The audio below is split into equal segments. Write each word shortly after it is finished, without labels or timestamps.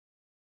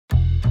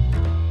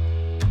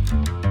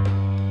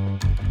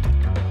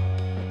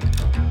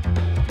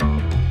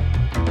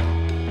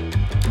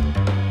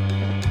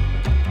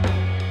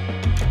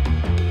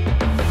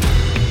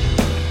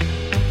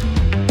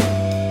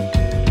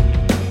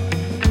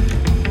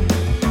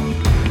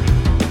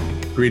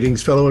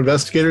Greetings, fellow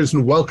investigators,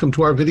 and welcome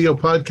to our video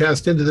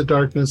podcast, Into the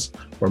Darkness,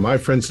 where my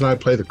friends and I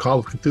play the Call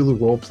of Cthulhu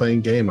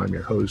role-playing game. I'm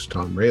your host,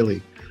 Tom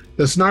Rayleigh.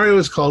 The scenario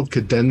is called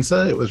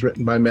Cadenza. It was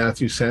written by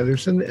Matthew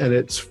Sanderson, and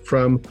it's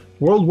from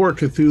War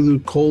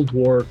Cthulhu Cold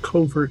War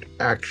Covert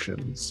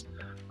Actions.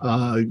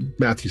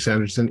 Matthew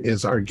Sanderson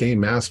is our game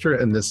master,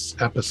 and this is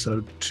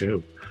episode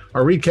 2.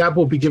 Our recap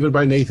will be given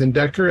by Nathan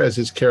Decker as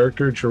his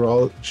character,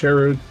 Gerald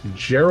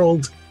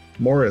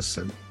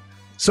Morrison.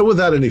 So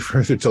without any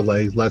further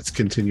delay, let's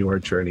continue our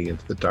journey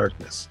into the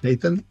darkness.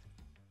 Nathan?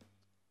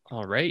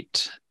 All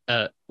right.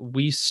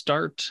 We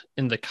start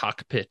in the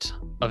cockpit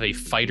of a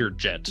fighter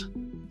jet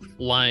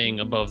flying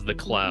above the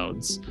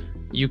clouds.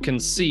 You can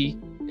see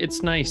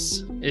it's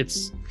nice,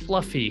 it's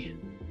fluffy,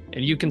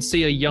 and you can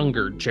see a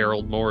younger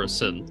Gerald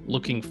Morrison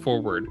looking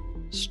forward,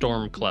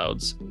 storm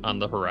clouds on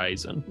the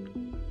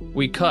horizon.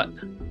 We cut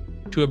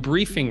to a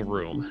briefing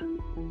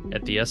room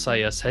at the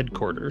SIS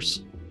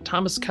headquarters.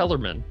 Thomas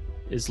Kellerman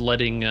is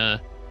letting the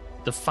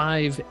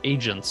 5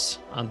 agents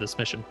on this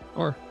mission,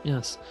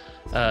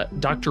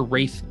 Dr.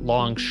 Wraith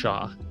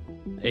Longshaw,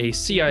 a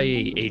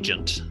CIA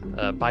agent,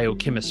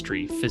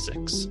 biochemistry,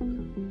 physics,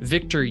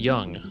 Victor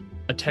Young,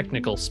 a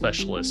technical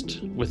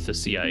specialist with the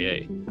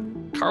CIA,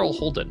 Carl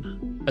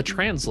Holden, a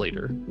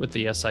translator with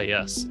the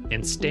SIS,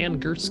 and Stan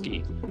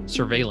Gursky,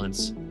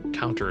 surveillance,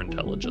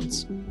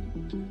 counterintelligence.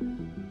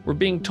 We're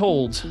being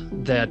told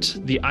that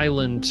the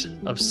island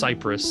of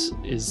Cyprus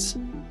is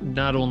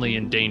not only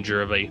in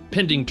danger of a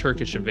pending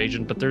Turkish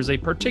invasion, but there's a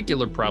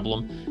particular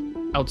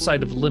problem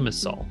outside of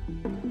Limassol.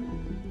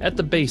 At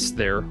the base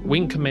there,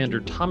 Wing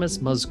Commander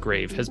Thomas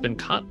Musgrave has been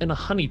caught in a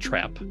honey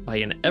trap by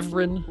an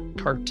Evren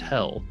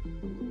cartel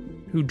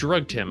who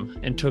drugged him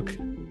and took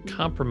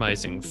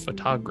compromising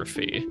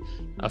photography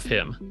of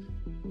him,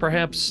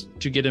 perhaps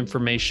to get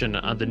information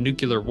on the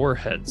nuclear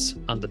warheads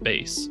on the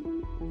base.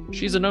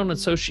 She's a known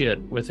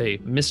associate with a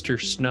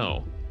Mr.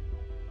 Snow.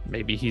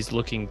 Maybe he's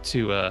looking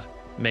to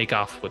make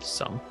off with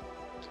some.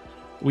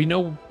 We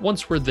know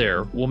once we're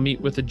there, we'll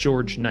meet with a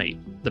George Knight,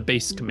 the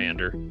base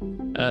commander,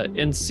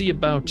 and see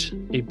about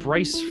a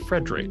Bryce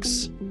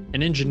Fredericks,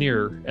 an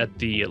engineer at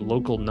the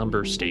local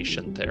number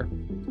station there,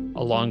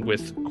 along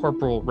with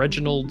Corporal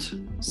Reginald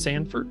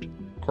Sanford,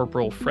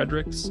 Corporal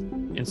Fredericks,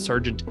 and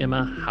Sergeant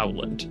Emma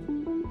Howland.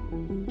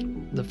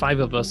 The 5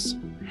 of us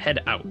head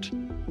out.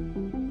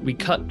 We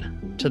cut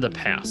to the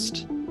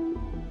past.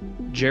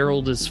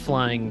 Gerald is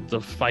flying the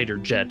fighter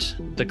jet.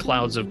 The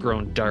clouds have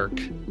grown dark.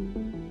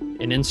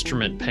 An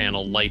instrument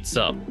panel lights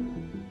up.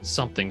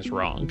 Something's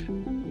wrong.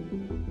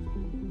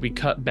 We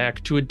cut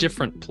back to a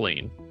different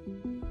plane,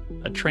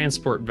 a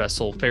transport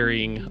vessel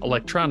ferrying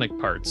electronic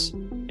parts,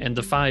 and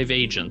the 5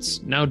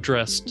 agents, now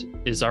dressed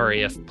as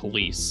RAF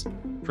police,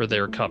 for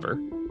their cover.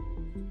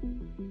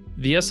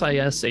 The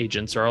SIS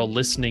agents are all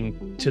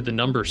listening to the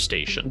number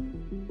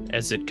station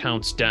as it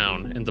counts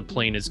down and the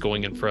plane is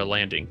going in for a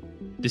landing.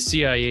 The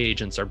CIA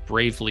agents are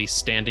bravely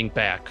standing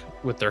back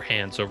with their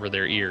hands over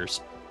their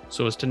ears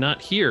so as to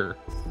not hear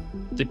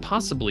the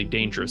possibly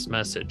dangerous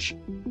message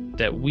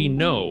that we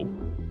know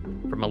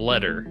from a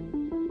letter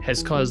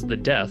has caused the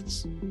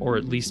deaths, or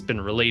at least been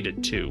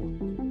related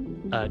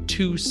to,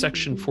 2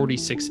 Section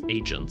 46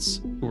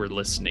 agents who were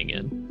listening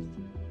in.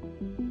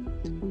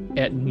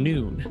 At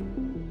noon,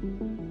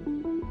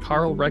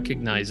 Carl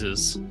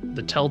recognizes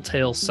the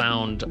telltale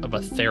sound of a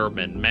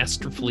theremin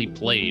masterfully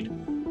played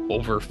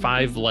over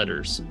 5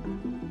 letters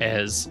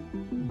as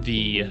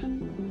the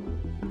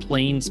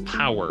plane's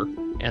power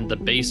and the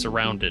base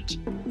around it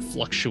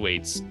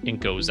fluctuates and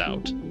goes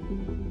out.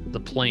 The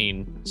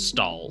plane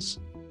stalls.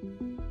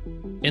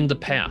 In the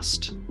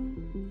past,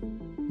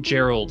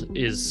 Gerald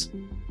is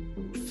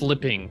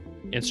flipping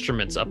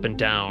instruments up and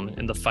down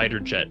in the fighter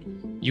jet.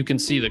 You can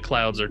see the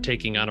clouds are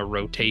taking on a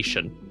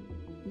rotation.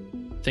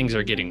 Things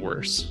are getting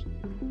worse.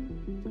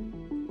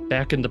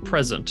 Back in the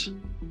present,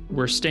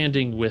 we're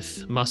standing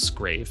with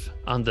Musgrave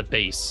on the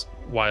base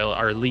while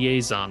our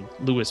liaison,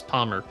 Lewis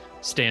Palmer,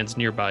 stands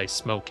nearby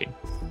smoking.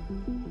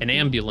 An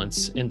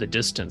ambulance in the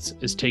distance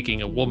is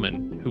taking a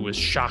woman who was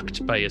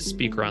shocked by a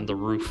speaker on the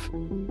roof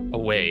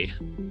away.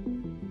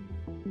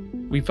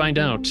 We find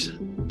out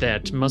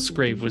that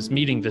Musgrave was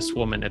meeting this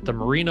woman at the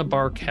Marina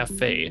Bar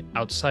Cafe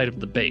outside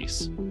of the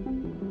base.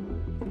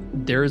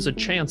 There is a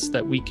chance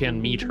that we can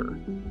meet her.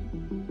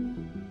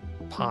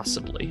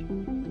 Possibly.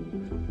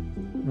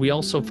 We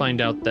also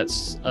find out that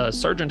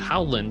Sergeant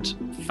Howland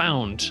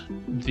found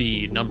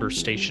the number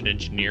station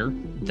engineer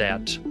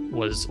that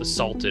was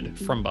assaulted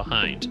from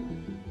behind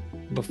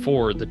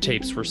before the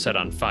tapes were set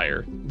on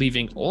fire,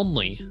 leaving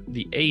only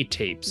the A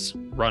tapes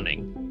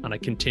running on a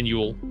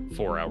continual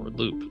 4-hour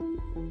loop.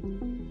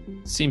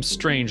 Seems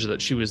strange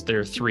that she was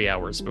there 3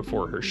 hours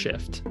before her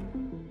shift.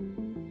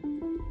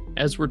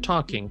 As we're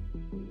talking,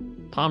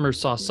 Palmer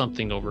saw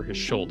something over his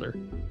shoulder,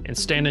 and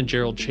Stan and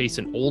Gerald chase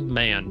an old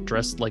man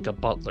dressed like a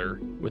butler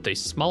with a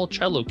small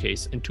cello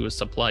case into a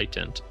supply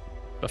tent,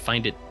 but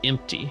find it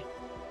empty.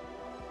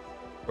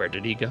 Where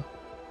did he go?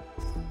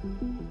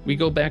 We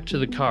go back to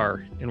the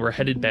car, and we're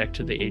headed back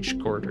to the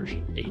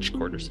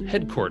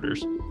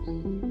headquarters.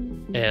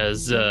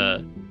 as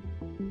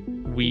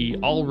we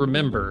all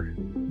remember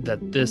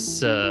that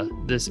this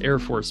Air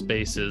Force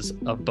base is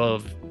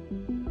above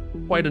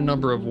quite a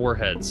number of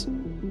warheads,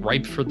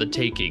 ripe for the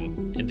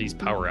taking in these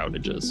power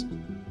outages.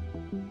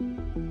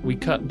 We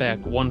cut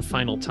back one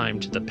final time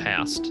to the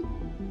past.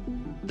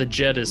 The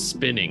jet is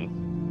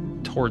spinning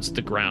towards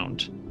the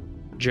ground.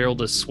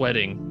 Gerald is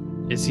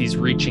sweating as he's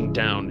reaching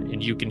down,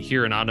 and you can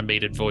hear an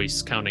automated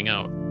voice counting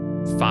out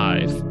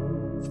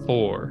 5,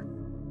 4,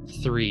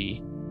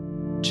 3,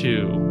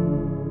 2,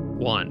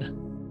 1.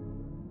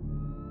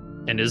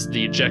 And as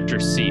the ejector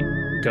seat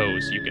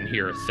goes, you can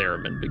hear a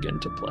theremin begin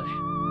to play.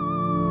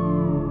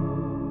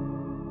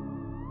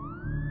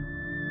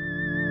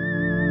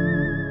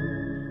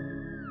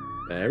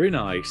 Very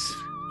nice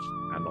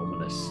and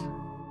ominous.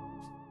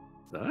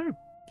 So,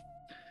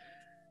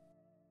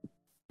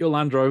 your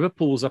Land Rover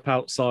pulls up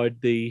outside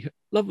the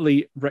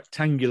lovely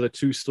rectangular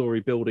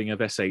 2-story building of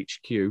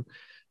SHQ,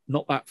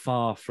 not that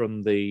far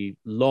from the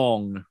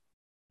long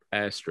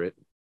airstrip,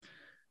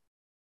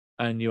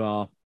 and you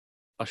are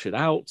ushered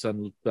out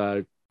and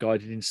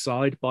guided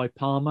inside by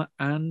Palmer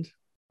and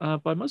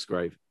by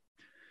Musgrave.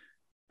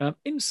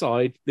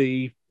 Inside,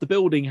 the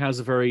building has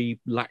a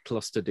very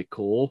lackluster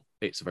decor.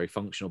 It's a very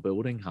functional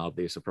building,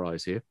 hardly a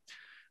surprise here.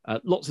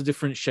 Lots of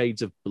different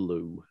shades of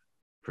blue,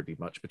 pretty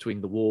much,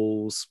 between the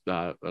walls,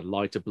 a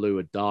lighter blue,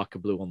 a darker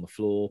blue on the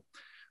floor,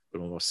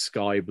 a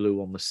sky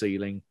blue on the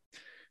ceiling.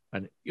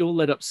 And you're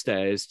led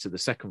upstairs to the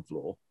second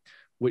floor,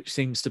 which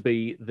seems to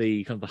be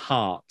the kind of the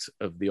heart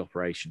of the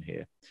operation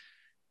here.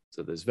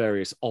 So there's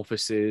various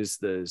offices,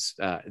 there's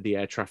the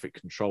air traffic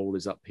control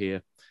is up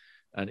here,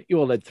 and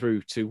you're led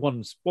through to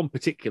one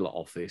particular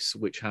office,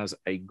 which has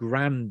a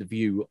grand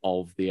view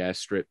of the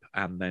airstrip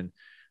and then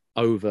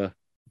over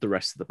the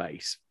rest of the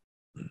base.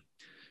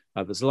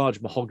 There's a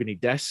large mahogany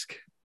desk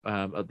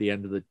at the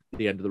end of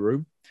the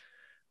room.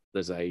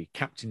 There's a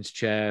captain's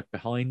chair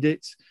behind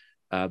it.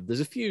 There's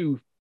a few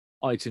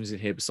items in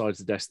here besides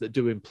the desk that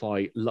do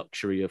imply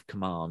luxury of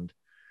command.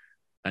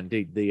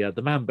 Indeed,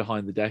 the man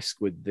behind the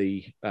desk with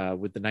the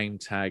name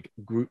tag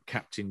Group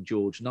Captain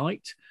George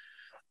Knight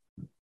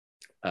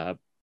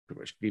pretty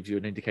much gives you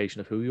an indication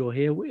of who you're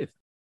here with.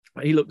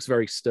 He looks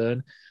very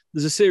stern.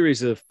 There's a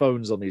series of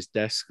phones on his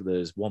desk.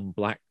 There's one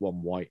black,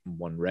 one white, and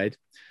one red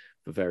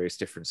for various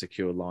different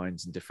secure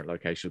lines and different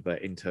locations, whether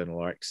internal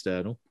or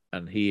external.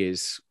 And he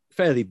is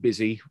fairly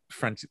busy,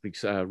 frantically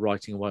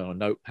writing away on a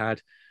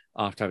notepad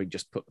after having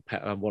just put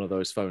one of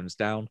those phones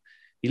down.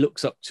 He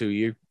looks up to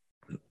you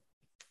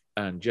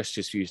and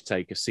gestures for you to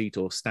take a seat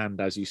or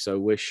stand as you so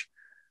wish,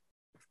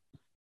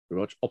 pretty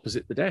much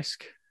opposite the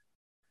desk.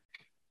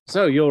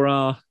 So you're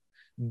our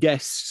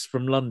guests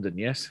from London,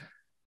 yes?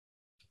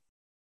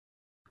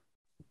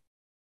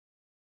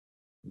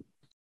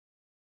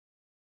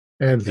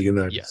 And the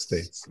United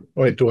States.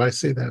 Wait, do I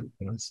say that?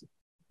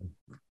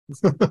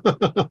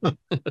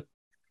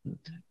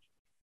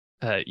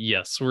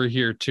 Yes, we're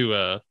here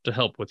to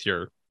help with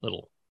your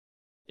little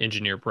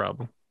engineer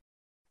problem.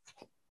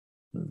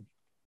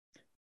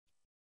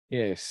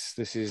 Yes,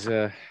 this is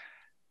a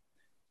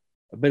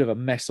bit of a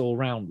mess all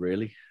round,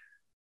 really.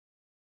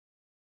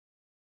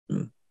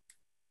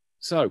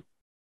 So,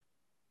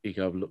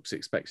 Ego looks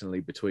expectantly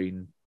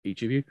between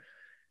each of you.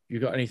 You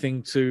got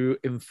anything to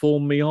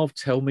inform me of?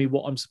 Tell me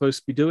what I'm supposed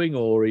to be doing,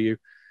 or are you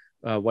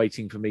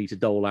waiting for me to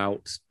dole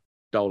out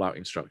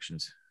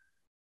instructions?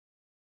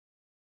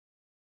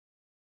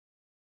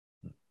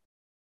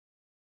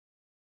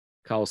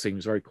 Carl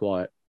seems very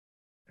quiet.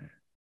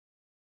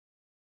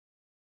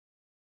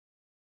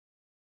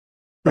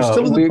 We're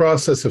still in the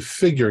process of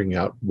figuring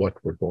out what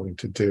we're going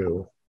to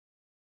do.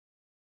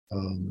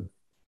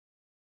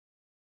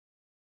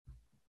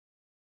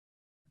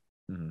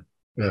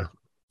 Yeah.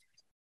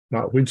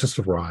 We just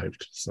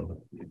arrived,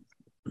 so.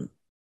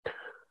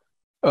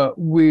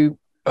 We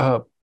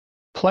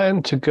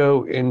plan to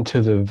go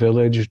into the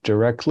village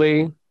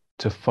directly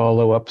to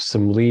follow up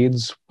some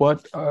leads.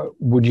 What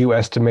would you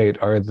estimate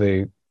are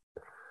the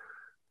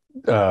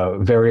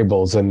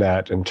variables in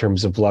that in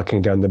terms of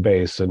locking down the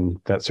base and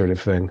that sort of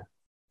thing?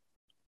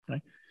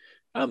 Okay.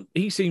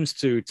 He seems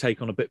to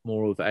take on a bit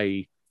more of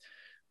a,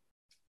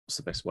 what's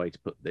the best way to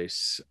put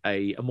this?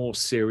 A more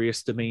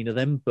serious demeanor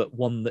then, but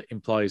one that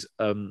implies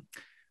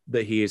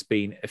that he has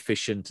been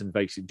efficient and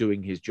basically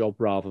doing his job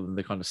rather than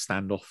the kind of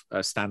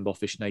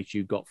standoffish nature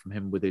you got from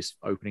him with his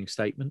opening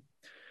statement.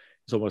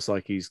 It's almost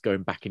like he's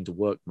going back into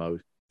work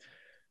mode.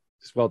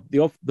 Well,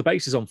 the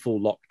base is on full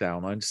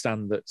lockdown. I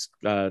understand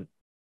that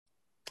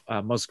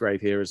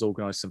Musgrave here has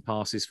organised some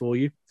passes for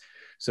you,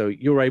 so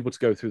you're able to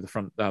go through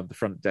the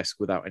front desk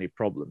without any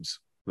problems.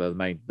 The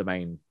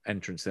main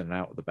entrance in and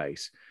out of the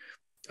base.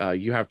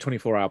 You have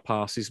 24-hour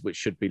passes, which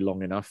should be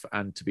long enough.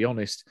 And to be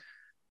honest,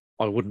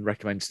 I wouldn't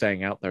recommend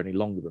staying out there any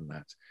longer than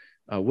that.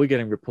 We're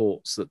getting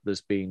reports that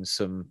there's been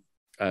some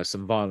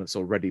violence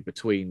already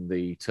between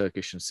the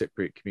Turkish and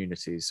Cypriot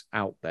communities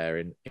out there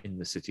in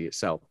the city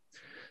itself.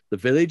 The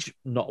village,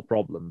 not a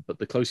problem, but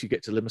the closer you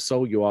get to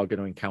Limassol, you are going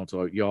to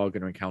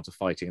encounter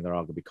fighting, and there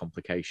are going to be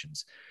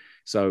complications.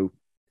 So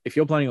if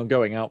you're planning on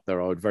going out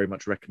there, I would very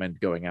much recommend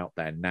going out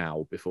there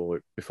now before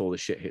the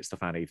shit hits the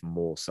fan even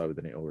more so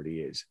than it already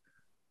is.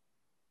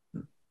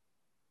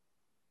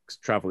 Because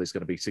travel is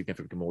going to be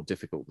significantly more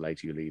difficult the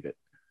later you leave it.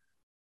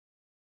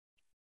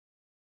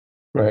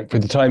 Right. For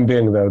the time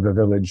being, though, the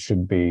village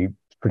should be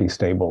pretty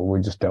stable. We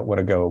just don't want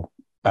to go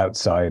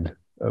outside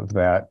of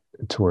that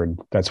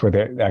that's where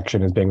the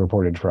action is being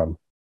reported from.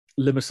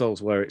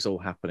 Limassol's where it's all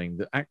happening.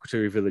 The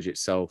Aquatiri village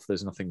itself,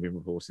 there's nothing being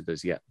reported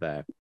as yet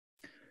there.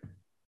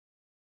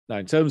 Now,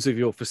 in terms of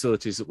your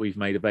facilities that we've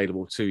made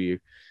available to you,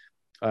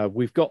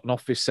 we've got an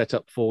office set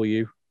up for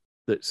you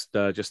that's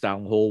just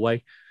down the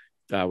hallway.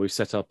 We've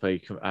set up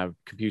a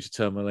computer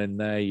terminal in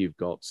there. You've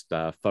got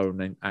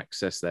phone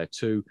access there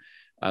too.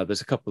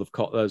 There's a couple of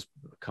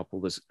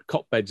there's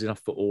cot beds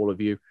enough for all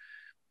of you.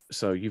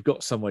 So you've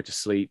got somewhere to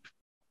sleep.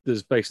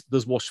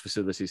 There's wash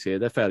facilities here.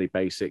 They're fairly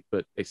basic,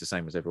 but it's the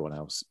same as everyone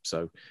else.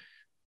 So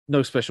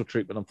no special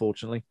treatment,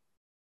 unfortunately.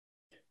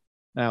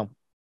 Now,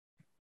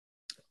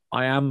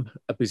 I am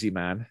a busy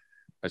man,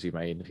 as you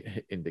may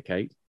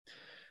indicate.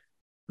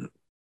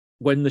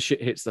 When the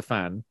shit hits the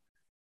fan,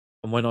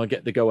 and when I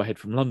get the go-ahead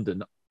from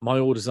London, my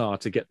orders are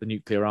to get the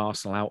nuclear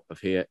arsenal out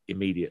of here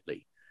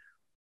immediately.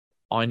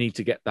 I need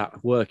to get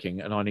that working,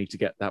 and I need to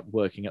get that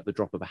working at the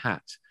drop of a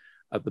hat.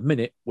 At the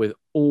minute, with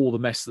all the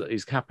mess that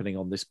is happening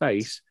on this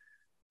base,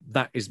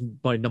 that is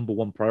my number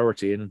one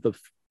priority and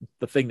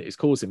the thing that is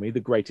causing me the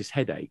greatest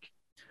headache.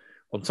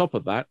 On top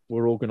of that,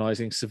 we're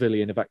organising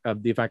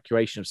the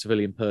evacuation of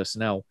civilian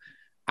personnel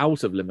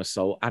out of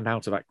Limassol and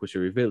out of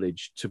Aquatiri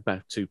village to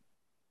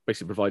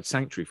basically provide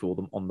sanctuary for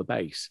them on the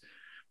base.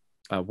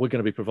 We're going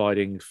to be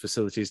providing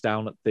facilities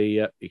down at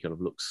the, he kind of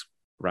looks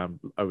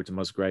around over to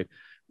Musgrave,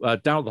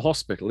 down at the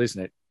hospital,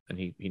 isn't it? And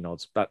he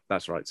nods.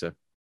 That's right, sir.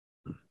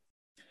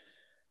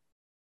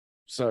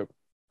 So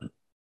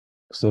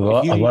a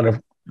lot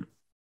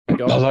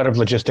of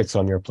logistics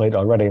on your plate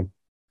already.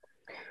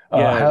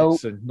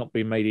 It's not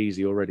been made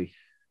easy already.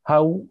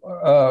 How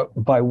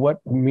by what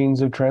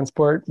means of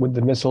transport would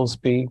the missiles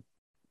be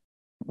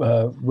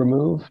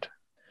removed?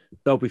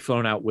 They'll be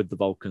flown out with the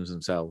Vulcans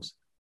themselves.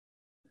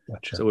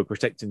 Gotcha. So we're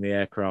protecting the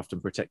aircraft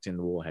and protecting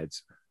the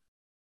warheads.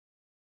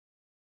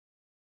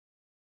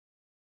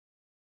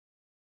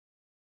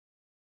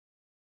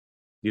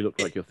 You look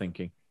like you're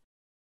thinking.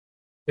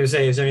 Is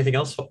there anything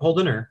else,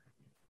 Holden? Or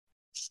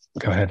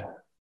go ahead.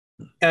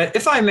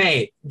 If I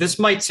may, this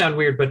might sound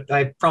weird, but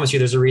I promise you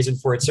there's a reason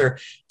for it, sir.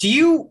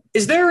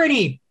 Is there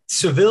any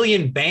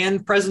civilian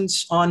band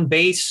presence on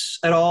base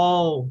at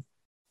all?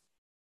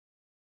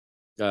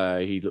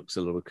 He looks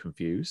a little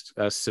confused.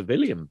 A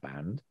civilian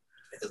band?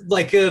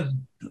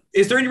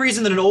 Is there any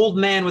reason that an old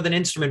man with an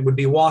instrument would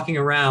be walking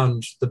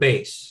around the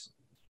base?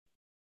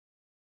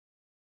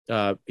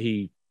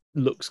 He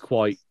looks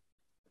quite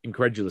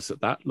incredulous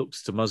at that,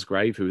 looks to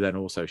Musgrave, who then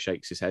also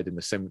shakes his head in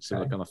the similar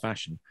kind of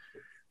fashion.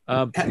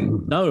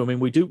 No, I mean,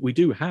 we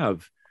do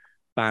have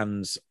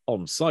bands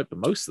on site, but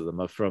most of them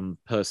are from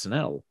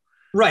personnel.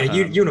 Right,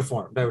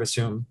 uniformed, I would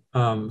assume.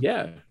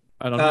 Yeah,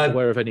 and I'm not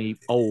aware of any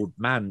old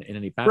man in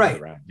any band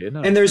around here.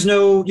 No. And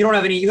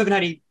you haven't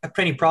had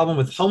any problem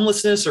with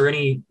homelessness or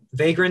any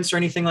vagrants or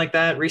anything like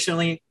that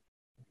recently?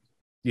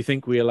 You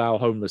think we allow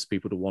homeless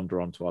people to wander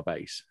onto our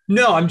base?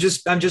 No, I'm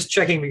just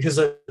checking because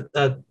it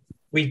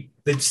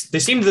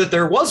seemed that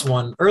there was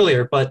one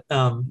earlier, but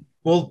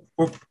we're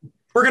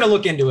going to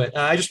look into it.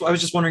 I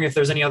was just wondering if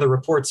there's any other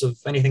reports of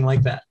anything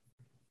like that.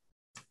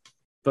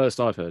 First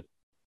I've heard.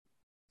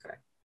 Okay.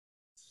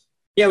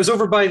 Yeah, it was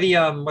over by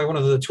by one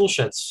of the tool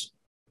sheds.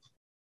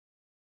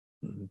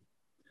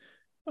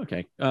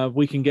 Okay,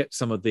 we can get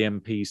some of the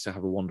MPs to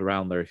have a wander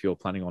around there if you're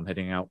planning on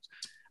heading out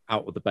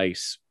of the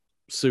base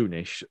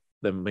soonish.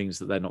 Then means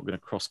that they're not going to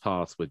cross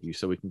paths with you,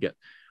 so we can get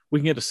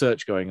a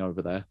search going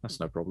over there. That's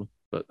no problem.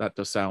 But that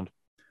does sound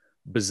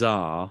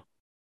bizarre,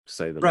 to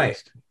say the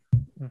least.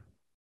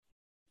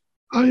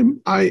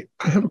 I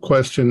have a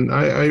question.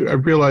 I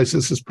realize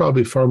this is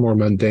probably far more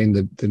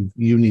mundane than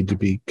you need to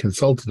be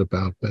consulted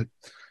about, but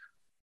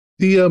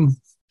the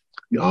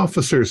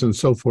officers and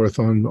so forth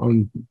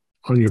on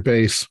your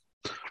base,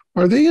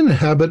 are they in the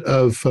habit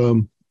of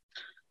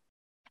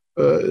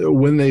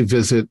when they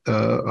visit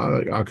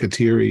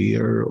Akatiri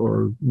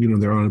or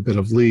they're on a bit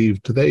of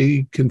leave, do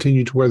they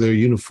continue to wear their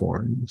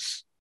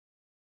uniforms,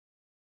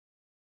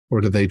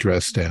 or do they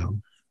dress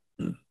down?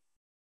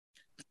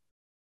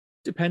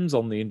 Depends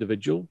on the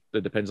individual.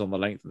 It depends on the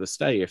length of the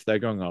stay. If they're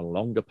going on a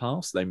longer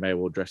pass, they may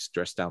well dress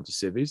down to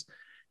civvies.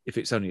 If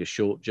it's only a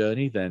short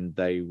journey, then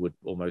they would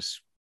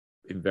almost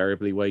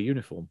invariably wear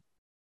uniform.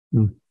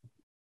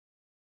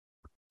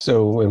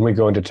 So when we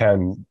go into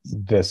town,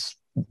 this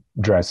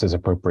dress is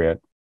appropriate.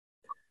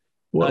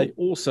 Well,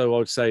 also, I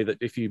would say that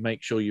if you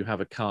make sure you have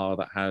a car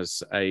that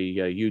has a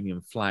Union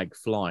flag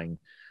flying,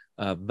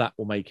 that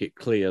will make it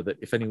clear that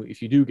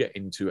if you do get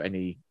into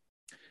any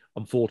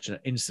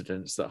unfortunate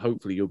incidents, that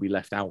hopefully you'll be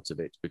left out of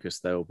it because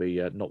they'll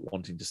be not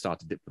wanting to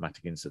start a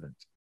diplomatic incident.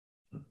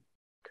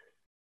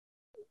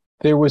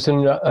 There was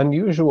an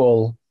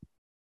unusual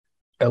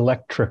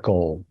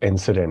electrical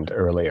incident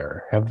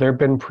earlier. Have there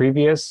been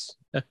previous?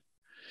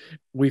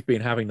 We've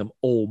been having them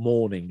all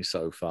morning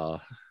so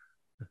far.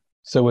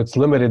 So it's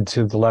limited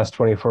to the last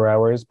 24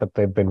 hours, but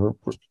they've been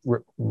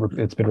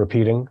it's been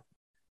repeating.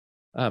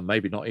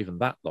 Maybe not even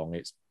that long.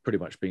 It's pretty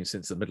much been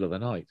since the middle of the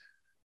night.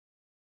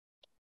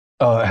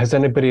 Has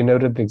anybody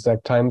noted the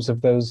exact times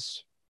of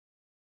those?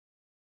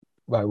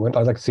 I'd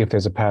like to see if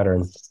there's a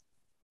pattern.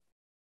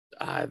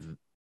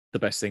 The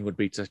best thing would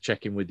be to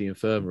check in with the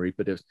infirmary,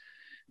 but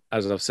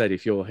as I've said,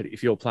 if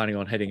you're planning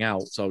on heading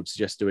out, so I would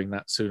suggest doing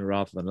that sooner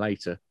rather than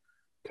later.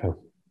 Okay.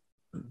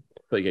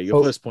 But yeah,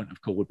 your first point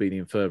of call would be the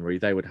infirmary.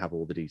 They would have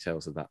all the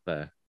details of that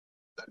there.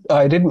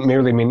 I didn't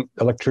merely mean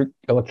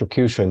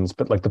electrocutions,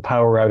 but like the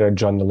power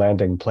outage on the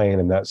landing plane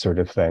and that sort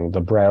of thing,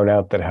 the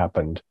brownout that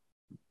happened.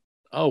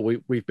 Oh,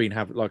 we've been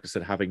like I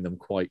said, having them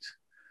quite,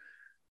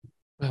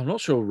 I'm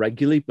not sure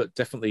regularly, but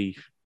definitely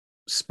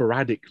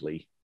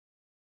sporadically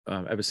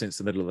ever since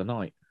the middle of the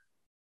night.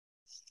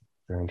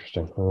 Very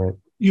interesting. All right.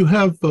 You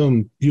have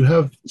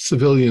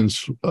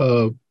civilians,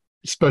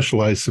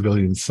 specialized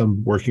civilians,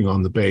 some working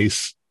on the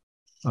base.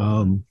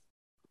 Do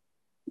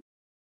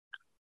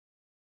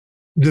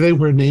they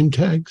wear name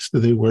tags? Do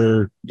they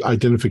wear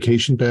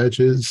identification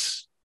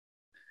badges?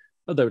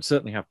 Well, they would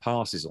certainly have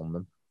passes on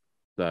them.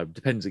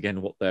 Depends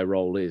again what their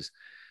role is.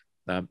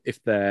 If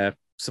they're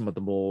some of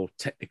the more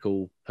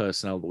technical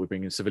personnel that we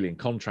bring in, civilian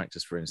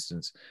contractors, for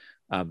instance,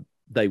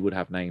 they would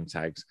have name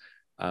tags.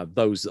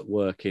 Those that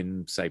work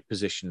in, say,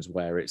 positions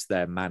where it's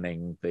they're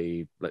manning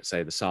let's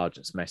say the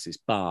sergeant's mess's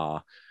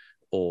bar,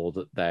 or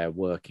that they're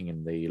working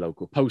in the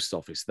local post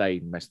office, they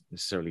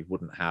necessarily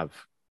wouldn't have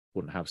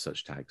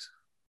such tags.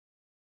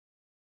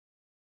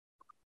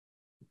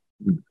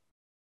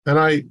 And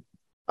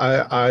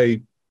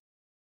I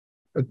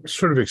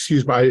sort of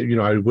excuse my,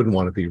 I wouldn't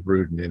want to be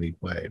rude in any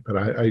way, but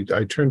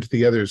I turn to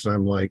the others and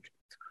I'm like,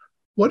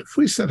 what if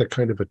we set a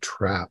kind of a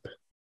trap?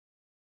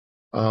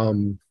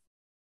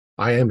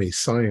 I am a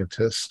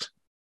scientist.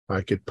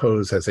 I could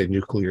pose as a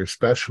nuclear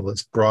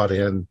specialist brought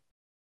in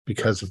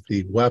because of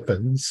the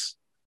weapons.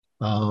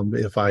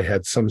 If I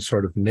had some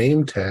sort of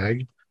name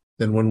tag,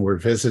 then when we're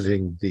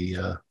visiting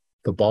the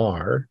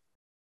bar,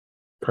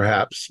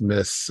 perhaps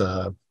Miss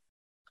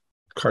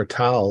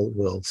Cartal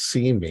will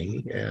see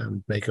me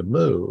and make a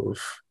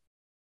move.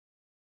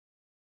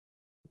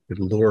 It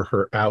lure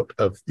her out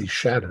of the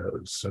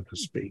shadows, so to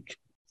speak.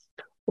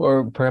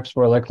 Or perhaps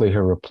more likely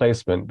her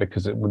replacement,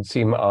 because it would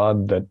seem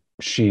odd that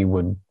she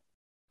would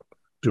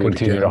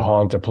continue to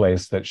haunt a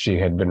place that she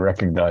had been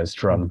recognized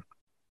from.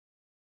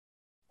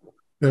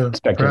 Yeah,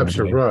 perhaps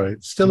you're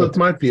right. Still, it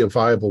might be a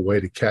viable way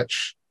to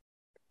catch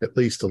at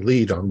least a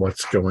lead on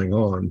what's going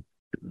on.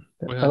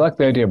 I like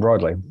the idea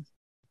broadly.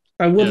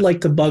 I would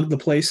like to bug the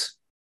place,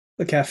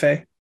 the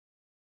cafe.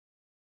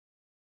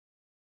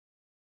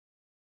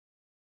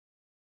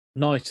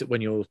 Night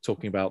when you're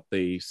talking about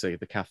the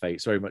cafe,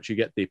 it's very much you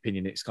get the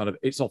opinion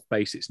it's off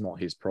base, it's not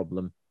his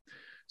problem.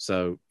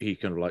 So he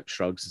kind of like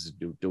shrugs and says,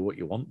 do what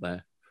you want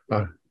there.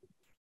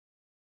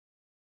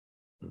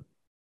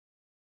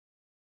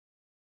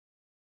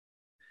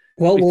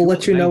 Well, we'll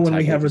let you know when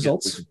we have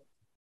results.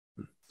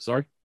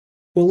 Sorry?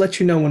 We'll let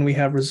you know when we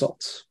have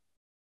results.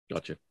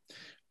 Gotcha.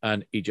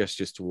 And he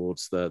gestures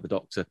towards the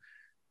doctor,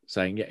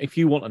 saying, yeah, if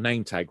you want a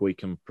name tag, we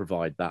can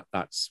provide that.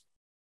 That's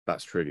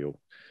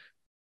trivial.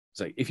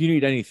 So if you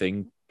need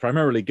anything,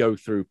 primarily go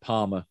through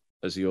Palmer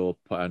as your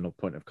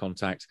point of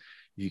contact.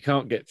 If you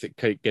can't get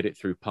it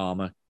through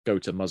Palmer, go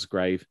to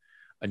Musgrave,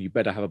 and you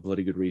better have a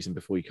bloody good reason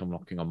before you come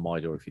knocking on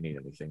my door if you need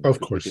anything. Of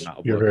course,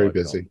 you're very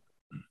busy.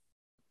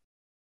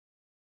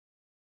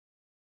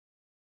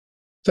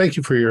 Thank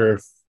you for your...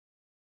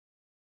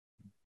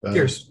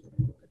 Cheers.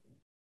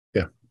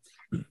 Yeah.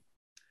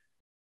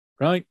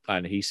 Right,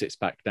 and he sits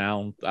back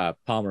down.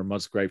 Palmer and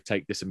Musgrave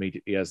take this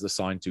immediately as the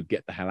sign to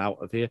get the hell out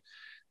of here.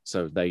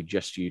 So they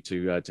gesture you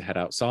to head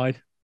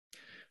outside.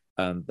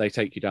 They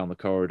take you down the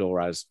corridor,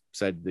 as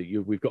said,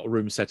 that we've got a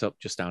room set up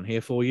just down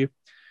here for you.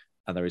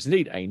 And there is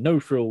indeed a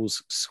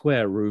no-frills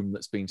square room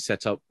that's been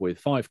set up with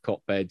 5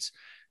 cot beds,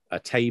 a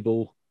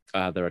table.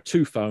 There are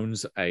 2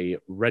 phones, a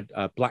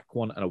black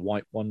one and a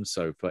white one,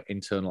 so for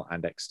internal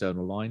and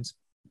external lines.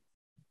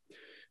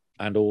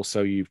 And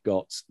also you've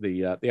got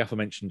the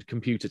aforementioned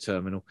computer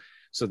terminal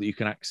so that you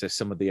can access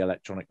some of the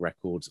electronic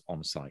records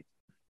on site.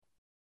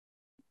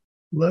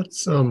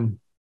 Let's go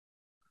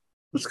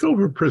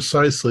over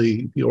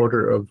precisely the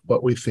order of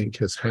what we think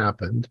has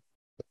happened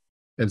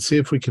and see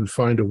if we can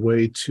find a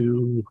way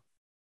to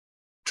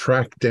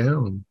track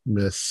down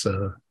Miss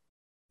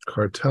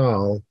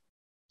Cartal.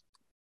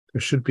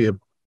 There should be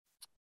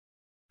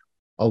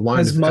a line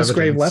Has of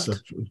Musgrave evidence.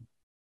 left?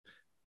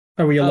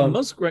 Are we alone?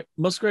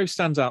 Musgrave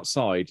stands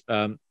outside.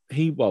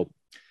 He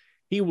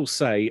will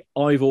say,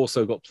 I've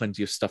also got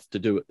plenty of stuff to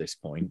do at this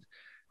point.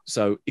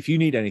 So if you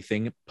need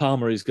anything,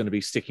 Palmer is going to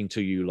be sticking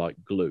to you like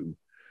glue.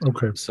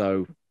 Okay.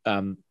 So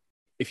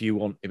if you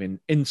want him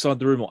inside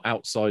the room or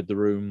outside the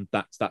room,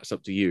 that's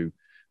up to you.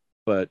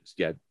 But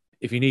yeah,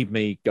 if you need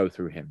me, go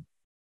through him.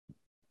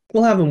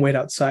 We'll have him wait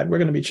outside. We're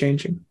going to be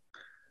changing.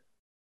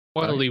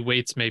 While he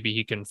waits, maybe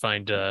he can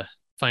find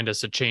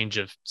us a change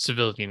of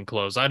civilian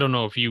clothes. I don't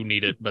know if you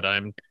need it, but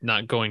I'm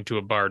not going to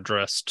a bar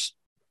dressed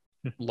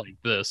like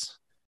this.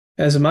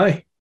 As am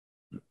I.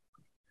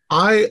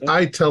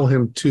 I tell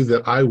him too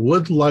that I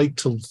would like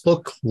to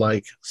look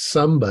like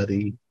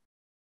somebody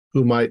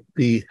who might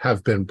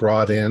have been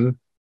brought in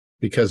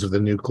because of the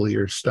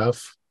nuclear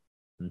stuff.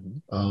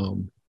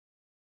 Mm-hmm.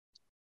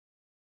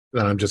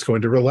 Then I'm just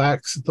going to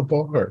relax at the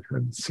bar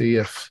and see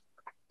if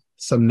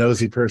some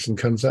nosy person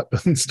comes up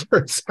and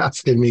starts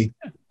asking me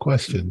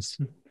questions.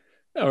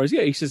 No worries.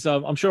 Yeah, he says,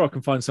 I'm sure I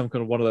can find some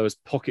kind of one of those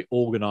pocket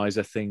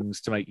organizer things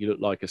to make you look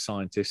like a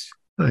scientist.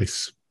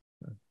 Nice.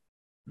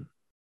 But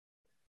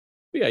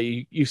yeah,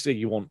 you say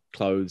you want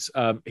clothes.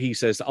 He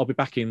says, I'll be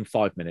back in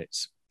 5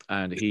 minutes.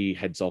 And he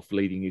heads off,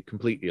 leaving you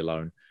completely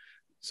alone.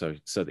 So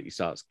that he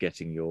starts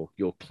getting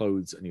your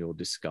clothes and your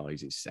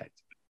disguises set.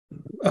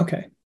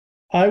 Okay.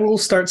 I will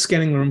start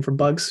scanning the room for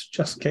bugs,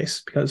 just in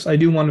case, because I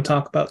do want to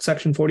talk about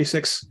Section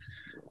 46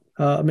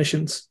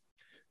 missions.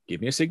 Give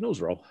me a signals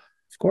roll.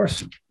 Of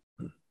course.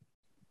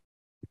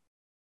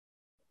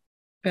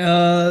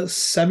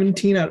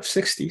 17 out of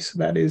 60, so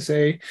that is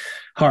a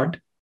hard.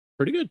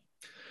 Pretty good.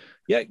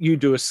 Yeah, you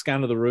do a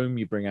scan of the room,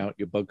 you bring out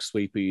your bug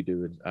sweeper, you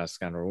do a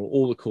scanner,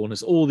 all the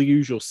corners, all the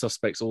usual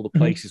suspects, all the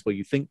places where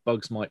you think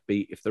bugs might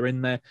be. If they're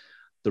in there,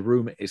 the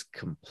room is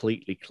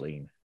completely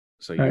clean.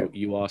 So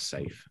you are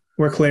safe.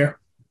 We're clear.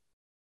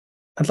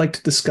 I'd like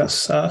to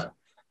discuss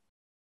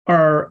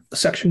our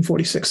Section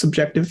 46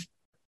 objective.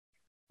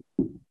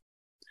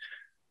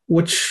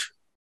 What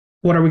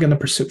are we going to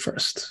pursue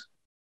first?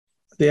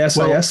 The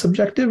SIS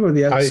objective or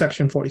the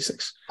Section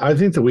 46? I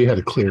think that we had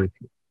a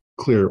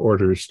clear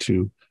orders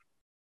to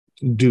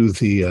do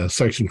the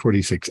Section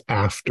 46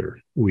 after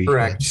we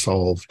had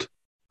solved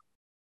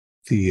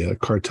the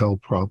cartel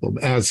problem.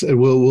 As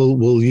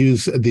we'll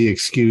use the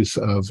excuse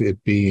of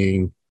it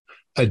being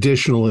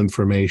additional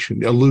information,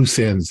 loose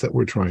ends that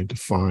we're trying to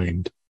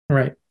find.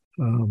 Right.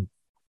 The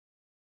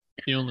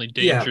only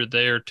danger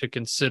there to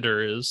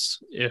consider is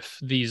if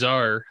these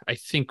are, I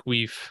think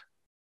we've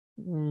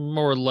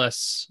more or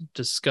less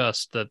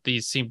discussed that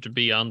these seem to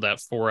be on that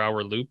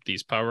 4-hour loop,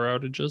 these power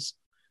outages.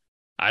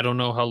 I don't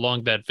know how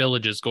long that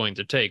village is going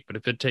to take, but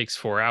if it takes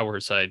 4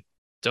 hours, I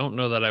don't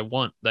know that I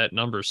want that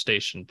number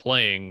station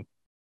playing.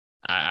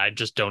 I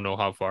just don't know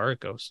how far it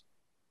goes.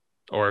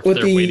 Or if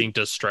they're waiting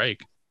to strike.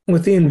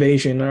 With the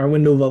invasion, our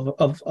window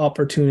of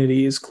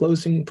opportunity is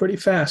closing pretty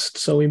fast,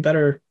 so we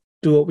better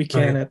do what we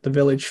can at the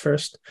village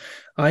first.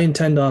 I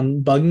intend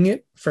on bugging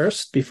it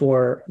first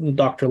before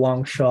Dr.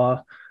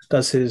 Longshaw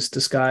does his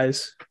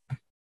disguise.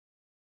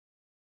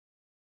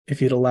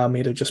 If you'd allow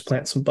me to just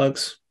plant some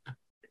bugs.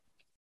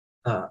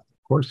 Of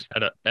course.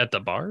 At the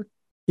bar?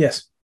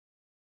 Yes.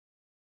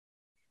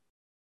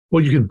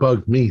 Well, you can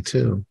bug me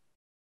too.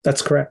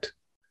 That's correct.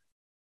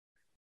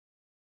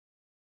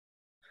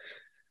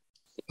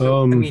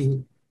 I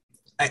mean,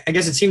 I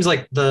guess it seems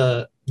like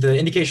the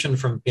indication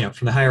from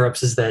the higher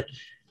ups is that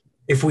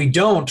if we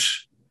don't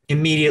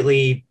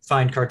immediately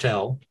find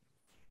cartel,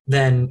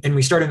 then and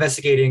we start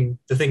investigating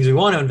the things we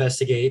want to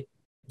investigate,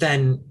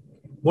 then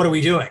what are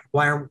we doing?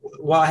 Why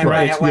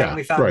haven't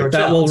we found cartel?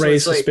 That will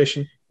raise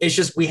suspicion. It's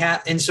just we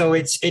have, and so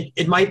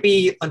it might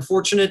be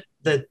unfortunate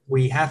that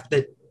we have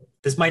that.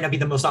 This might not be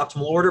the most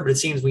optimal order, but it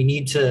seems we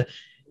need to.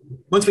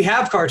 Once we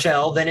have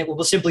cartel, then it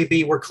will simply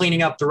be we're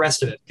cleaning up the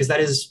rest of it, because that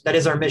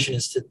is our mission,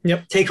 is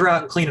to take her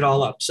out and clean it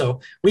all up. So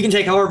we can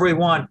take however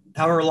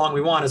long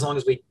we want, as long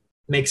as we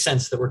make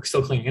sense that we're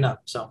still cleaning it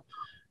up. So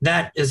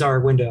that is our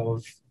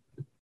window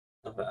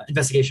of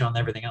investigation on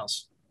everything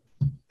else.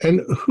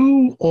 And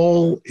who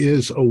all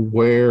is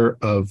aware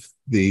of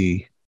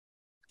the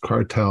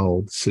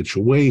cartel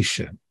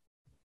situation,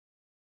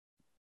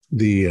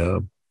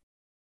 the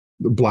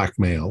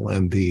blackmail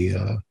and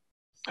the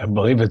I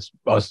believe it's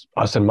us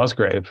and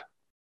Musgrave.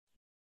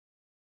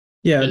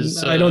 Yeah,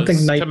 I don't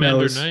think Knight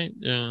Commander knows. Knight?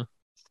 Yeah.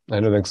 I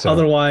don't think so.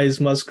 Otherwise,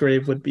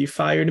 Musgrave would be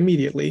fired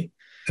immediately.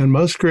 And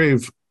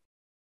Musgrave,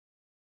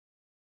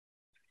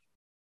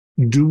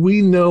 do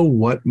we know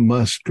what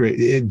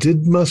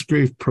did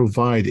Musgrave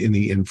provide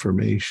any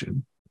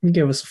information? He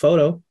gave us a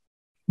photo.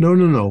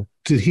 No.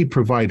 Did he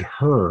provide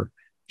her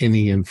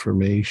any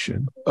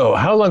information? Oh,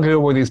 how long ago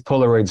were these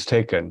Polaroids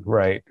taken?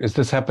 Right. Does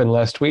this happen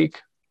last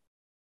week?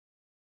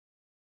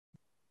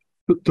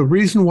 The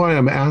reason why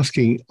I'm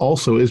asking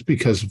also is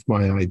because of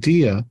my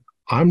idea.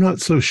 I'm not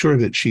so sure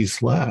that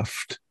she's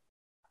left.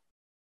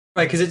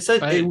 Right, because it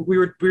said we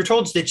were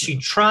told that she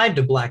tried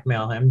to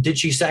blackmail him. Did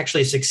she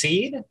actually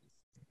succeed?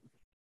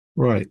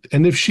 Right.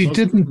 And if she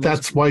didn't,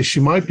 that's why she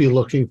might be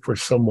looking for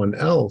someone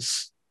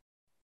else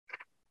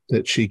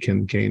that she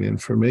can gain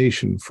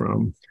information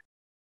from.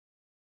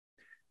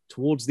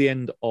 Towards the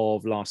end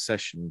of last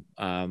session,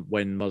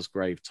 when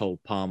Musgrave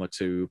told Palmer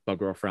to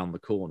bugger off around the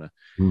corner,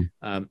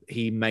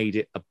 he made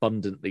it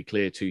abundantly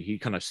clear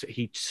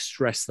he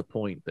stressed the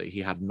point that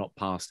he had not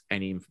passed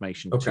any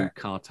information to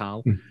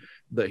Cartal,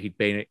 that he'd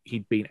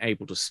been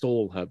able to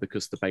stall her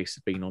because the base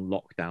had been on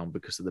lockdown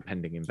because of the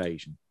pending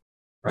invasion.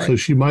 Right. So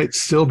she might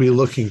still be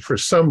looking for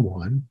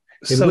someone,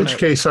 In which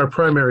case, our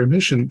primary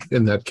mission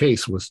in that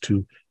case was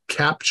to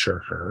capture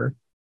her.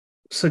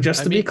 So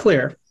just to be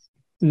clear,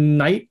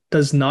 Knight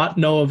does not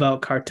know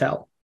about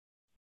cartel.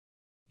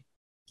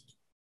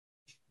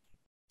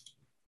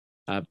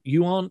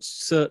 You aren't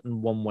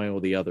certain one way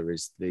or the other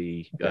is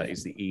the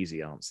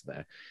easy answer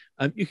there.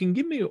 You can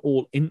give me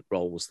all int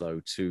rolls though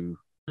to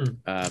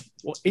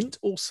int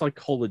or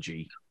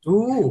psychology.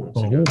 Ooh,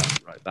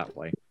 right that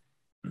way.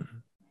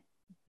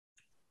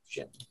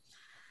 Shit.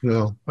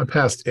 No, I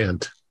passed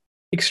int.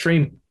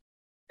 Extreme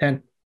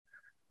 10.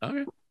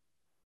 Okay.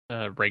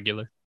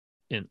 Regular.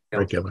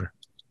 Regular.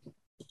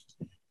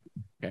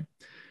 Okay.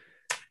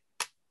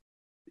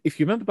 If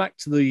you remember back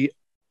to the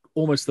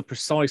almost the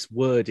precise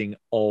wording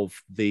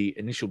of the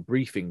initial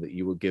briefing that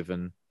you were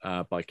given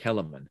by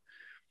Kellerman,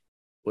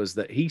 was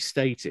that he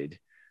stated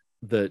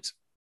that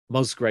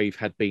Musgrave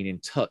had been in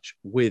touch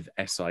with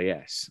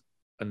SIS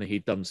and that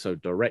he'd done so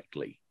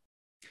directly.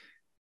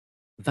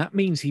 That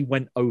means he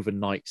went over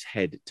Knight's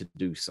head to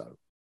do so.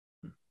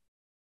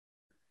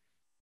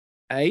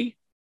 A,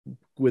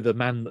 with a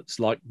man that's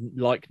like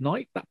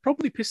Knight, that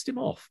probably pissed him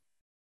off.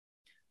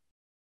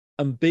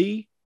 And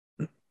B,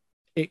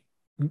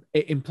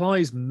 it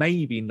implies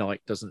maybe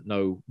Knight doesn't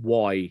know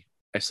why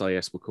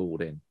SIS were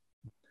called in.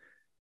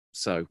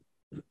 So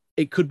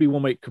it could be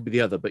one way, it could be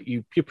the other, but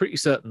you're pretty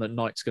certain that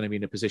Knight's going to be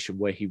in a position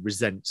where he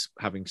resents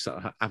having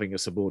a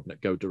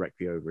subordinate go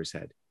directly over his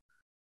head.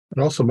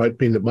 It also might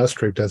mean that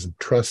Musgrave doesn't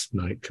trust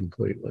Knight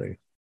completely.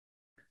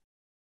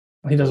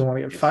 He doesn't want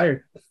to get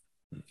fired.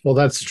 Well,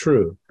 that's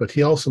true, but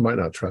he also might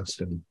not trust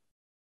him.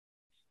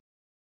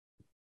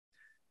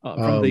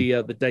 From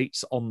the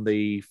dates on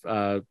the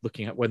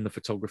looking at when the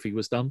photography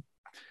was done,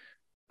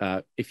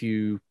 if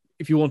you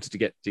wanted to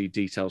get the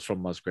details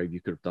from Musgrave, you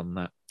could have done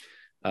that.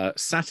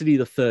 Saturday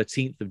the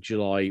 13th of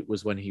July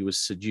was when he was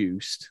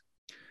seduced.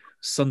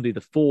 Sunday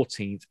the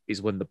 14th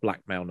is when the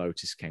blackmail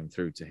notice came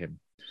through to him.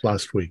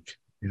 Last week,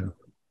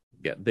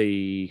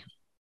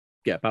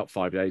 about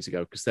 5 days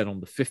ago. Because then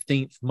on the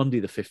 15th, Monday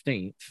the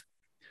 15th,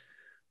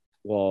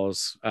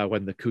 was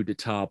when the coup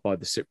d'etat by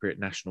the Cypriot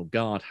National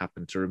Guard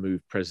happened to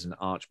remove President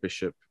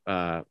Archbishop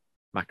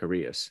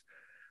Macarius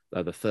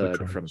the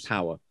third from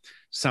power.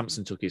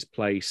 Samson took his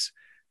place,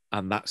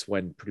 and that's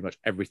when pretty much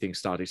everything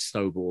started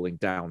snowballing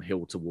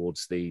downhill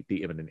towards the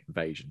imminent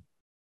invasion.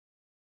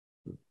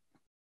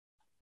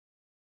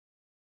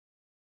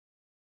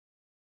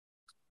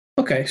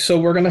 Okay, so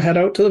we're going to head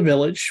out to the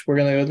village. We're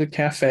going to go to the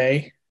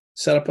cafe,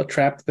 set up a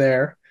trap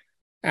there.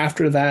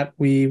 After that,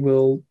 we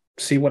will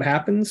see what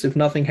happens. If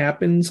nothing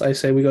happens, I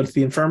say we go to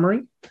the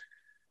infirmary.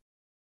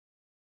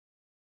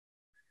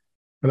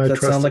 Does that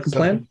sound like a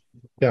plan?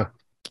 Yeah.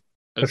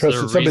 I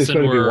trust that somebody's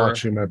going to be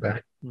watching my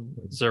back.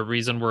 Is there a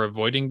reason we're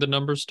avoiding the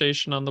number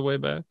station on the way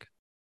back?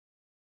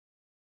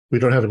 We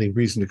don't have any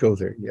reason to go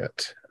there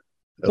yet.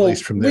 At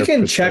least from their we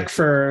can check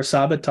for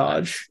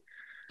sabotage.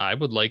 I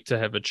would like to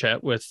have a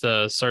chat with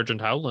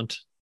Sergeant Howland,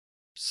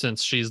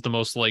 since she's the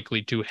most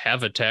likely to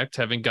have attacked,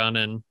 having gone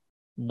in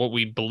what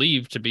we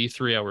believe to be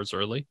 3 hours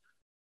early.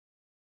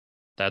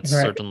 That's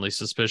certainly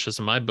suspicious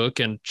in my book,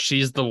 and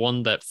she's the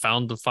one that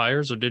found the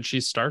fires, or did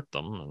she start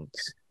them?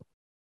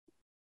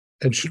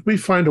 And should we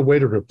find a way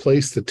to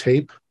replace the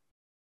tape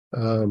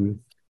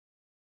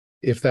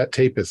if that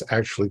tape is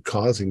actually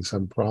causing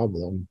some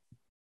problem?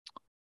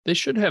 They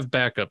should have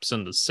backups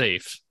in the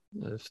safe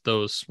if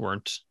those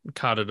weren't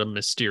caught at a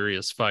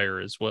mysterious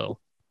fire as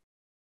well.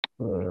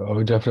 I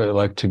would definitely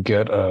like to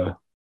get a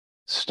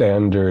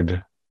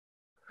standard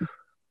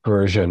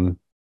version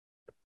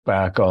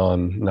back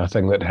on,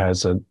 nothing that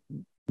has a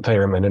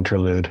theremin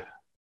interlude.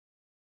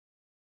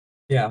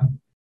 Yeah.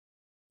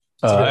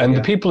 And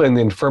the people in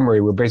the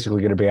infirmary were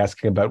basically going to be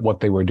asking about what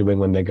they were doing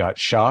when they got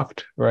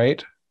shocked,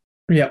 right?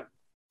 Yeah.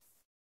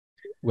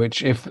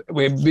 Which, if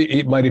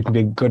it might even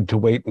be good to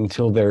wait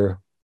until they're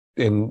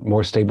in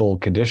more stable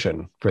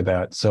condition for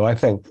that. So I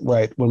think,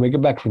 when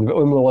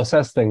we'll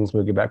assess things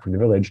when we get back from the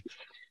village,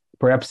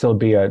 perhaps there'll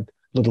be a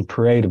little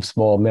parade of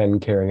small men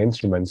carrying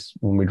instruments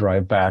when we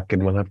drive back,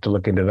 and we'll have to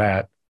look into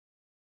that,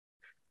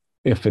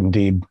 if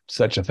indeed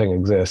such a thing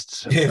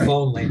exists. If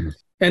only.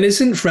 And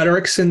isn't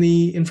Fredericks in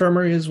the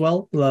infirmary as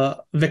well,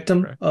 the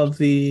victim of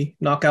the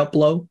knockout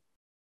blow?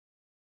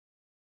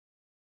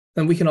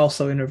 And we can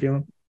also interview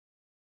him.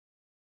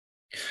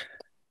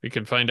 We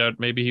can find out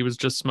maybe he was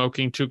just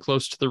smoking too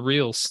close to the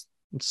reels.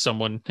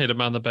 Someone hit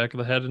him on the back of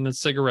the head and his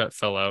cigarette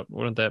fell out.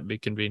 Wouldn't that be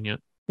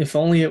convenient? If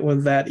only it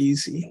was that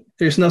easy.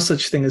 There's no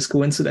such thing as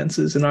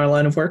coincidences in our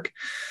line of work.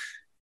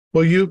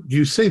 Well,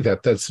 you say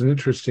that. That's an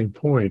interesting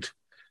point.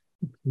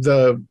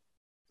 I'm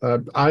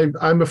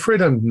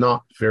afraid I'm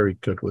not very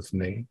good with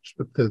names,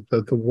 but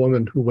the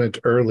woman who went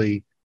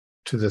early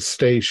to the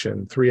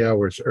station 3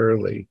 hours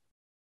early.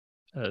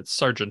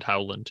 Sergeant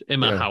Howland.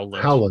 Emma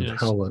Howland.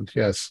 Howland,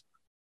 yes.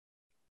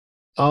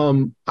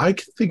 I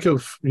can think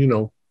of,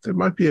 there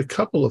might be a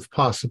couple of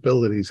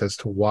possibilities as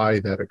to why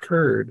that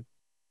occurred.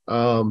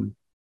 One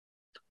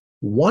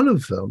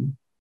of them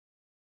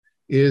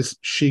is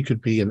she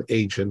could be an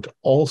agent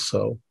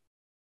also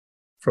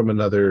from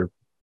another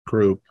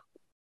group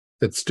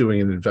that's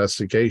doing an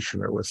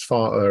investigation or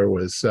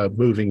was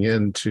moving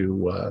in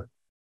to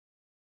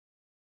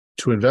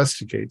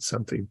investigate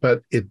something.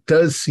 But it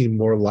does seem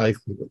more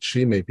likely that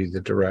she may be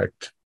the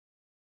direct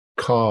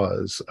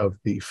cause of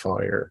the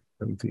fire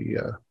and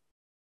the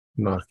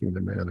knocking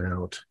the man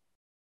out.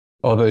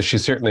 Although she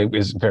certainly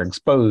is very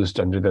exposed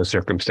under those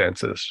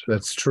circumstances.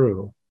 That's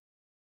true.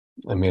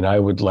 I mean, I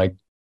would like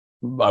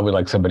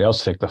somebody else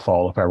to take the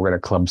fall if I were going to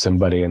club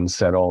somebody and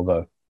set all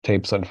the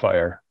tapes on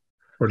fire.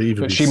 Or to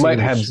even but she might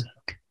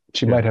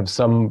have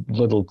some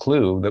little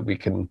clue that we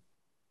can,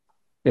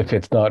 if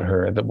it's not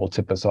her, that will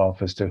tip us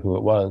off as to who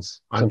it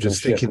was. I'm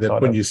just thinking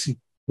that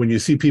when you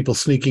see people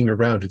sneaking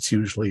around, it's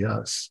usually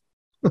us.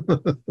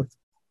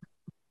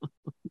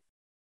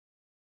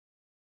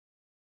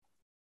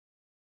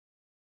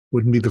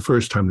 Wouldn't be the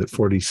first time that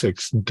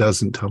 46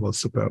 doesn't tell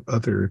us about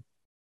other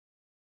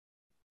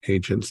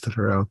agents that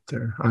are out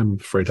there. I'm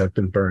afraid I've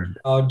been burned.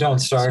 Oh, don't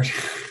start.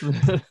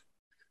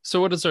 So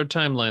what does our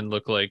timeline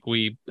look like?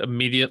 We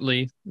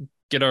immediately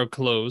get our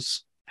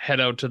clothes, head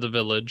out to the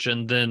village,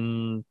 and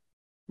then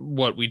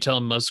we tell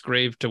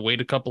Musgrave to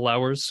wait a couple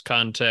hours,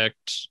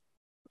 contact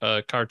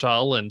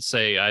Cartal and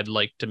say, I'd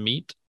like to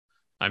meet.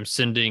 I'm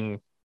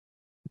sending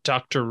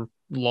Dr.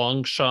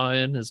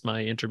 Longshaw in as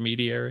my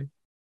intermediary.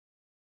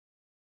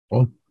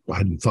 Oh, I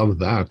hadn't thought of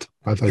that.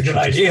 I thought Good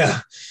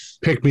idea.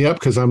 Pick me up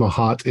because I'm a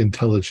hot,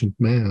 intelligent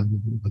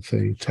man with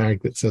a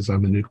tag that says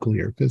I'm a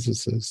nuclear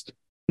physicist.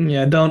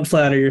 Yeah, don't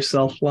flatter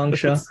yourself,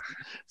 Longshaw.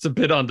 It's a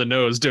bit on the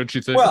nose, don't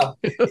you think? Well,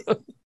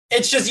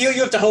 it's just you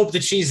have to hope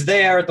that she's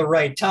there at the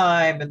right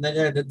time, and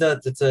then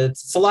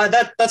it's a lot.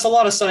 That's a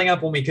lot of setting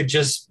up when we could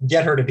just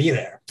get her to be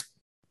there.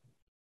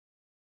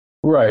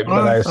 Right,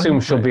 but I assume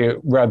she'll be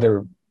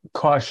rather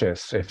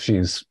cautious if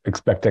she's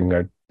expecting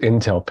an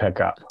intel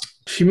pickup.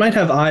 She might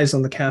have eyes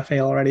on the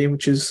cafe already,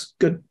 which is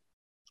good.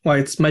 Why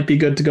it might be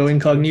good to go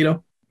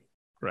incognito.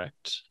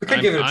 Correct. We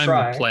could give it a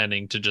try. I'm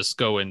planning to just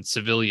go in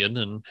civilian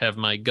and have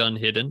my gun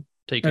hidden,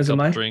 take As a am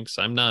couple I. drinks.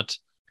 I'm not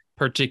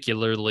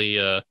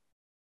particularly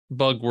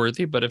bug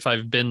worthy, but if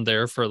I've been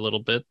there for a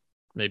little bit,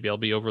 maybe I'll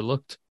be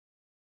overlooked.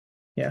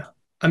 Yeah.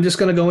 I'm just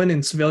going to go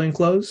in civilian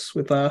clothes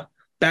with a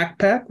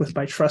backpack with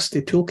my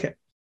trusty toolkit.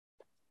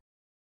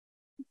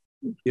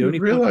 The only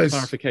point of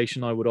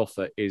clarification I would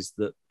offer is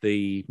that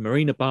the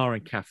Marina Bar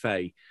and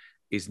Cafe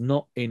is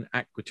not in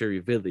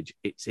Aquateria Village,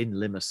 it's in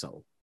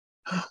Limassol.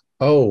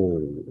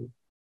 Oh.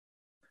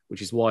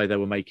 Which is why they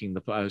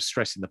were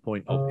stressing the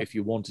point of if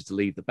you wanted to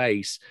leave the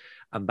base,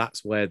 and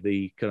that's where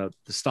the kind of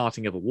the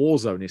starting of a war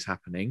zone is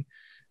happening,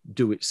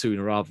 do it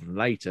sooner rather than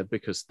later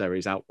because there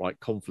is outright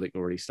conflict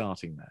already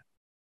starting there.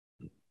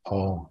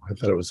 Oh, I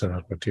thought it was an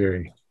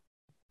Aquateria.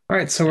 All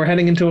right, so we're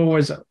heading into a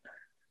war zone.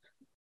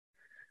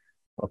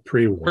 A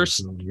pre-war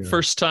zone. Yeah.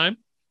 First time?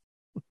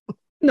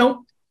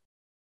 No.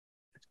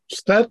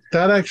 That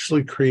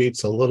actually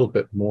creates a little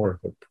bit more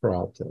of a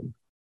problem.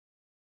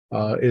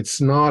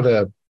 It's not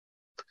a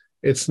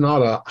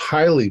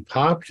highly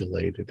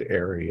populated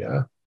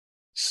area,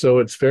 so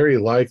it's very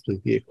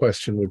likely the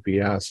question would be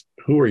asked,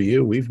 "Who are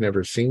you? We've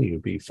never seen you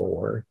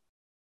before.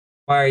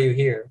 Why are you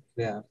here?"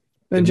 Yeah.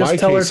 Then just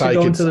tell her to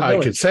go into the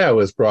village. I could say I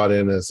was brought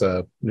in as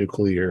a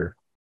nuclear,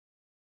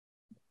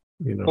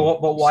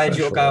 But why'd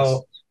you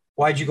go?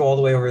 Why'd you go all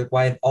the way over?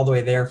 Why all the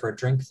way there for a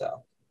drink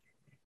though?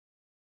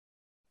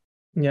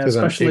 Yeah,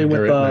 especially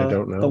with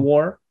the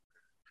war.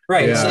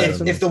 Right. Yeah,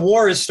 so if the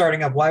war is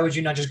starting up, why would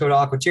you not just go to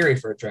Aquateria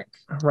for a drink?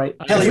 Right.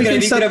 Hell, you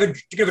could have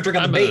a drink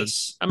on the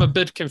base. I'm a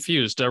bit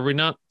confused. Are we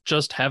not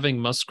just having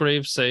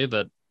Musgrave say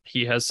that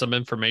he has some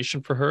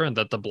information for her and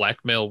that the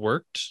blackmail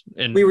worked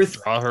and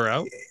draw her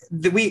out?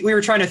 We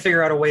were trying to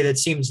figure out a way that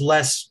seems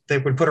less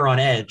that would put her on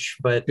edge,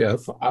 but yeah,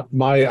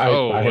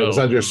 I was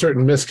under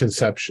certain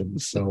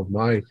misconceptions, so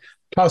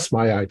toss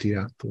my idea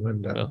out the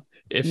window.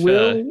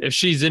 Well, if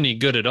she's any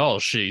good at all,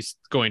 she's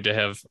going to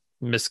have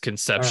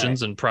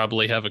misconceptions and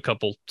probably have a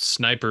couple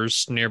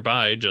snipers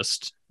nearby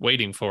just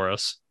waiting for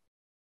us.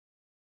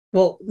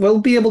 Well,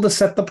 we'll be able to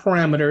set the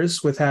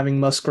parameters with having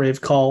Musgrave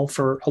call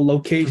for a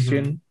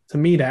location to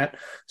meet at,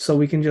 so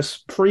we can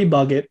just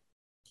pre-bug it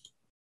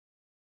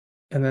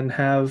and then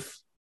have...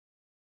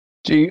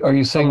 Gee, are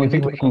you saying you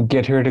think we can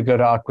get her to go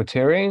to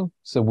Aquateria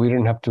so we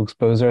don't have to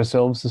expose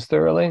ourselves as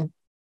thoroughly?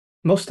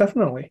 Most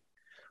definitely.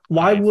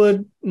 Why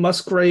would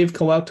Musgrave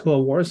go out to a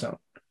war zone?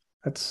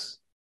 That's...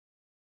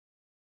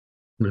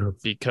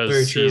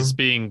 Because he's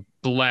being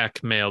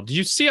blackmailed.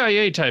 You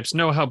CIA types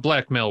know how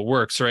blackmail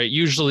works, right?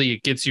 Usually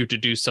it gets you to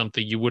do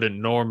something you wouldn't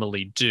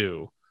normally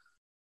do.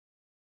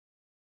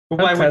 But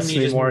why wouldn't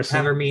you just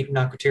have her meet in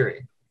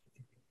Aquateria?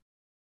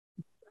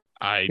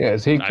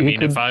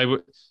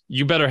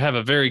 You better have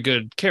a very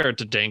good carrot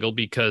to dangle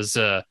because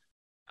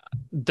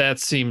that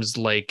seems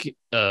like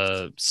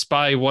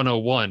Spy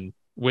 101.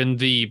 When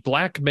the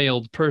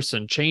blackmailed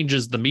person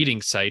changes the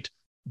meeting site,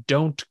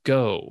 don't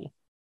go.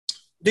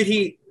 Did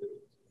he...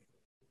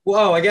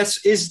 Well, I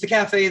guess, is the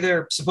cafe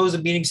their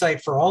supposed meeting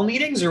site for all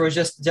meetings, or was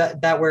just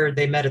that where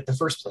they met at the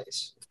first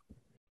place?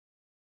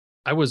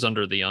 I was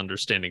under the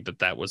understanding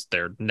that was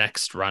their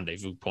next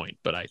rendezvous point,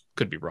 but I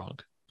could be wrong.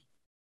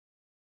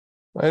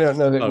 I don't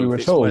know that we were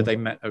it's told. where they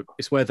met.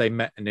 It's where they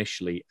met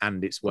initially,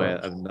 and it's where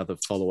another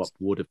follow-up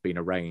would have been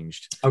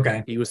arranged.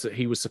 Okay. He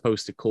was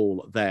supposed to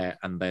call there,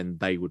 and then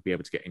they would be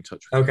able to get in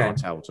touch with the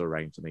cartel to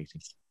arrange the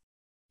meeting.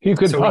 He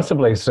could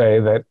possibly say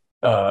that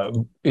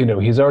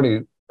he's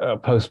already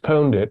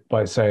postponed it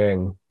by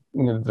saying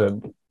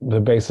the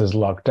base is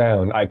locked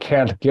down. I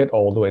can't get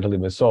all the way to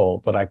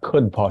Limassol, but I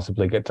could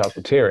possibly get to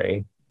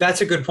Alpatiri.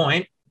 That's a good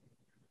point.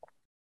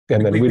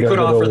 And then we don't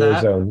go over the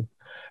zone.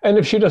 And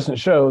if she doesn't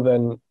show,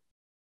 then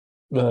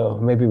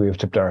maybe we've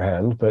tipped our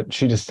hand, but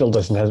she just still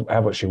doesn't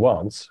have what she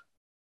wants.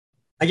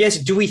 I guess,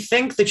 do we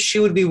think that she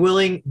would be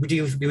willing,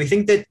 do we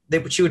think that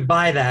she would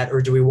buy that,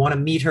 or do we want to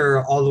meet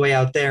her all the way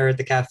out there at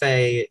the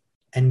cafe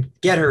and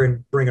get her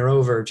and bring her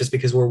over just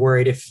because we're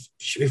worried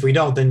if we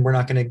don't, then we're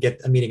not going to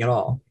get a meeting at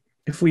all?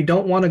 If we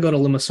don't want to go to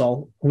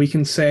Limassol, we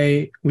can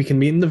say we can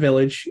meet in the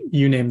village,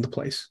 you name the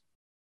place.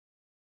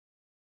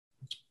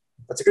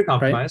 That's a good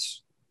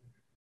compromise. Right?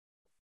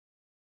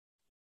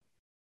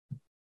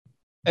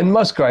 And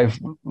Musgrave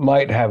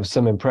might have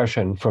some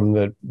impression from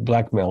the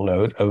blackmail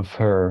note of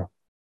her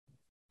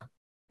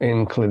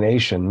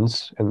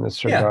inclinations in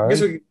this regard.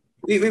 Yeah, I guess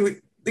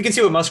we can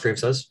see what Musgrave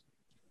says.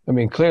 I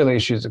mean, clearly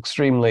she's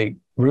extremely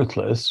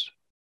ruthless.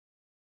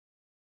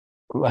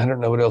 I don't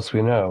know what else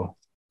we know.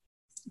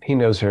 He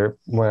knows her.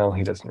 Well,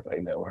 he doesn't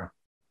really know her.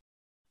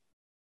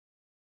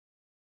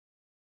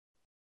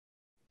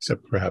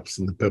 Except perhaps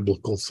in the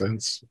biblical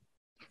sense.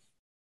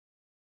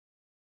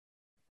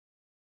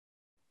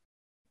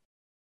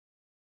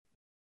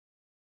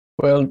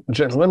 Well,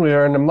 gentlemen, we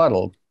are in a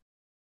muddle.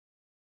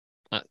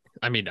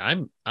 I mean,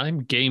 I'm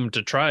game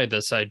to try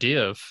this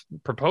idea of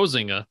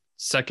proposing a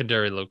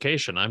secondary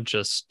location. I'm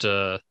just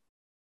I'm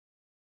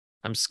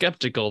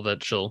skeptical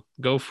that she'll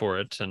go for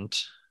it, and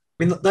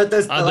I mean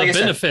that's the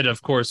benefit,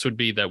 of course, would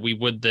be that we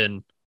would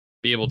then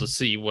be able to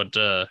see what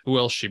who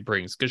else she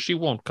brings, because she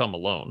won't come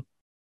alone,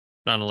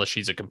 not unless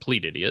she's a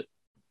complete idiot,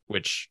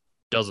 which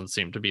doesn't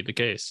seem to be the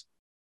case.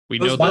 We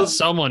know that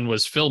someone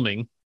was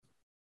filming,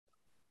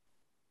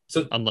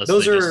 so unless they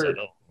just said,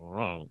 "Oh,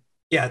 wrong."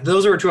 Yeah,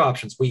 those are two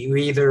options.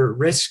 We either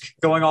risk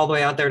going all the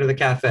way out there to the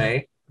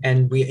cafe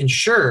and we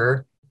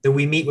ensure that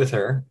we meet with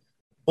her,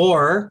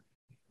 or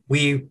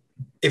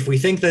if we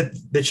think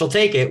that she'll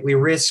take it, we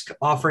risk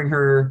offering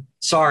her,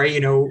 sorry,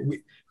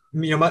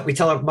 we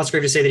tell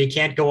Musgrave to say that he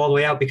can't go all the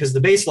way out because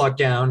the base locked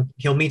down.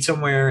 He'll meet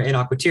somewhere in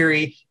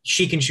Akwatiri.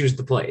 She can choose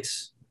the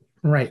place.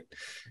 Right.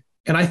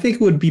 And I think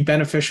it would be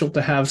beneficial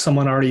to have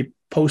someone already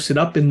posted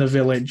up in the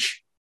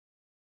village,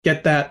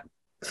 get that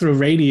through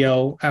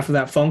radio after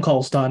that phone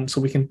call's done,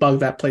 so we can bug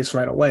that place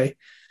right away.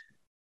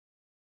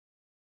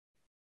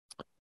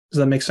 Does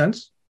that make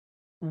sense?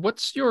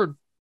 What's your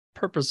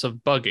purpose of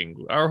bugging?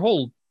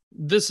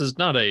 This is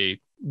not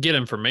a get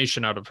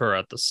information out of her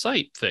at the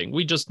site thing.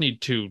 We just need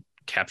to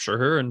capture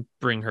her and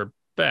bring her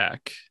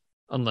back,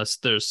 unless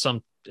there's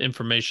some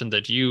information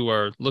that you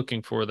are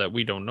looking for that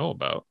we don't know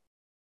about.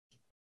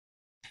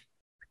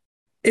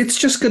 It's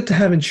just good to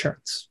have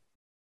insurance.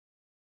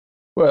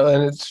 Well,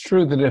 and it's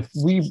true that if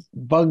we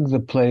bug the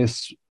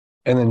place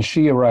and then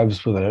she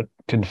arrives with a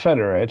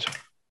Confederate,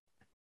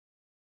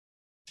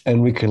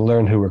 and we can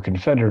learn who her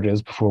Confederate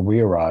is before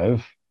we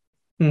arrive,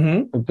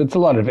 it's a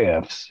lot of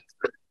ifs.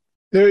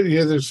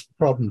 There's a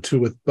problem, too,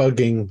 with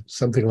bugging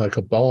something like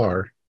a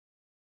bar.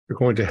 You're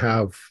going to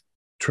have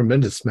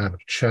tremendous amount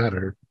of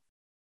chatter.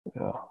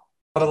 Yeah.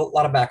 A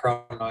lot of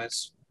background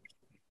noise.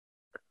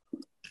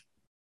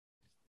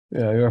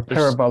 Yeah, your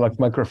parabolic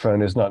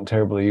microphone is not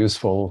terribly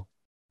useful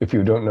if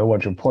you don't know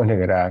what you're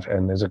pointing it at,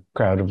 and there's a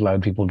crowd of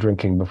loud people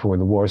drinking before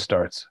the war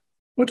starts.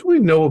 What do we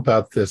know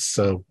about this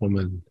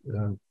woman?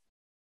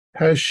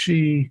 Is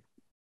she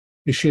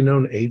a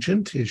known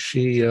agent? Is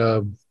she...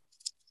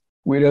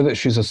 We know that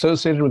she's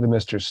associated with a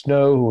Mr.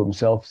 Snow, who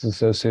himself is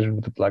associated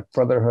with the Black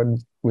Brotherhood.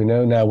 We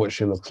know now what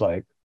she looks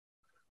like.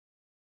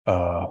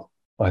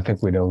 I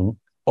think we know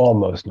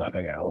almost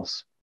nothing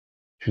else.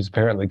 She's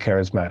apparently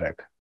charismatic.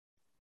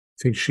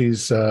 Think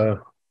she's a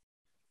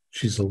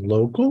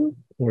local?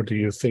 Or do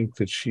you think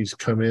that she's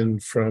come in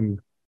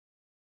from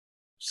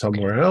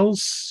somewhere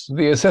else?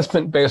 The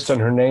assessment based on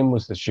her name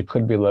was that she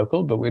could be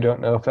local, but we don't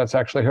know if that's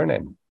actually her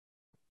name.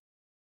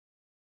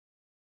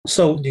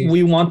 So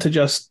we want to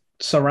just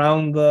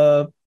surround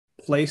the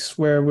place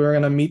where we're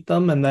going to meet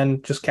them and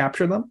then just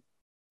capture them?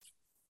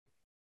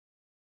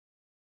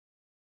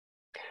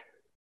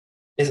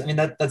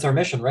 That's our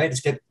mission, right?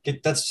 It's get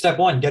that's step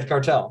one, get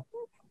cartel.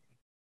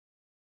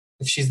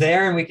 If she's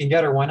there and we can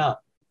get her, why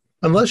not?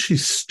 Unless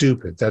she's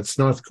stupid, that's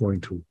not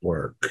going to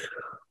work.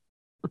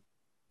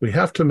 We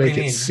have to make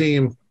it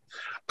seem...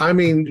 I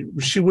mean,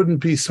 she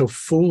wouldn't be so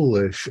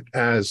foolish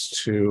as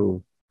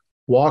to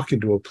walk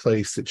into a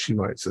place that she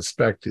might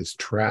suspect is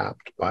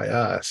trapped by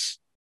us.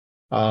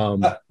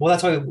 Well,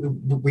 that's why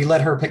we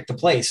let her pick the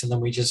place, and then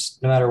we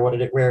just, no matter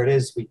where it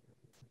is, we...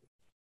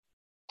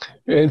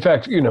 In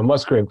fact,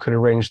 Musgrave could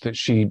arrange that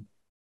she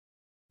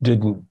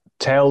didn't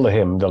tell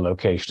him the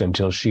location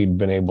until she'd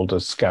been able to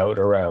scout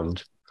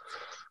around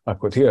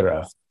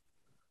Akwatiri.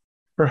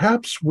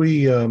 Perhaps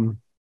we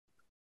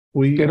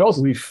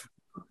we've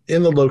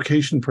in the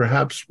location.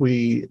 Perhaps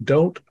we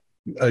don't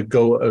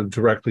go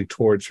directly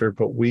towards her,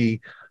 but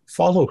we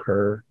follow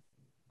her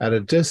at a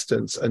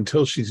distance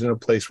until she's in a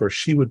place where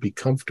she would be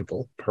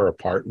comfortable, her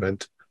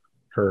apartment,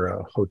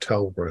 her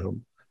hotel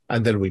room,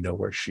 and then we know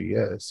where she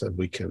is and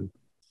we can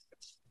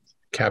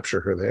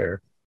capture her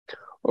there.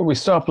 Or we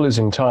stop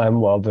losing time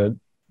while the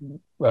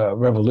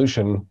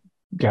revolution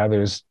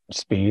gathers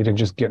speed and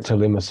just get to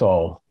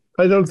Limassol.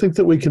 I don't think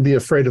that we can be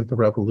afraid of the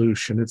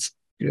revolution. It's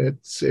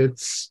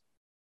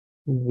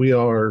we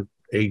are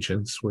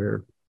agents.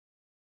 We're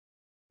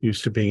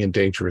used to being in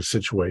dangerous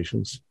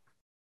situations.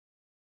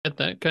 And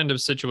that kind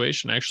of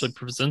situation actually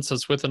presents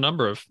us with a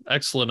number of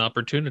excellent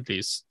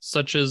opportunities,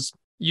 such as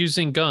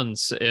using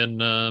guns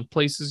in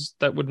places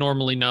that would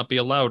normally not be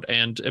allowed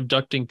and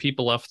abducting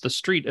people off the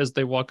street as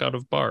they walk out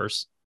of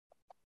bars.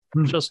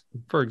 Just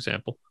for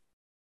example.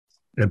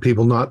 And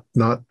people not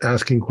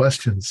asking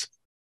questions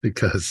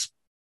because...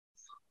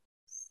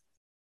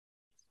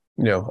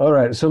 All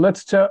right. So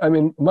let's tell,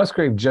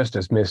 Musgrave just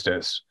dismissed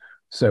us.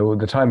 So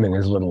the timing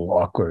is a little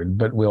awkward,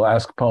 but we'll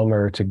ask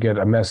Palmer to get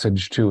a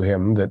message to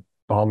him that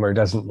Palmer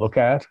doesn't look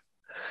at,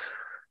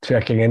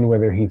 checking in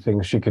whether he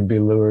thinks she could be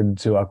lured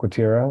to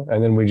Aquatira,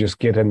 and then we just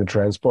get in the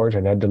transport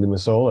and head to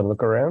Limassol and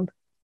look around.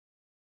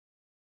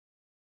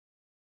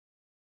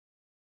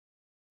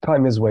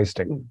 Time is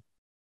wasting.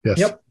 Yes.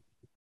 Yep.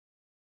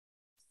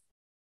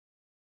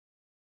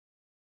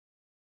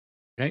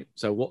 Okay,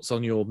 so what's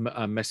on your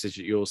message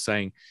that you're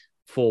saying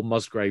for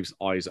Musgrave's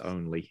eyes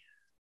only?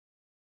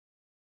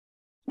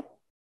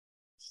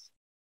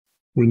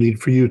 We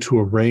need for you to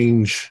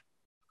arrange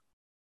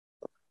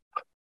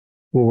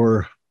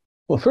for...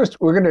 Well, first,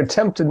 we're going to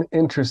attempt an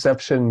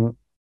interception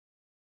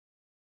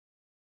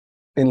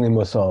in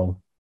Limassol.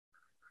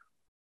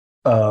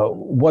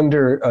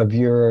 Wonder of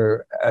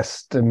your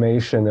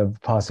estimation of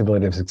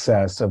possibility of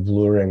success of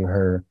luring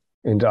her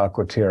into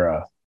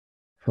Aquatira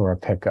for a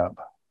pickup.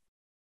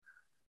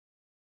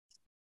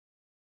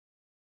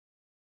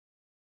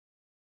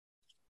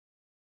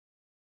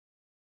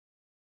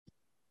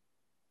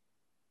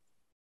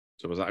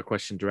 So was that a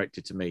question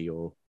directed to me,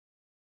 or?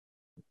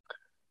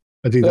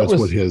 I think that's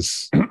what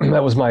his...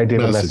 That was my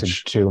idea of a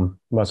message to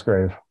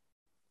Musgrave.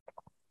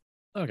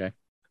 Okay.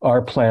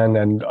 Our plan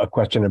and a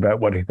question about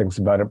what he thinks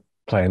about a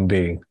plan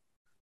B.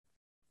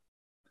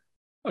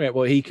 Okay,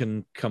 well, he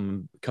can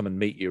come and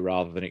meet you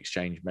rather than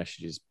exchange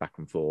messages back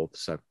and forth.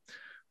 So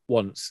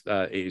once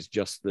it is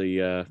just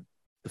the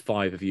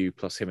five of you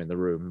plus him in the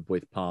room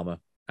with Palmer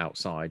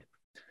outside,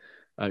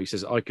 he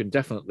says, I can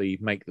definitely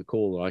make the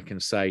call. I can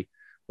say,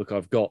 look,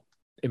 I've got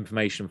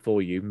information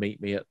for you.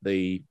 Meet me at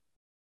the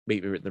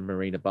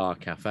Marina Bar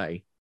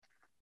Cafe.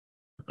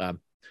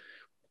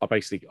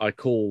 I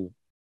call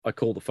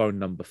the phone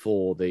number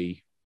for the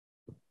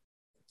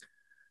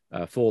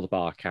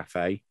bar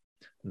cafe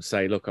and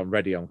say, look, I'm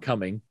ready, I'm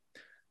coming,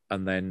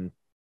 and then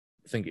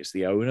I think it's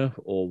the owner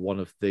or one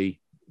of the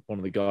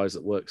guys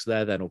that works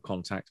there then will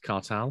contact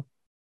Cartal.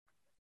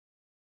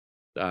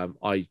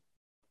 I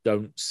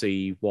don't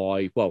see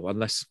why, well,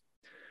 unless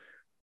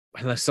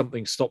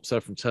something stops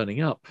her from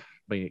turning up.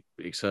 I mean,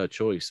 it's her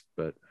choice,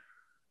 but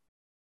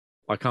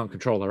I can't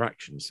control her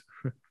actions.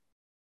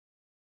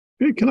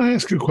 Can I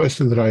ask a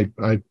question that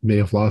I may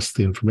have lost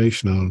the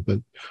information on, but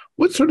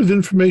what sort of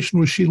information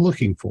was she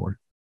looking for?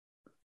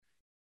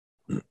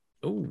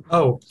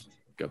 Oh,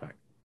 go back.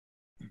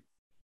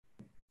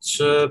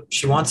 So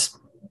she wants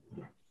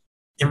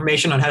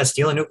information on how to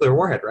steal a nuclear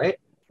warhead, right?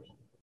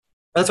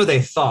 That's what they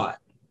thought.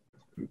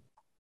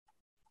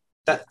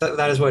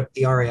 That is what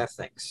the RAF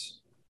thinks.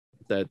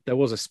 There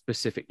was a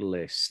specific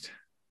list.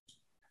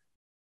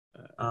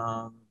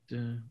 Hell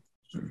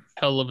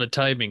of a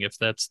timing if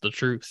that's the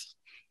truth.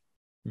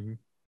 Mm-hmm.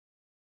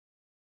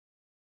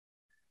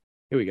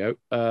 Here we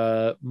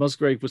go.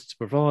 Musgrave was to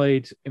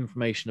provide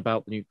information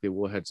about the nuclear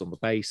warheads on the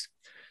base.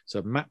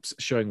 So maps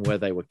showing where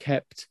they were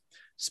kept,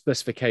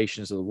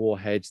 specifications of the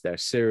warheads, their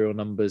serial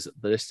numbers,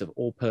 the list of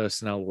all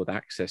personnel with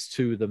access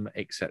to them,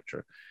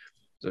 etc.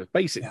 So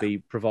basically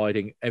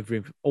providing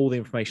all the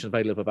information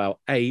available about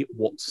A,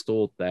 what's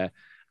stored there,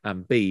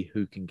 and B,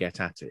 who can get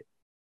at it.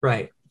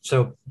 Right.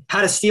 So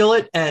how to steal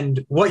it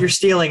and what you're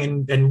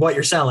stealing and what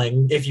you're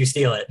selling if you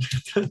steal it.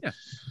 Yeah.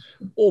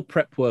 Or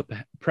prep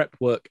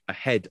work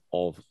ahead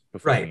of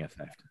performing a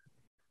theft.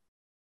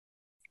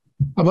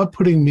 How about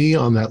putting me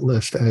on that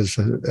list as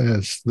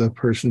the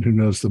person who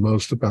knows the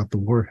most about the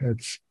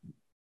warheads?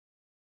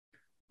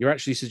 You're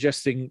actually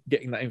suggesting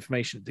getting that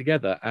information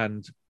together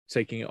and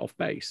taking it off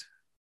base?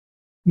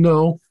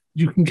 No,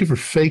 you can give her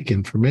fake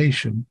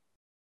information.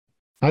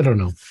 I don't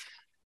know.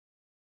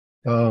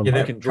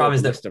 I can draw a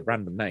list of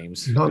random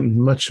names. Not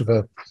much of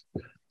a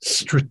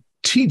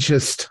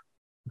strategist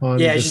on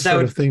this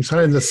sort of things.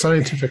 I am the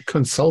scientific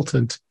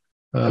consultant.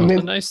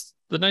 The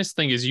nice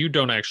thing is you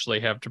don't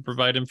actually have to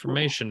provide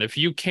information. If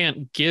you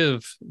can't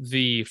give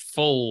the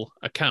full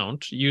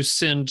account, you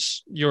send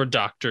your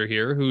doctor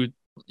here who...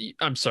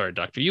 I'm sorry,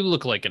 doctor, you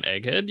look like an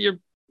egghead.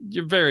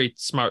 You're very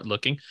smart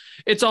looking.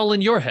 It's all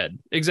in your head.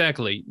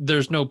 Exactly.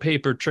 There's no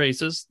paper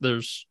traces.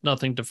 There's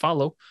nothing to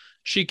follow.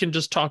 She can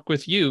just talk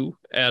with you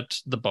at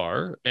the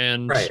bar.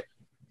 And Right.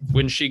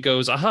 when she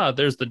goes, aha,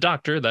 there's the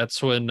doctor,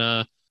 that's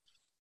when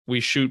we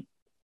shoot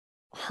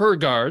her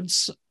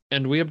guards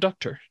and we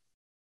abduct her.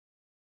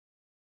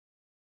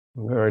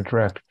 Very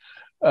direct.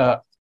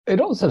 It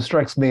also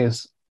strikes me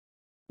as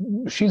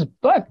she's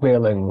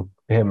blackmailing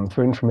him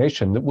for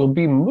information that will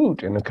be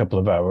moot in a couple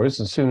of hours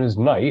as soon as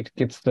Knight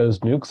gets those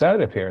nukes out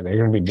of here. They're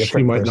going to be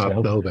different. She might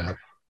personnel. not know that.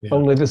 Yeah.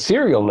 Only the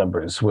serial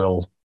numbers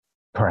will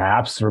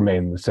perhaps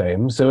remain the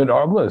same, so it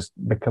almost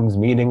becomes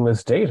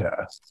meaningless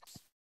data.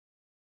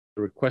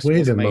 The request Wait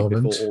was a made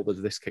moment. before all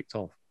of this kicked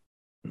off.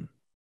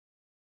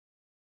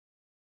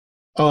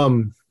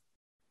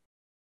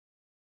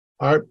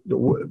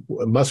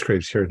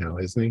 Musgrave's here now,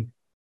 isn't he?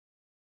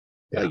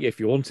 Yeah. If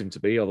you want him to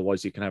be,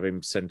 otherwise you can have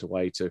him sent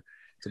away to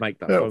make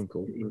that No. phone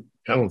call.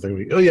 I don't think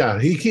we. Oh yeah,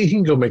 he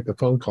can go make the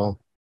phone call.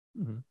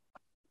 Mm-hmm.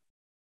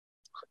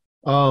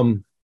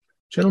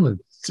 Gentlemen,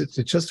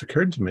 it just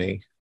occurred to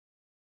me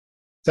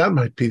that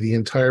might be the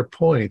entire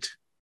point.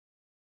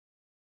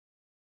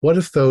 What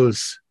if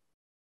those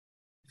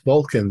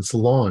Vulcans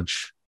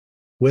launch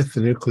with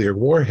the nuclear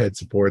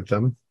warheads aboard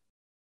them,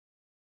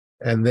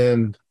 and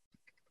then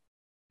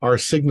our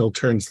signal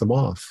turns them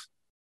off,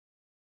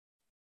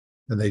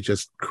 and they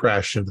just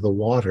crash into the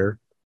water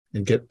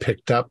and get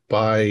picked up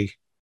by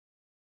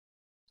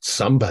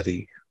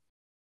somebody?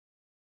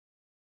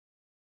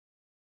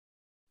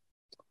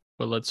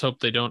 Well, let's hope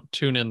they don't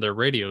tune in their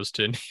radios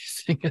to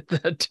anything at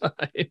that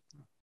time.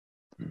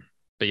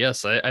 But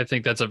yes, I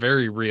think that's a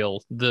very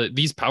real.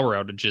 These power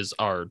outages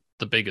are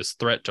the biggest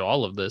threat to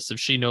all of this. If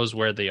she knows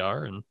where they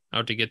are and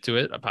how to get to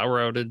it, a power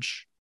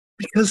outage.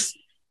 Because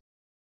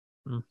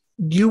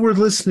you were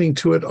listening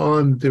to it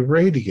on the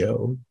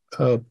radio,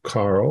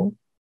 Carl,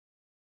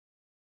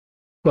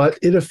 but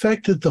it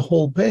affected the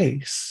whole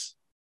base.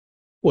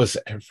 Was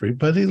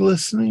everybody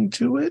listening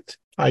to it?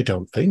 I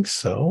don't think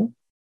so.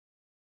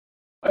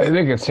 I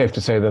think it's safe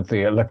to say that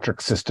the electric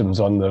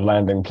systems on the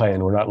landing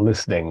plane were not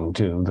listening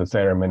to the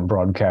theremin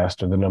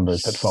broadcast or the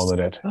numbers that followed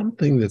it.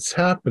 Something that's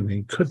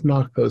happening could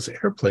knock those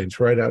airplanes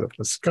right out of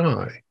the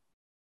sky.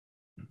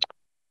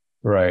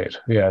 Right.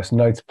 Yes.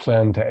 Knight's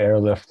plan to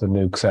airlift the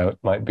nukes out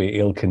might be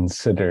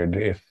ill-considered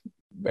if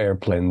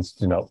airplanes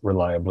do not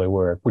reliably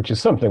work, which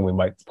is something we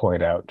might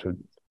point out to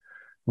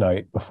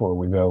Knight before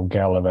we go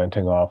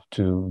gallivanting off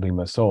to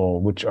Limassol.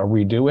 Which are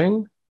we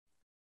doing?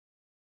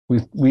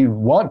 We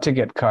want to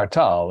get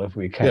Kartal if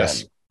we can.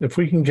 Yes, if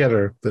we can get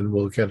her, then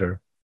we'll get her.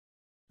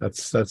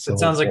 That's. It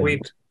sounds like we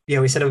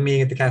set up a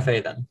meeting at the cafe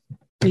then.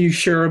 Are you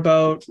sure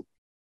about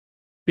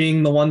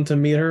being the one to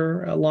meet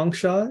her at long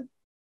shot?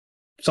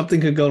 Something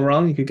could go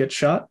wrong. You could get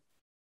shot.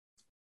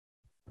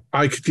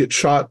 I could get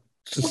shot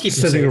just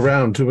sitting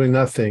around doing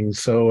nothing.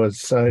 So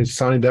as I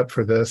signed up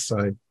for this,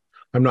 I'm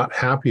not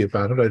happy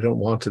about it. I don't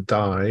want to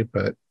die,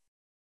 but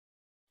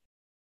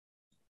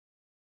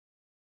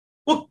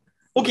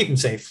We'll keep him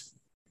safe.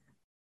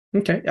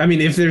 Okay. I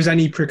mean, if there's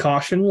any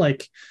precaution,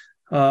 like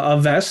a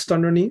vest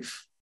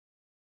underneath.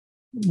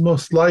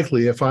 Most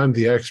likely, if I'm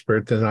the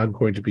expert, then I'm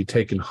going to be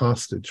taken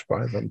hostage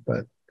by them.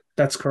 But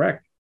that's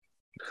correct.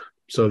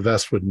 So a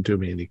vest wouldn't do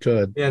me any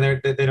good. Yeah,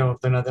 they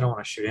don't want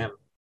to shoot him.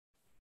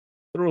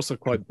 They're also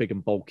quite big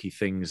and bulky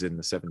things in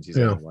the 70s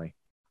anyway.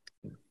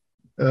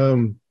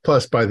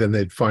 Plus, by then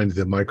they'd find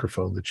the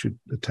microphone that you'd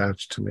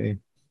attach to me.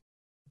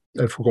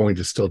 If we're going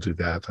to still do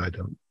that, I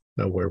don't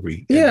know where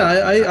we. Yeah,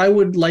 I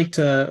would like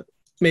to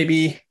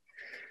maybe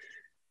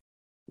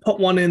put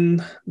one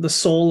in the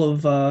sole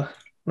of one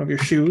of your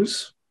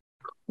shoes.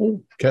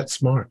 Oh, get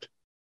smart.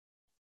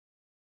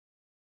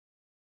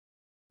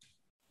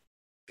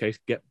 Okay,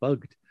 get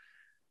bugged.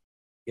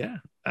 Yeah,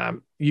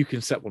 you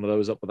can set one of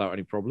those up without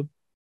any problem.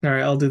 All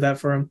right, I'll do that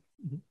for him.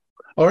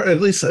 Or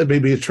at least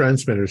maybe a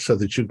transmitter so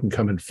that you can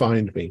come and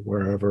find me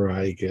wherever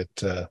I get.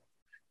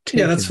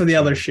 Yeah, that's for the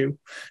other shoe.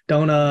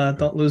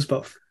 Don't lose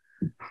both.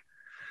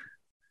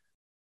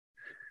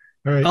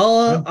 All right.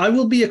 I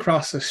will be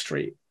across the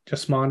street,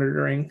 just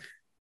monitoring.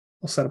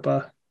 I'll set up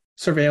a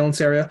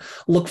surveillance area.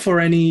 Look for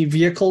any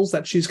vehicles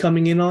that she's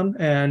coming in on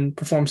and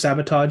perform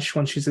sabotage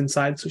when she's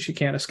inside so she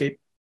can't escape,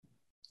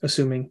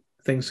 assuming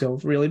things go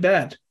really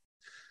bad.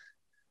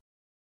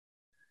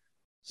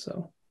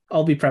 So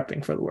I'll be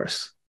prepping for the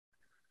worst.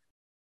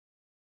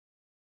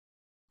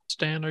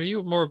 Stan, are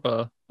you more of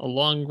a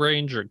long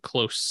range or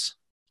close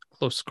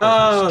quarters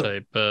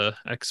type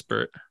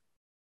expert?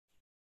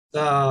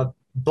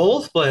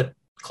 Both, but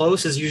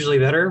close is usually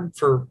better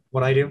for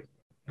what I do.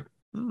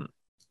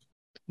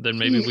 Then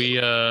maybe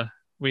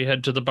we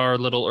head to the bar a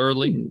little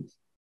early,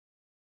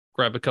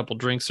 grab a couple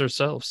drinks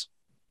ourselves.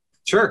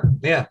 Sure,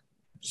 yeah,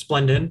 just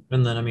blend in,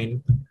 and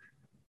then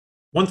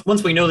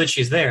once we know that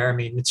she's there,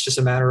 it's just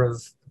a matter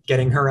of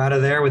getting her out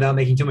of there without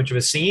making too much of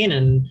a scene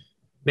and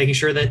making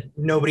sure that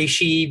nobody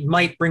she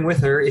might bring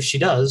with her, if she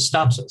does,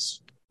 stops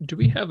us. Do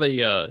we have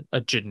a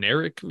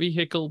generic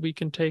vehicle we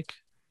can take?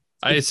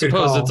 I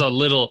suppose it's a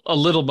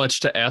little much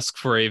to ask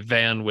for a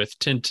van with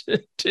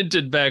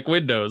tinted back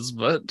windows,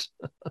 but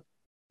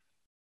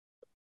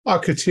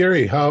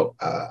Akatiri,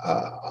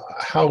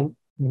 how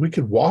we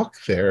could walk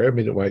there. I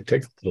mean, it might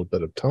take a little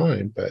bit of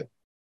time, but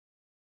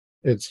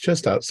it's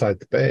just outside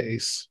the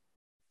base.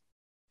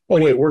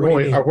 Oh wait, we're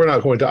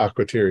not going to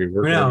Aquatiri.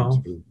 We're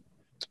going to.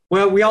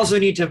 Well, we also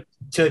need to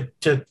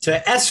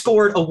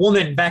escort a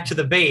woman back to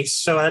the base,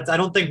 so I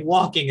don't think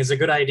walking is a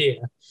good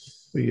idea.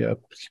 We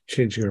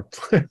changing our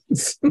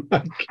plans.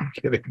 I'm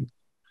kidding.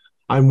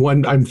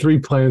 I'm 3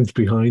 plans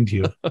behind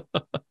you.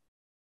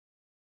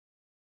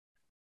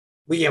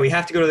 We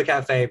have to go to the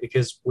cafe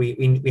because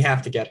we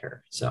have to get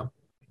her. So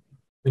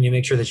we need to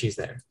make sure that she's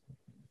there.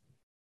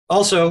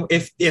 Also,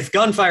 if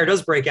gunfire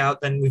does break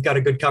out, then we've got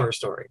a good cover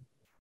story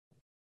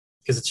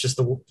because it's just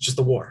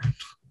the war.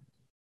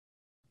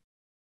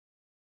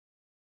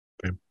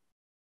 Okay.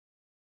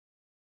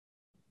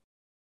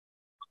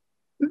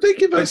 Did they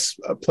give us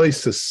a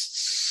place to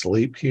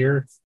sleep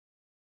here?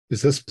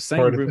 Is this the same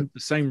part room? of it? The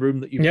same room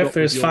that you've got. Yep,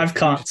 there's 5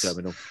 cots.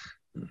 All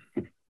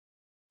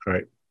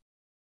right.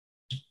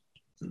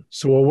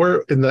 So while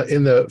we're in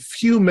the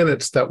few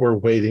minutes that we're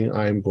waiting,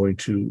 I'm going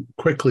to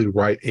quickly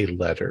write a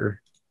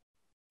letter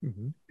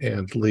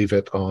and leave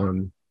it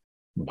on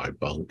my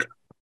bunk.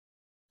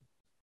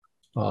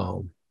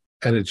 And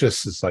it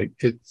just is like,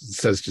 it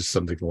says just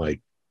something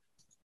like,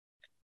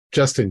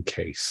 just in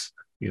case,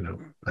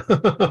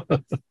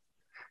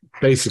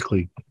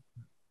 basically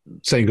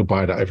saying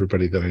goodbye to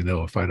everybody that I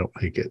know if I don't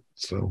make it.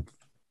 So,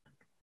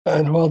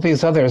 and while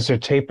these others are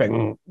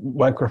taping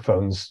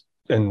microphones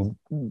and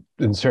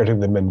inserting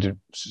them into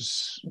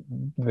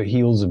the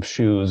heels of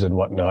shoes and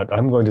whatnot,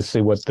 I'm going to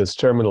see what this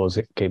terminal is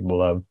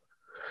capable of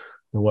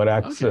and what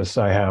access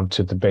I have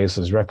to the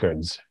base's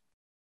records.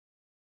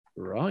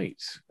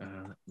 Right.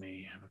 Let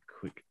me have a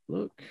quick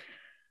look.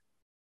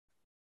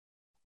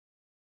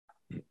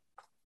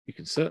 You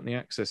can certainly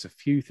access a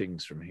few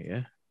things from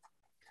here.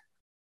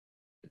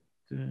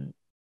 There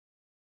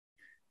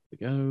we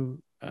go.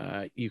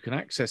 You can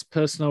access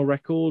personnel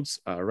records,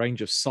 a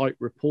range of site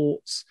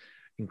reports,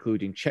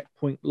 including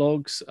checkpoint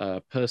logs,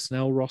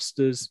 personnel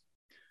rosters.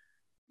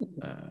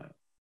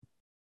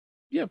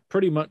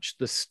 Pretty much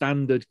the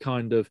standard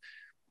kind of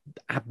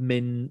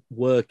admin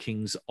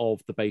workings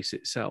of the base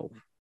itself.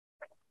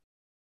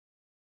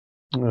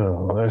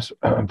 Oh, there's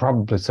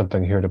probably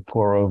something here to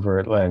pore over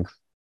at length,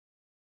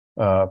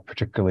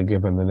 particularly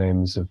given the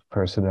names of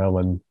personnel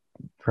and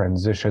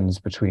transitions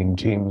between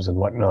teams and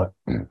whatnot.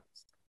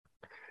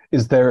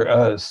 Is there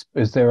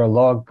a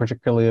log,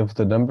 particularly of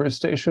the number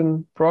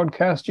station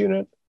broadcast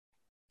unit?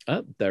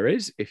 There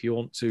is. If you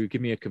want to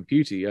give me a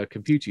computer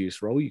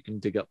use roll, you can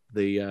dig up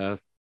the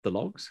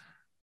logs.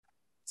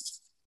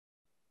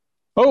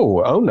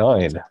 Oh,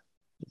 09.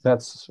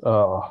 That's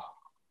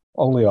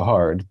only a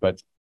hard,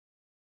 but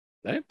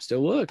that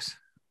still works.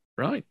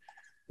 Right.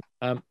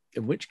 In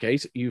which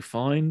case you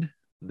find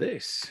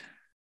this.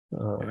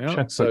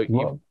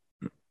 So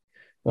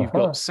you've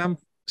got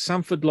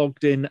Sanford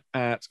logged in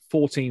at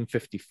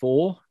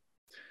 14:54,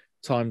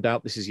 timed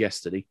out. This is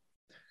yesterday.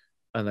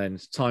 And then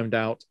timed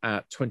out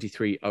at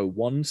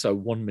 23:01, so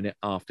 1 minute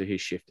after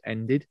his shift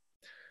ended.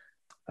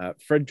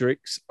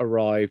 Fredericks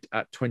arrived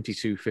at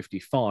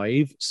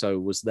 22:55, so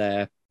was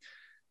there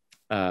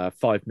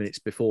 5 minutes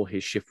before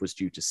his shift was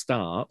due to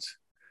start.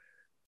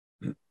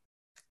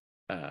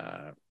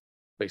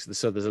 Basically,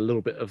 so there's a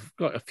little bit of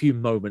a few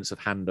moments of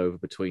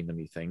handover between them,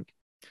 you think.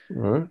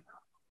 Right.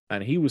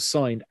 And he was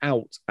signed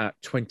out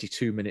at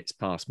 22 minutes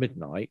past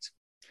midnight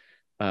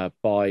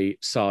by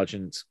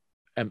Sergeant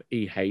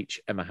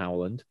M.E.H. Emma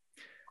Howland.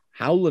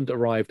 Howland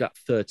arrived at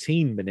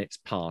 13 minutes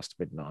past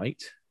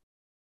midnight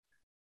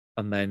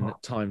and then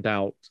timed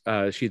out.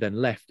 She then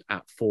left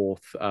at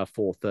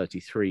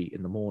 4:33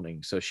 in the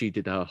morning. So she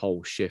did her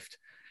whole shift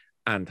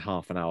and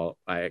half an hour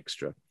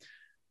extra.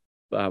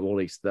 Or at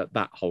least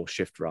that whole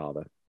shift,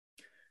 rather.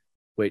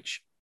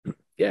 Which,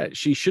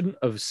 she shouldn't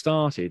have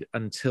started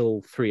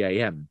until 3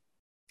 a.m.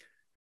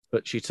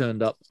 But she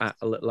turned up at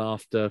a little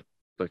after,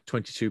 like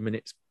 22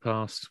 minutes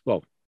past,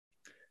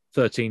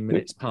 13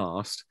 minutes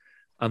past,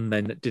 and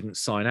then didn't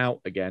sign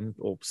out again,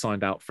 or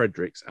signed out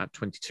Fredericks at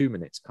 22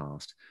 minutes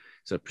past.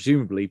 So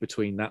presumably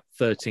between that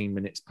 13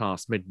 minutes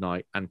past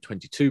midnight and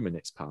 22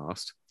 minutes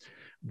past,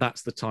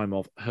 that's the time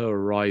of her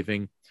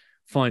arriving,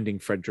 finding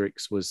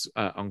Fredericks was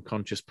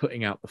unconscious,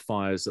 putting out the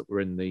fires that were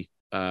in the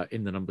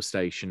number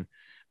station,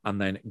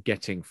 and then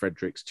getting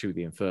Fredericks to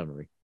the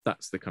infirmary.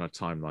 That's the kind of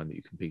timeline that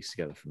you can piece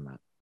together from that.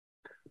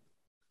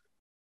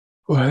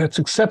 Well, it's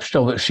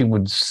exceptional that she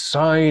would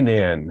sign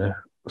in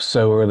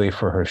so early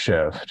for her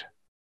shift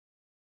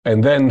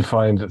and then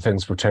find that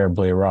things were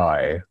terribly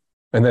awry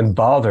and then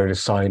bother to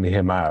sign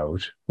him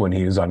out when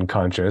he is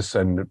unconscious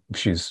and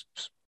she's,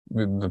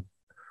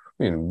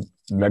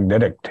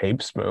 magnetic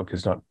tape smoke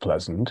is not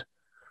pleasant.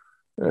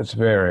 It's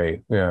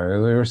very,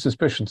 their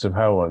suspicions of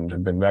Howland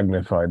have been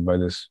magnified by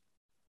this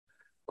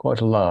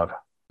quite a lot.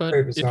 But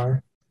Very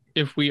bizarre.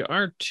 If we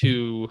are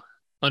to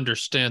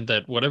understand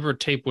that whatever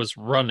tape was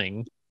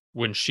running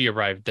when she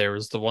arrived there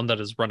is the one that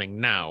is running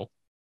now.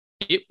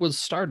 It was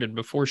started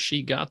before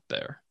she got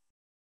there,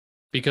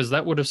 because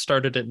that would have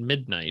started at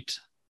midnight.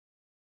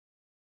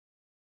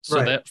 So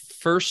Right. that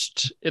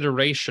first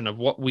iteration of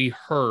what we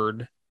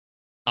heard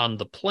on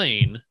the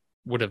plane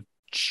would have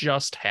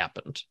just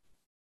happened.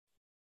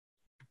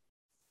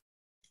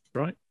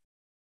 Right.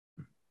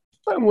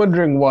 I'm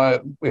wondering why,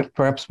 if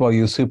perhaps while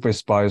you super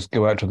spies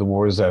go out to the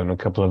war zone, a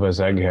couple of us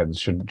eggheads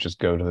should just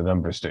go to the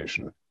number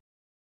station.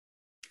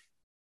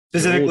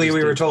 Specifically, just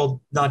we were did.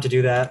 told not to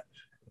do that.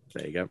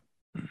 There you go.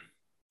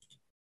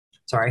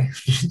 Sorry.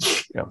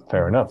 Yeah,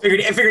 fair enough. I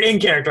figured in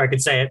character I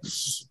could say it.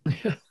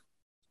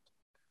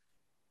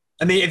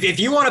 I mean, if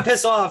you want to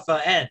piss off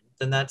Ed,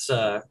 then that's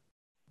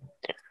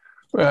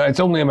It's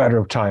only a matter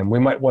of time. We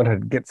might want to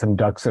get some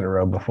ducks in a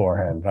row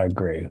beforehand. I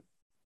agree.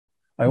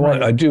 I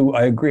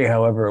agree,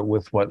 however,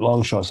 with what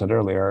Longshaw said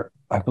earlier.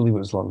 I believe it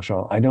was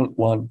Longshaw. I don't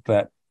want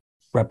that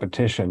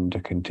repetition to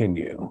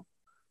continue.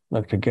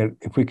 Like, to get,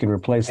 if we can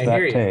replace I that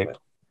hear you, tape, but-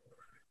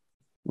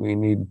 we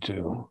need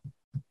to.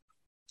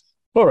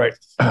 All right.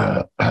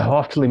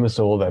 Off to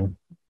Limassol then.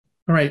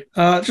 All right.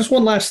 Just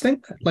one last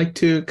thing. I'd like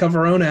to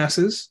cover our own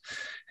asses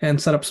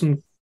and set up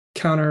some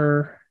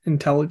counter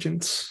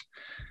intelligence.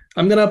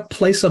 I'm going to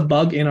place a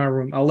bug in our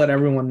room. I'll let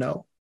everyone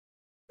know.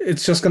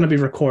 It's just going to be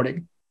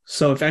recording.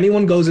 So if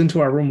anyone goes into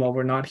our room while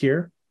we're not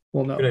here,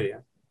 we'll know. Good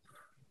idea.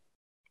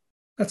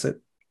 That's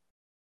it.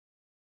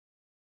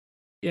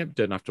 Yeah,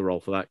 don't have to roll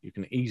for that. You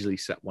can easily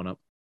set one up.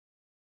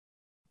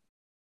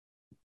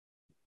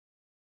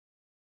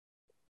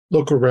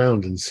 Look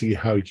around and see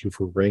how you've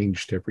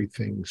arranged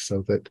everything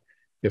so that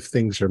if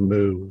things are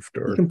moved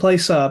You or can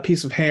place a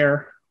piece of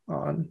hair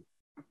on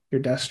your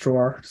desk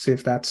drawer, see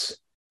if that's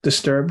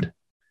disturbed.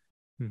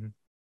 A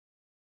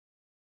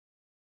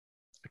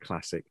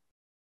classic.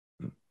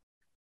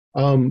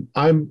 I'm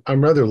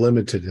rather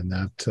limited in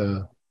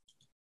that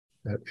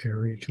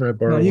area. Can I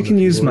borrow? No, you one can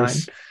of use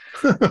yours?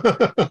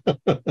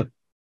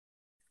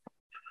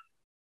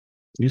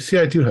 You see,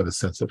 I do have a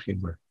sense of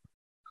humor.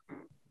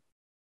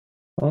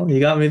 Well, you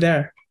got me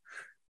there.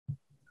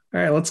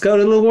 All right, let's go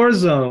to the war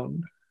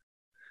zone.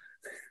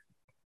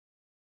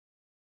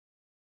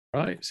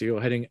 Right, so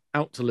you're heading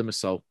out to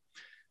Limassol.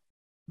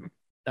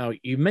 Now,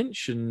 you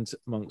mentioned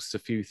amongst a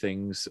few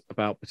things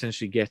about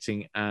potentially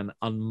getting an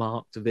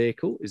unmarked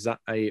vehicle. Is that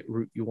a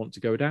route you want to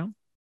go down?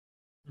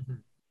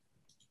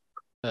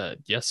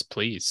 Yes,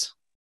 please.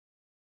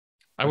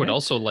 I would Okay.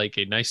 also like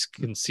a nice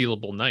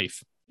concealable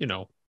knife,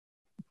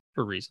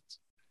 for reasons.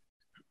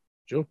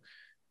 Sure.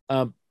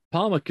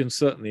 Palmer can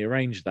certainly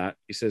arrange that.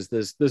 He says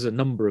there's a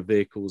number of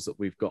vehicles that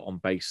we've got on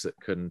base that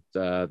can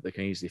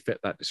easily fit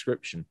that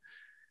description.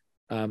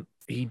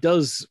 He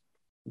does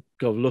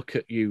go look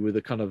at you with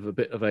a kind of a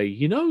bit of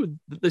a,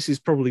 this is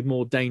probably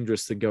more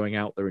dangerous than going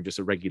out there in just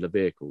a regular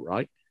vehicle,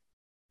 right?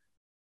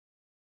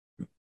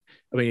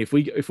 I mean, if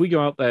we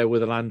go out there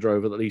with a Land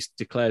Rover that at least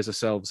declares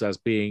ourselves as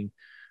being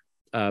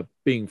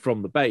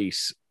from the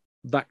base,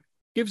 that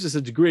gives us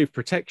a degree of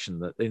protection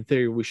that in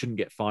theory we shouldn't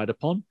get fired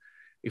upon.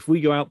 If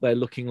we go out there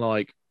looking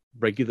like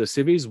regular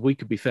civvies, we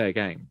could be fair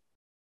game.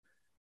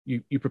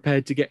 You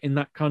prepared to get in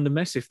that kind of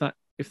mess if that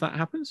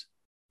happens?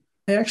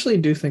 I actually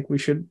do think we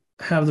should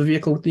have the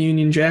vehicle with the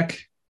Union Jack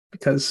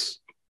because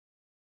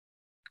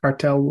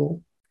cartel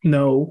will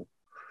know.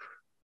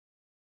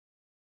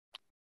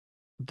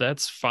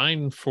 That's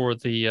fine for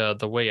the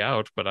way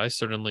out, but I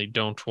certainly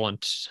don't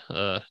want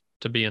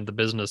to be in the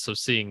business of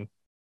seeing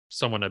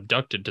someone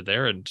abducted to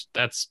there, and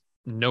that's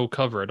no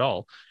cover at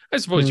all. I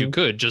suppose you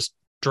could just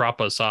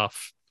drop us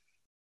off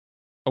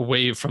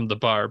away from the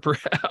bar,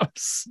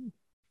 perhaps.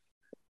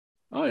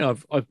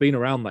 I've been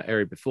around that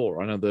area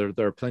before. I know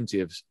there are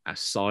plenty of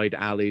side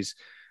alleys.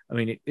 I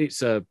mean,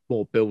 it's a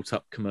more built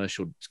up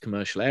commercial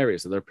area,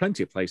 so there are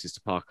plenty of places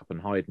to park up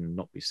and hide and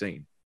not be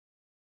seen.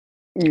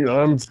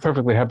 I'm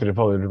perfectly happy to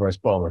follow the advice,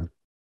 Ballman.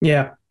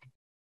 Yeah.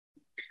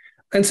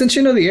 And since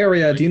you know the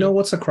area, do you know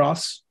what's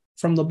across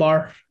from the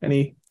bar?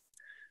 Any?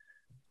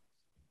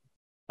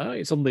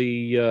 It's on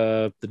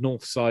the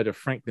north side of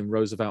Franklin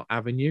Roosevelt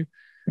Avenue.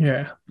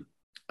 Yeah.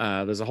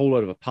 There's a whole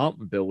lot of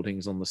apartment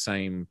buildings on the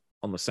same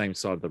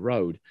side of the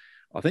road.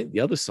 I think the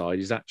other side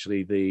is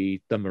actually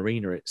the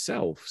marina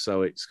itself.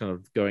 So it's kind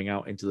of going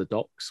out into the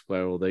docks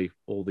where all the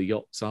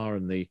yachts are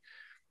and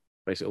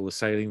basically all the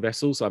sailing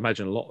vessels. I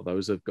imagine a lot of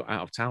those have got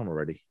out of town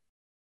already.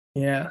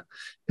 Yeah.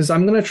 Because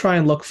I'm going to try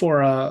and look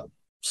for a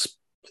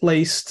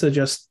place to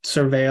just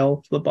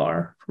surveil the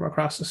bar from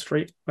across the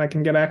street I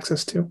can get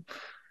access to.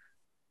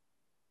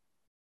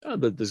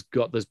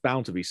 There's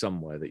bound to be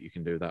somewhere that you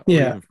can do that, or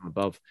Yeah. even from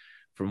above,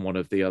 from one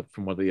of the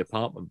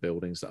apartment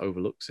buildings that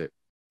overlooks it.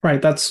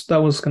 Right, that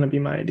was going to be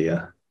my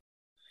idea.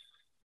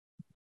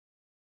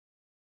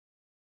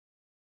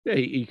 Yeah,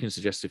 you can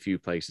suggest a few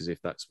places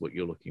if that's what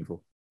you're looking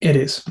for. It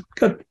is.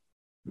 Good.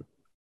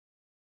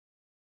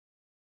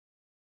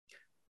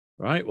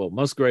 Right. Well,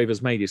 Musgrave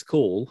has made his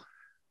call.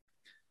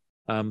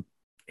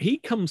 He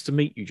comes to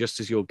meet you just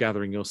as you're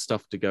gathering your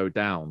stuff to go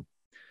down.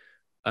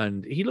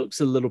 And he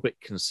looks a little bit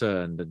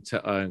concerned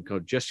and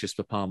God gestures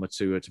for Palmer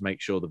to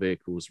make sure the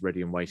vehicle's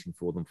ready and waiting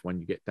for them for when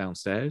you get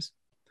downstairs.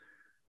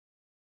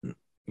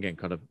 Again,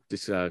 kind of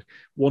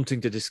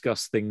wanting to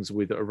discuss things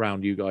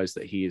around you guys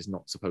that he is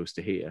not supposed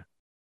to hear.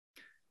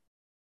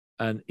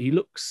 And he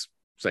looks,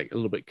 say, a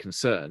little bit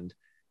concerned.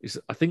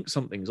 I think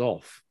something's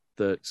off.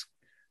 That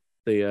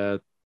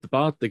the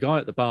guy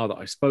at the bar that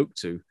I spoke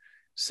to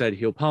said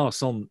he'll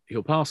pass on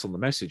the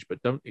message,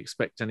 but don't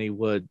expect any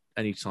word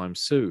anytime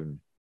soon.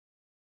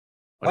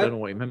 I don't know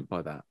what he meant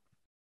by that.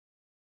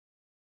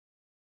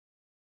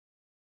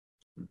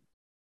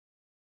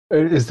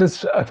 Is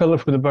this a fellow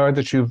from the bar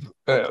that you've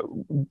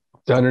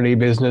done any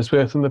business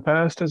with in the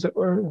past, as it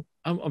were?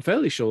 I'm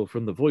fairly sure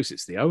from the voice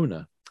it's the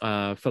owner,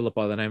 a fellow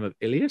by the name of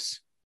Ilias.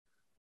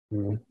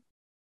 Hmm.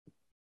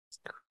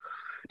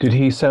 Did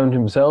he sound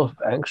himself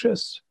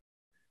anxious?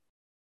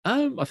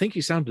 I think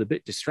he sounded a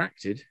bit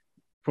distracted.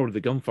 Probably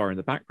the gunfire in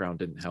the background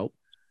didn't help.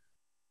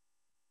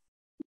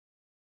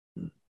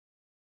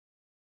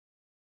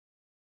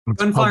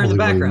 Gunfire in the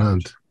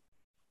background.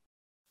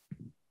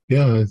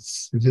 Yeah, it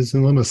is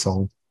in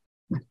Limassol.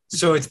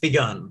 So it's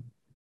begun.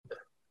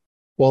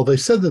 Well, they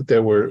said that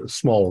there were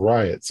small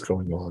riots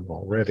going on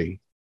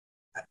already.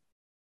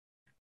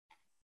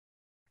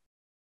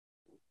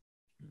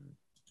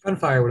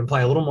 Gunfire would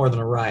imply a little more than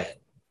a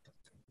riot.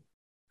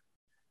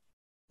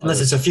 Unless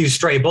it's a few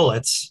stray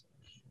bullets.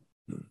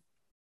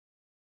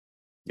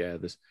 Yeah,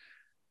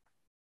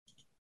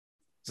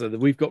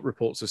 we've got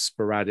reports of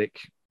sporadic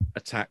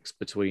attacks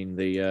between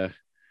the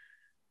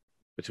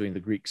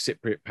Greek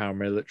Cypriot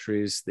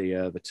paramilitaries,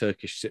 the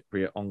Turkish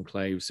Cypriot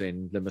enclaves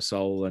in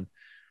Limassol, and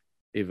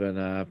even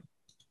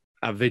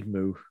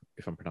Avidmu,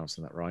 if I'm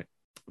pronouncing that right,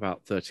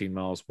 about 13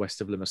 miles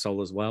west of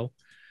Limassol as well.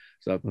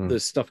 So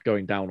there's stuff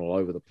going down all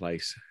over the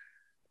place.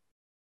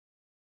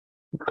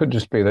 It could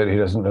just be that he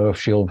doesn't know if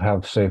she'll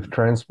have safe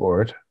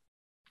transport.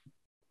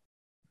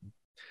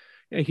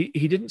 Yeah,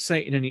 he didn't say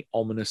it in any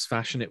ominous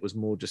fashion. It was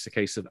more just a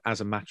case of, as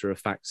a matter of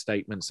fact,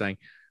 statement saying,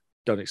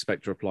 don't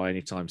expect to reply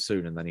anytime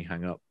soon, and then he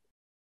hung up.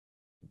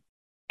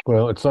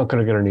 Well, it's not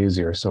going to get any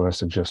easier, so I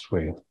suggest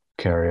we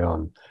carry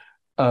on.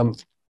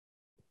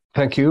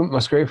 Thank you,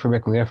 Musgrave, for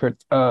making the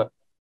effort.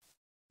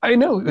 I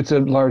know it's a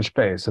large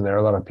base and there are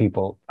a lot of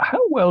people.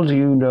 How well do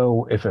you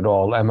know, if at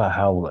all, Emma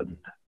Howland?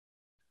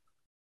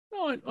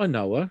 I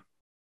know her.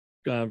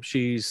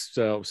 She's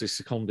obviously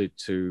seconded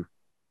to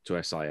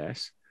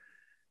SIS.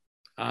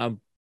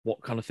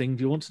 What kind of thing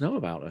do you want to know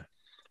about her?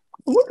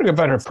 I'm wondering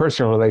about her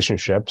personal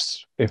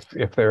relationships, if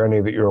there are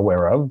any that you're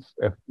aware of,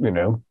 if,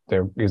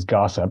 there is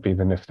gossip,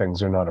 even if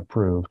things are not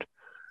approved.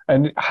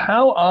 And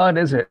how odd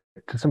is it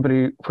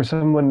for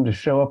someone to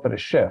show up at a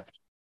shift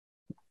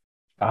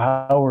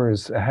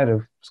hours ahead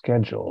of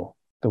schedule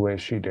the way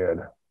she did?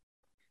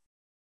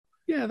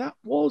 Yeah, that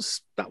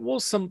was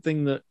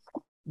something that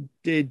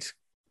didn't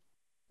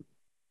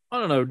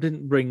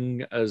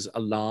ring as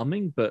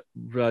alarming, but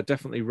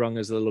definitely rung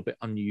as a little bit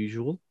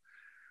unusual.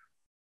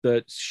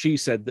 That she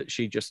said that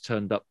she just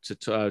turned up to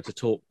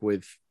talk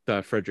with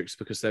Fredericks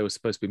because they were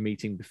supposed to be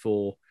meeting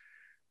before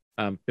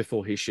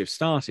his shift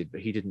started,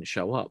 but he didn't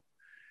show up.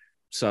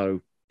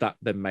 So that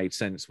then made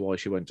sense why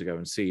she went to go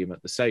and see him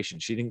at the station.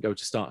 She didn't go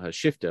to start her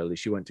shift early.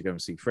 She went to go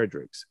and see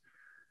Fredericks.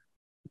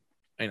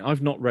 And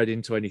I've not read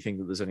into anything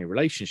that there's any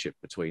relationship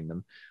between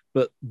them,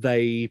 but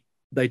they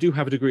do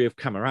have a degree of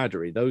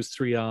camaraderie. Those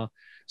three are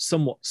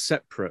somewhat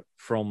separate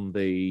from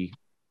the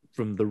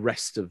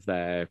rest of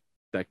their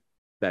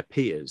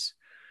peers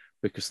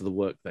because of the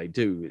work they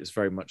do. It's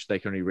very much they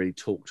can only really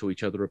talk to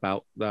each other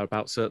about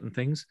certain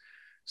things.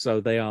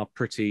 So they are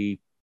pretty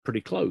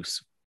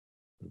close.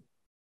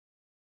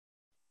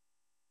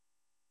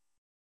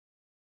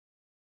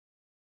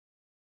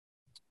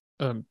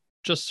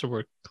 Just so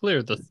we're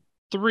clear,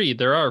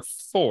 there are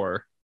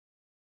four.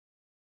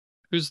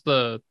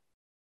 Am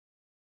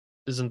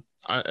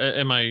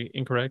I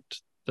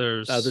incorrect?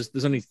 There's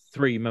only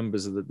three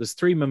members there's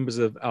three members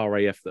of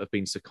RAF that have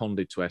been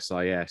seconded to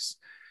SIS.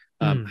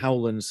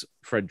 Howlands,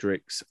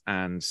 Fredericks,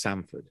 and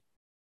Sanford.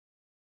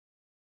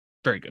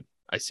 Very good.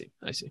 I see.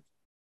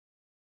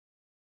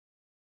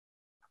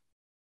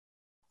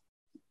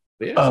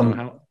 But yeah,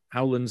 so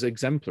Howland's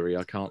exemplary.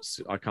 I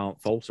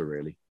can't falter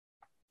really.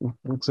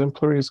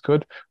 Exemplary is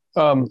good.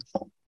 When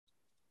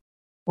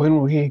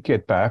we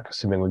get back,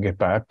 assuming we get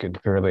back in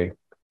fairly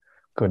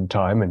good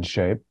time and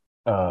shape,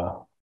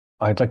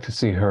 I'd like to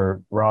see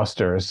her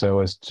roster so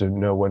as to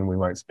know when we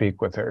might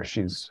speak with her.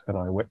 She's an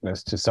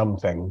eyewitness to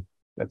something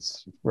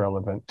that's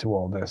relevant to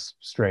all this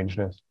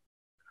strangeness.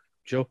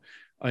 Sure.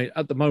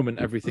 At the moment,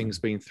 everything's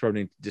been thrown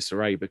into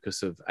disarray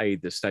because of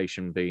the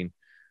station being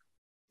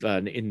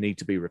in need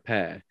to be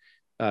repaired.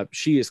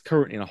 She is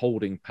currently in a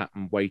holding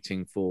pattern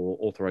waiting for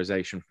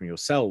authorization from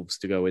yourselves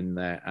to go in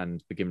there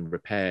and begin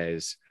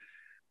repairs.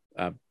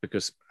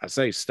 Because, I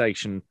say,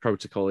 station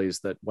protocol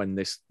is that when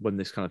this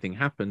kind of thing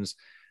happens,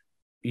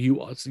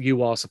 you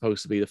are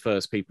supposed to be the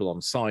first people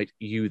on site.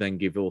 You then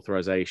give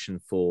authorization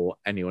for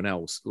anyone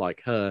else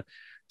like her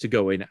to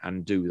go in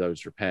and do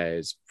those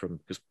repairs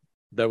because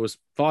there was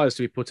fires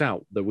to be put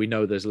out, that we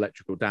know there's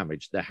electrical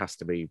damage, there has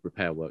to be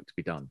repair work to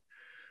be done.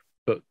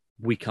 But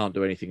we can't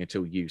do anything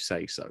until you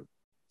say so.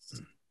 So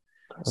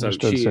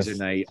Understood, she is sir.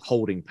 in a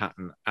holding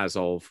pattern as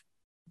of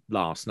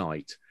last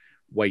night,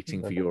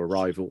 waiting for your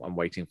arrival and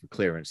waiting for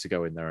clearance to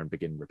go in there and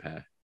begin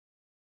repair.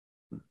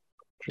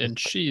 And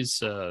she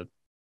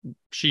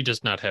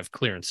does not have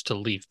clearance to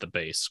leave the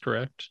base,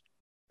 correct?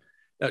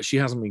 She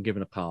hasn't been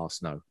given a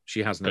pass, no.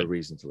 She has no Good.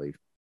 reason to leave.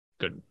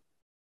 Good.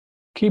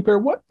 Keeper,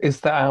 what is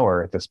the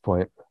hour at this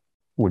point,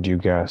 would you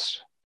guess?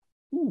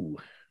 Ooh,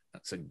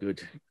 that's a good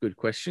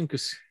question,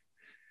 because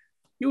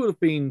you would have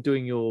been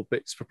doing your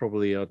bits for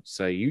probably, I'd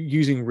say,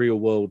 using real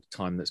world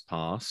time that's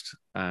passed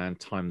and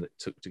time that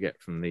took to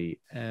get from the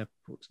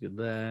airport to get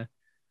there.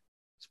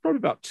 It's probably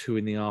about 2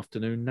 in the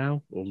afternoon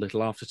now, or a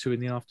little after 2 in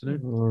the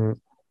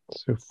afternoon.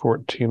 So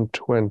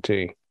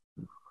 14:20.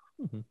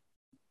 Mm-hmm.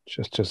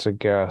 Just as a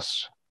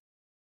guess.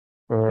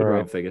 All Good right.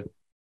 round figure.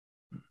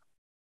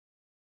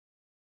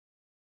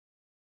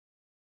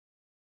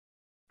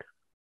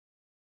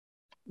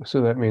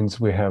 So that means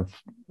we have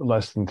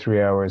less than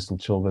 3 hours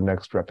until the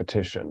next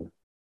repetition.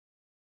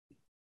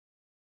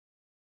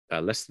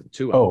 Less than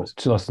 2 Oh, hours.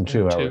 it's less than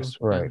 2 2, hours.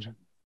 Right. yeah.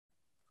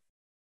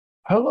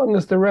 How long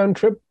is the round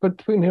trip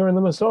between here and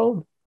the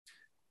Massol?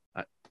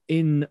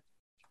 In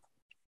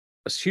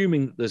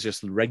assuming that there's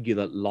just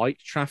regular light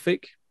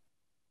traffic,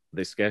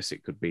 this guess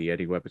it could be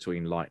anywhere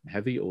between light and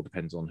heavy, or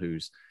depends on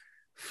who's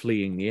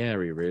fleeing the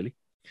area, really.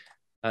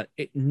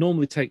 It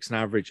normally takes an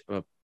average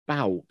of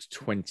about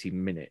 20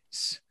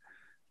 minutes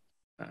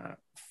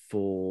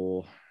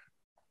for...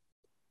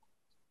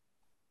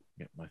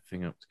 Get my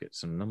thing up to get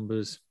some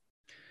numbers.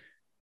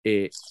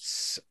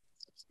 It's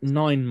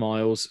 9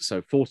 miles,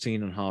 so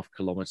 14.5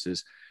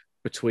 kilometers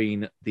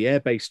between the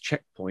airbase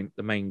checkpoint,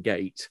 the main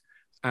gate,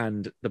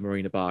 and the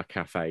Marina Bar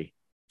Cafe.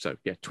 So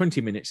yeah,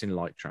 20 minutes in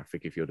light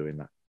traffic if you're doing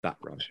that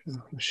run.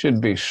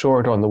 Should be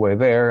short on the way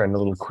there and a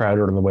little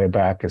crowded on the way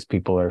back as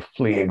people are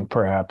fleeing,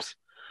 perhaps.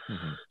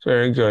 Mm-hmm.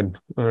 Very good.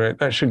 All right,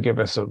 that should give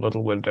us a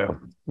little window.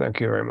 Thank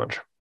you very much.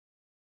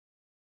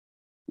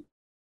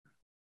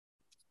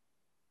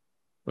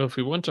 Well, if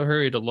we want to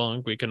hurry it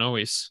along, we can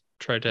always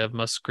try to have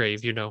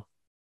Musgrave,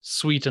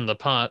 sweeten the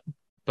pot,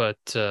 but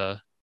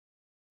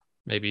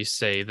maybe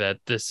say that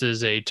this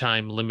is a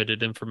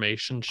time-limited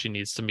information she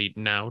needs to meet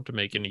now to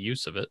make any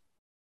use of it.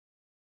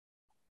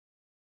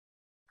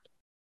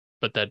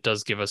 But that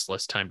does give us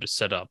less time to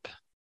set up.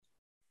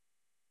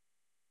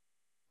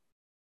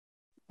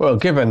 Well,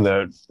 given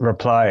the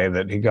reply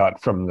that he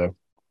got from the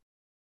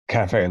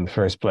cafe in the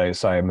first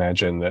place, I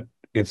imagine that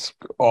it's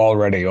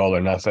already all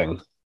or nothing.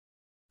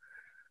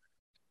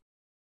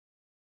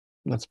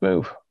 Let's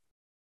move.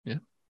 Yeah.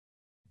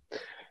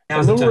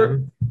 Now's the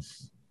time.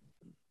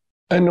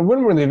 And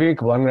when we're in the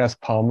vehicle, I'm going to ask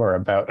Palmer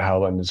about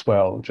Howland as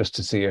well, just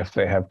to see if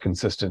they have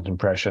consistent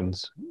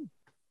impressions.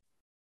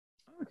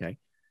 Okay.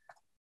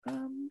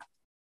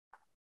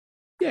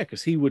 Yeah,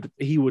 because he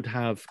would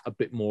have a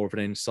bit more of an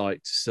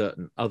insight to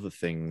certain other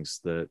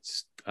things that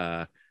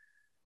that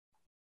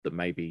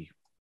maybe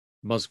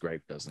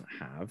Musgrave doesn't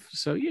have.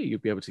 So yeah,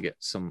 you'd be able to get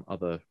some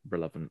other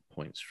relevant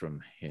points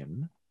from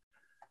him.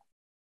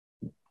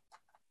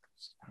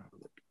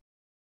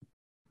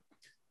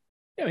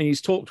 Yeah, I mean,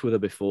 he's talked with her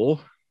before,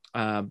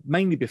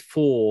 mainly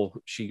before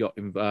she got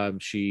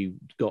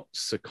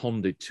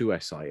seconded to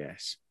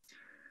SIS.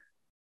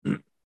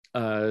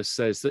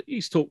 Says that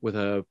he's talked with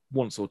her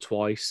once or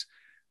twice.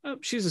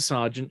 She's a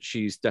sergeant.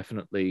 She's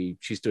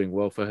doing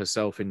well for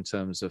herself in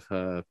terms of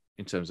her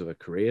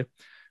career.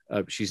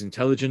 She's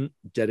intelligent,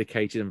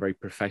 dedicated, and very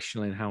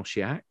professional in how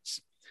she acts.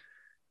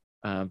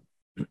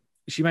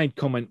 She made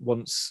comment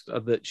once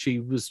that she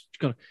was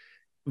kind of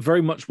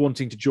very much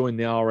wanting to join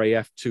the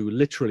RAF to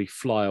literally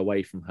fly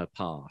away from her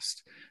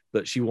past.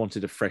 That she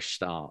wanted a fresh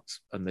start,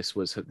 and this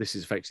is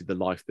effectively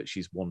the life that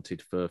she's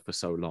wanted for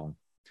so long.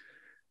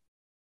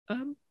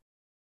 The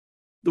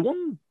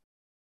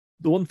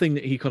one thing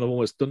that he kind of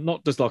almost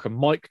not does like a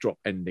mic drop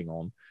ending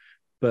on,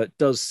 but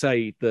does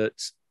say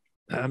that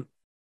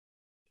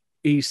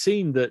he's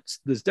seen that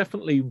there's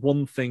definitely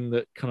one thing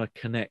that kind of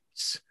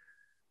connects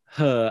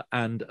her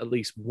and at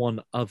least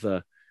one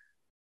other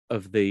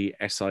of the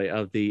SIS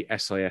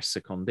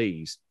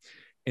secondees,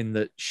 in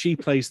that she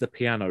plays the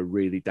piano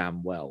really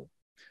damn well,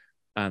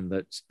 and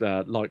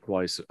that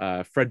likewise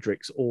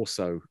Fredericks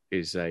also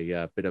is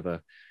a bit of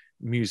a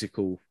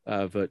musical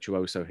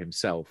virtuoso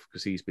himself,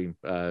 because he's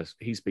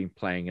been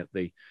playing at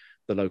the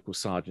local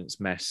sergeant's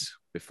mess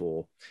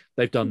before.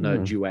 They've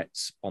done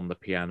duets on the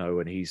piano,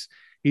 and he's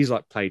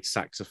like played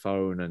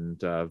saxophone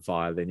and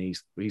violin.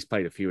 He's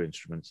played a few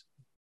instruments.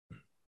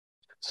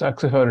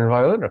 Saxophone and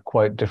violin are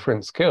quite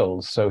different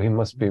skills, so he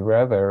must be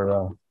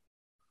rather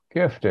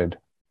gifted.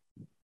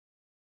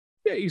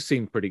 Yeah, you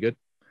seem pretty good.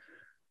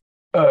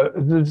 Are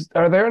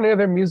there any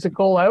other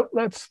musical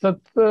outlets that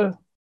the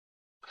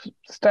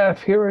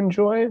staff here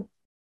enjoy?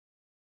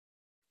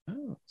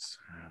 Oh, let's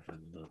have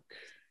a look.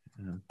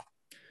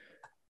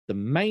 The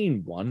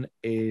main one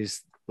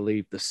is, I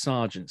believe, the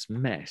Sergeant's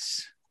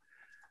Mess,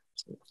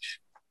 which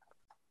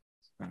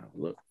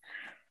Look.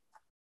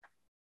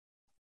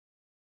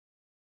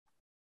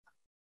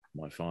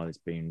 My file has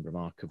been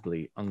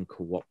remarkably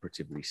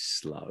uncooperatively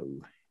slow.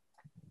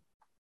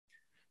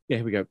 Yeah,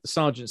 here we go. The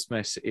Sergeant's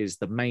Mess is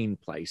the main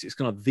place. It's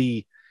kind of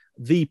the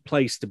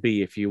place to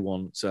be if you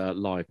want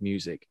live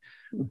music.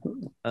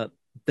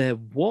 There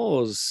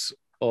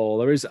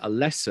is a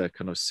lesser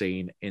kind of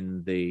scene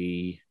in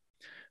the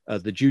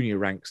junior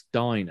ranks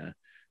diner.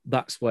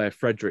 That's where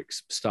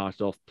Fredericks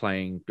started off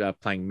playing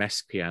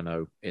mess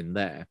piano in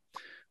there,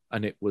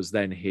 and it was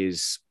then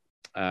his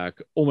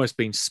almost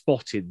being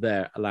spotted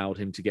there allowed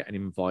him to get an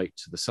invite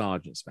to the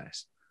Sergeant's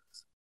Mess,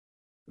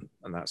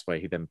 and that's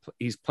where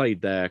he's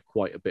played there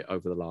quite a bit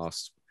over at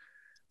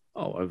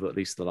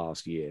least the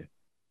last year.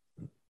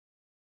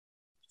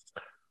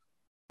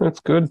 It's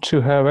good to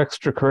have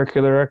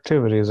extracurricular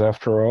activities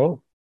after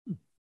all.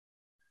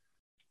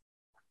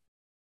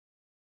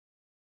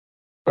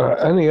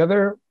 Any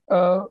other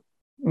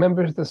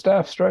members of the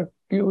staff strike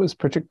you as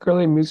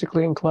particularly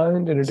musically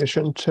inclined in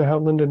addition to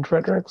Howland and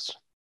Fredericks?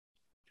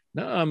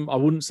 No, I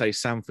wouldn't say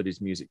Sanford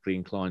is musically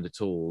inclined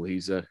at all.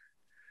 He kind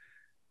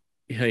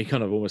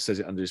of almost says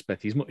it under his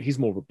breath. He's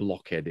more of a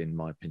blockhead, in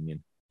my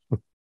opinion.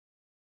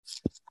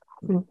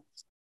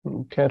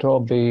 Can't all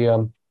be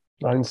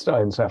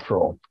Einsteins after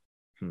all.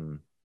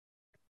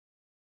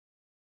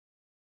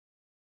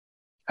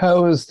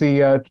 How is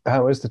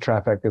the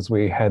traffic as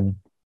we head,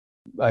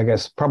 I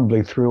guess,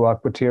 probably through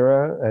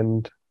Aquatira?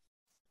 And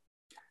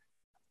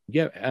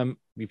yeah,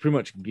 you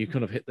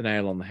kind of hit the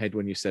nail on the head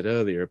when you said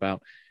earlier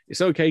about it's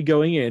okay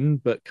going in,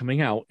 but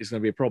coming out is going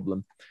to be a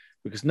problem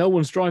because no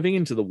one's driving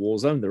into the war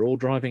zone. They're all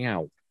driving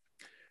out.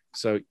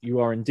 So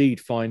you are indeed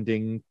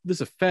finding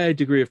there's a fair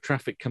degree of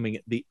traffic coming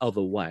the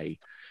other way.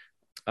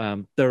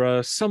 There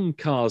are some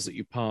cars that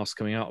you pass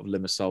coming out of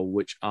Limassol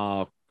which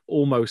are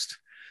almost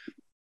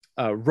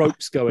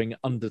ropes going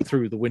under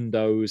through the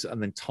windows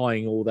and then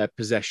tying all their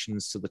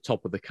possessions to the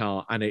top of the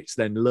car, and it's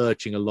then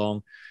lurching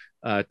along,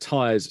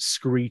 tires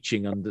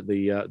screeching under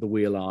the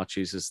wheel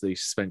arches as the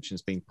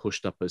suspension's being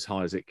pushed up as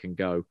high as it can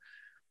go,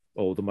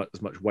 or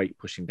as much weight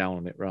pushing down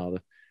on it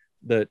rather.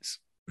 That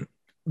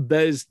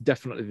there's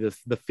definitely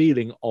the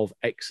feeling of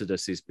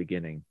exodus is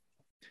beginning.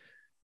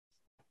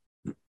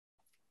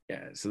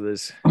 Yeah, so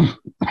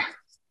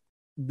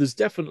there's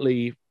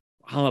definitely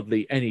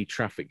hardly any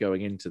traffic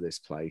going into this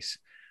place.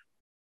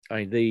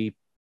 I mean,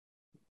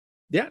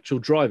 the actual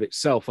drive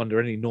itself under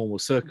any normal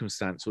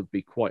circumstance would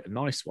be quite a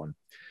nice one.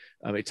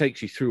 It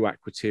takes you through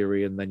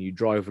Aquatiri and then you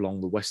drive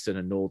along the western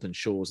and northern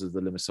shores of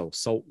the Limassol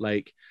Salt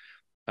Lake.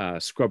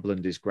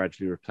 Scrubland is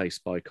gradually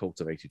replaced by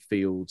cultivated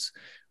fields.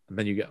 And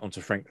then you get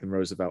onto Franklin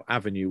Roosevelt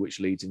Avenue, which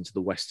leads into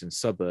the western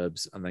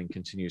suburbs and then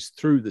continues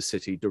through the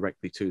city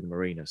directly to the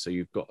marina. So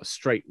you've got a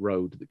straight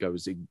road that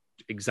goes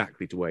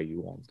exactly to where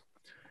you want.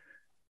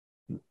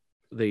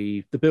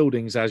 The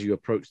buildings, as you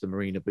approach the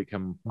marina,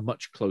 become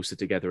much closer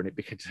together and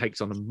it takes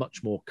on a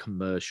much more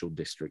commercial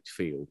district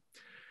feel.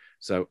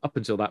 So up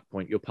until that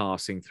point, you're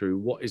passing through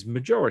what is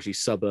majority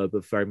suburb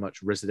of very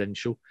much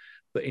residential,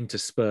 but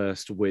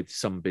interspersed with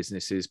some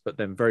businesses. But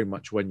then very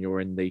much when you're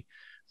in the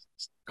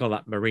kind of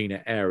that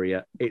marina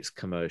area, it's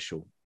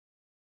commercial.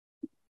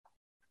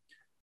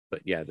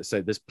 But yeah,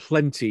 so there's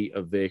plenty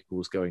of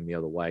vehicles going the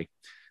other way.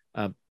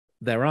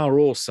 There are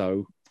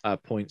also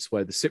points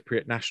where the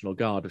Cypriot National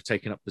Guard have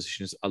taken up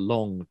positions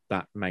along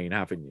that main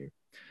avenue.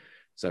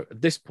 So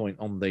at this point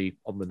on the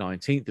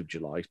 19th of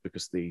July,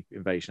 because the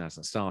invasion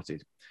hasn't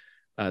started,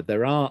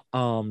 there are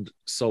armed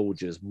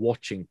soldiers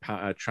watching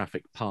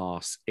traffic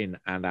pass in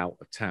and out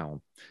of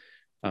town.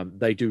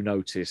 They do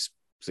notice,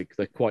 so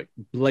they quite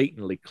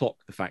blatantly clock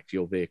the fact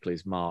your vehicle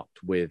is marked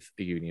with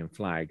a Union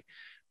flag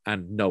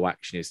and no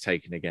action is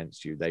taken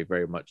against you. They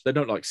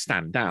don't like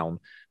stand down,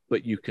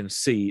 but you can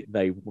see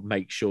they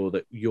make sure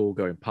that you're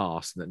going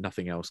past and that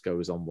nothing else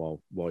goes on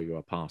while you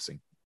are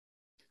passing.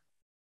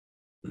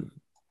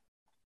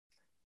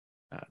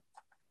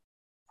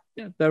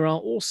 Yeah, there are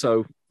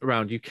also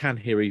around, you can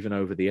hear even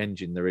over the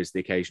engine, there is the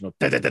occasional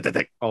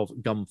of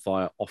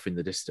gunfire off in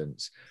the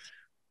distance.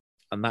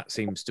 And that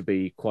seems to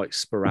be quite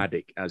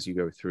sporadic as you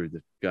go through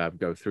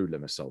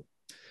Limassol.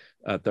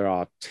 There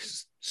are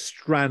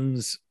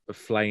strands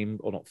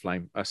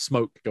of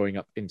smoke going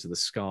up into the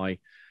sky,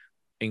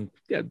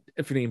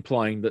 definitely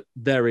implying that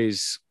there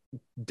is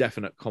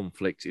definite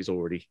conflict is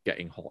already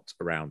getting hot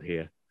around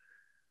here.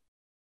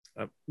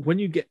 When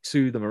you get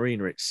to the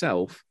marina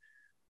itself,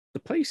 the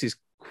place is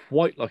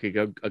quite like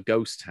a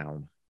ghost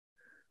town.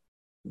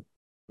 I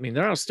mean,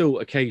 there are still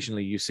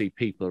occasionally you see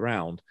people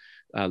around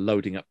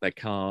loading up their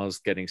cars,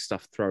 getting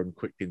stuff thrown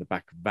quickly in the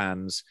back of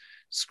vans,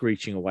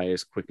 screeching away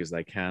as quick as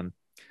they can.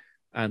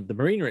 And the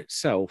marina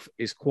itself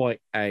is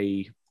quite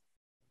as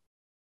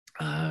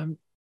I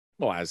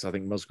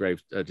think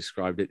Musgrave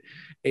described it,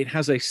 it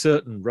has a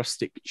certain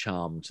rustic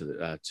charm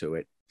to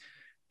it.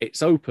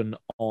 It's open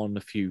on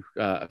a few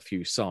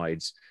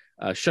sides.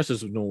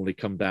 Shutters would normally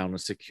come down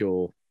and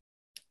secure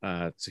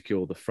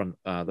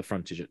the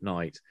frontage at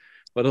night,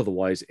 but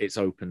otherwise it's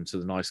open to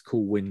the nice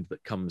cool wind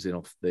that comes in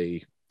off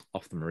the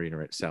marina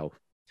itself.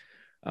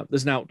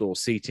 There's an outdoor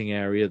seating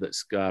area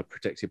that's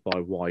protected by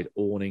wide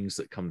awnings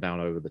that come down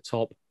over the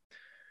top.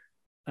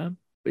 But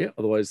yeah,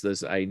 otherwise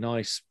there's a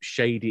nice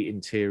shady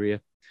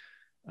interior.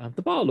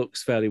 The bar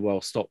looks fairly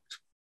well stocked.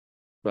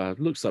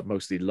 Looks like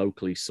mostly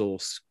locally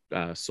sourced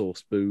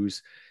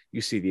booze.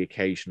 You see the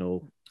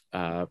occasional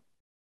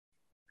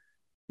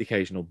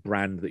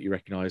brand that you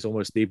recognize.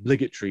 Almost the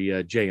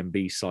obligatory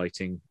J&B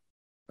sighting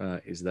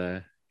is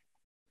there.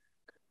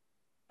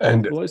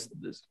 And otherwise,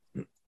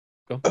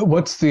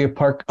 what's the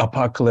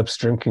apocalypse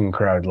drinking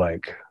crowd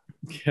like?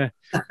 Yeah,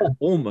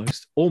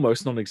 almost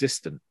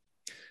non-existent.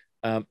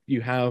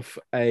 You have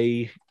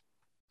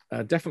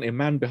definitely a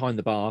man behind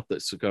the bar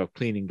that's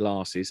cleaning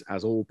glasses,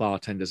 as all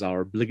bartenders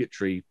are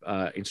obligatory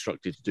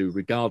instructed to do,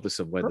 regardless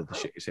of whether the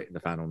shit is hitting the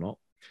fan or not.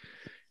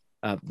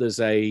 There's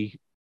a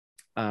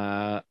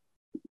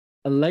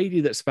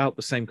lady that's about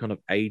the same kind of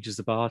age as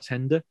the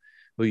bartender,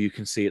 who you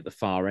can see at the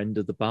far end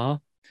of the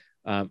bar,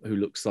 who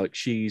looks like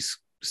she's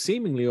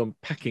seemingly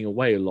unpacking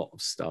away a lot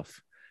of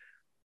stuff,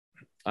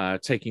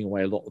 taking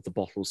away a lot of the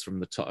bottles from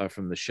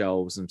the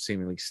shelves and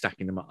seemingly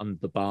stacking them under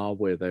the bar,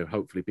 where there'll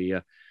hopefully be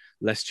a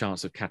less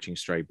chance of catching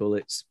stray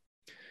bullets.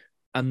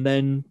 And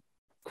then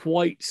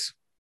quite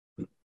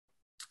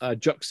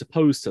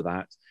juxtaposed to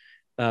that,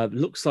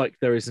 looks like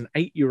there is an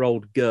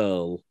 8-year-old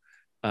girl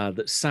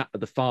that sat at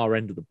the far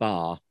end of the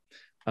bar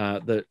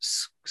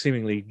that's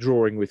seemingly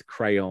drawing with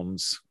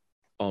crayons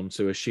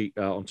onto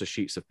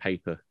sheets of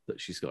paper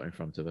that she's got in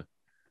front of her.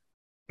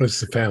 It's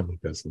the family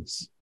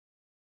business.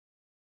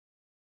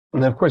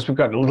 And of course, we've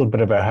gotten a little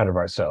bit ahead of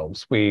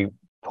ourselves. We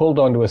pulled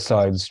onto a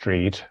side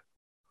street,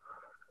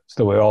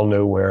 so we all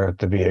knew where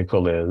the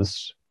vehicle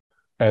is.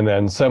 And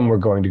then some were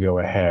going to go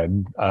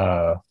ahead.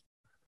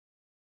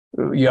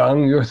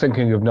 Young, you're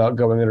thinking of not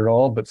going in at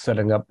all, but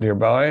setting up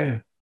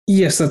nearby?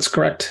 Yes, that's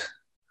correct.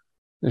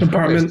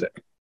 Apartment.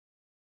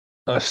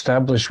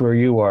 Establish where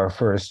you are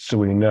first so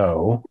we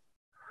know.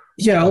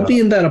 Yeah, I'll be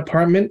in that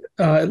apartment.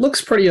 It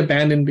looks pretty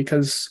abandoned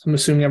because I'm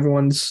assuming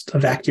everyone's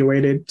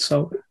evacuated,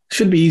 so it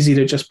should be easy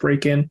to just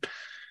break in.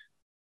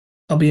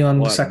 I'll be on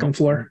the second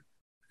floor.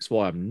 That's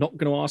why I'm not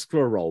going to ask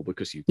for a roll,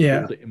 because you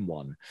killed it in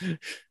one.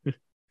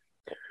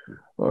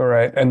 All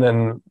right. And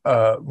then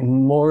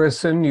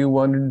Morrison, you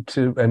wanted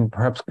to, and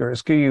perhaps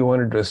Gursky, you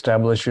wanted to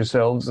establish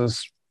yourselves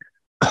as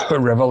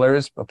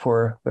revelers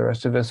before the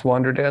rest of us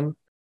wandered in?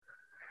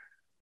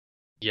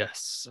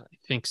 Yes, I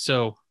think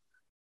so.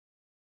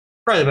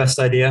 Probably the best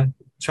idea.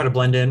 Try to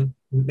blend in,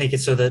 make it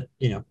so that,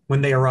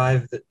 when they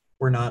arrive, that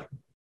we're not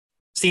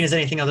seen as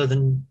anything other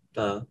than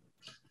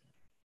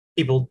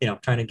people,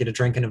 trying to get a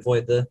drink and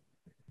avoid the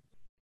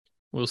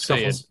We'll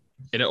say scuffles.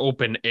 An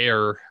open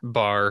air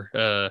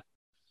bar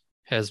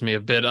has me a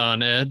bit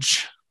on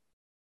edge.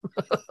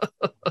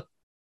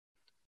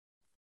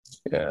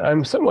 Yeah,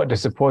 I'm somewhat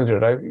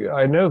disappointed.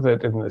 I know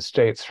that in the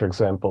States, for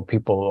example,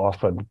 people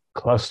often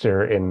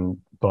cluster in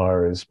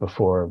bars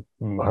before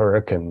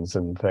hurricanes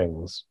and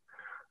things,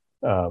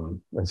 and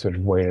sort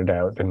of wait it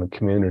out in the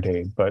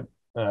community. But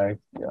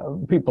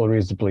people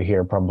reasonably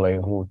here, probably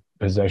who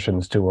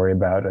possessions to worry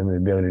about and the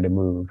ability to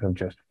move, have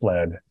just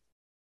fled.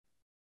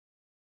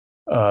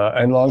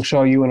 And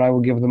Longshaw, you and I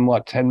will give them,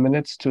 10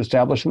 minutes to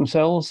establish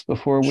themselves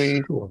before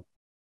we... Sure.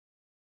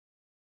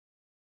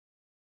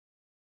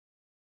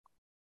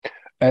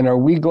 And are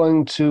we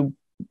going to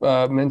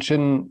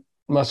mention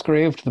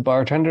Musgrave to the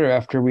bartender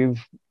after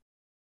we've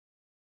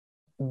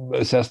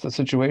assessed the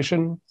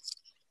situation?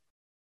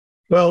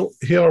 Well,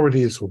 he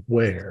already is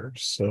aware,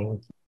 so...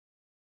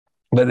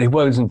 But he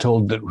wasn't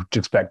told to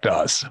expect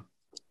us.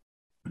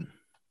 I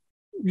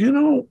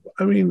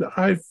mean,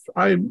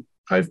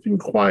 I've been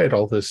quiet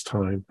all this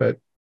time, but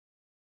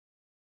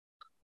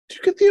do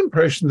you get the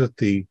impression that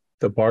the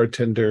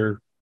bartender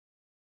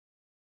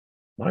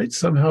might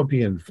somehow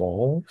be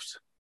involved?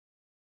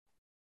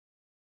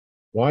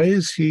 Why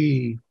is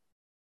he?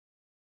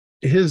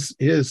 His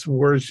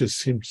words just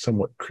seem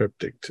somewhat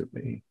cryptic to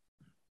me,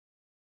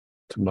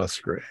 to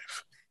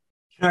Musgrave.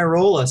 Can I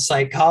roll a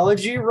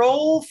psychology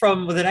roll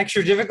with an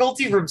extra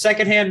difficulty from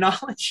secondhand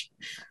knowledge?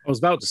 I was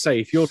about to say,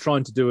 if you're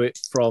trying to do it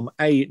from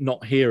A,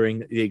 not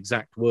hearing the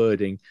exact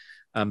wording,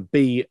 and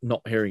B,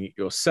 not hearing it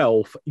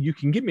yourself, you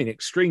can give me an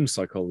extreme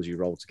psychology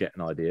roll to get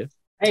an idea.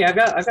 Hey, I've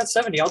got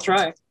 70. I'll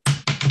try.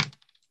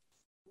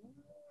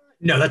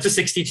 No, that's a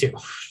 62.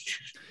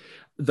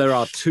 There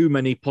are too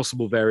many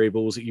possible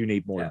variables that you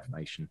need more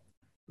information.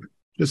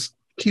 Just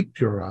keep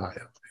your eye on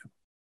him.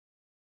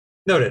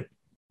 Noted.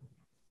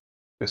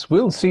 Yes,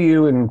 we'll see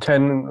you in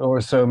 10 or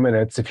so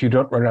minutes if you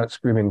don't run out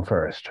screaming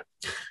first.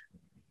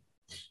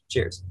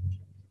 Cheers.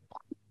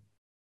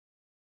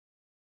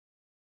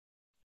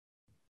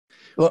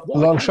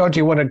 Longshot, do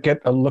you want to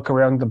get a look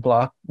around the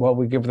block while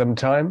we give them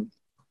time?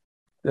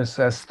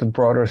 Assess the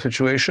broader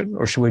situation?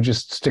 Or should we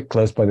just stick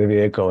close by the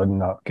vehicle and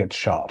not get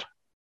shot?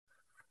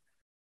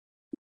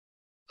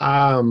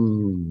 I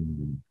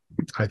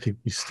think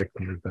we stick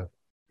near the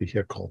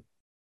vehicle.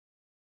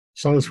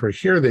 As long as we're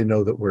here, they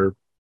know that we're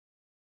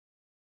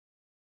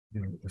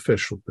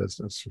official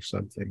business or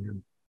something,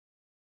 and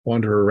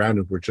wander around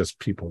and we're just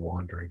people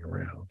wandering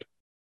around.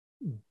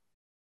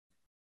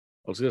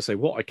 I was going to say,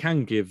 what I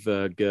can give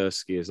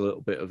Gursky is a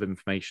little bit of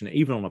information,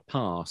 even on a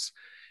pass,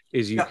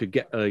 is you could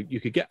get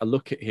a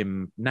look at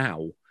him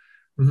now,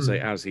 say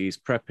as he's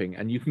prepping,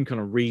 and you can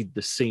kind of read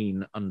the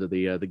scene under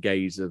the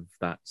gaze of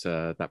that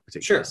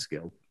particular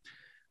skill.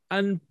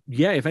 And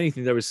yeah, if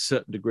anything, there is a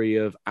certain degree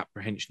of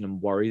apprehension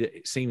and worry that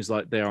it seems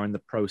like they are in the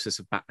process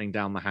of battening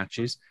down the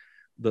hatches,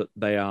 that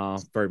they are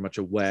very much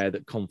aware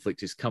that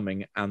conflict is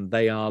coming, and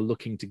they are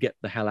looking to get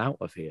the hell out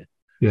of here.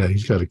 Yeah,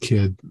 he's got a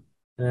kid.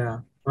 Yeah.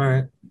 All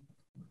right.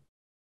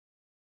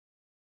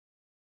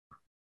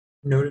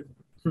 Noted.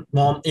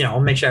 Well,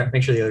 I'll make sure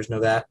the others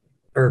know that,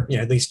 or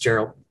at least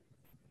Gerald.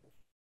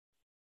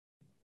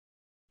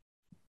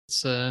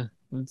 It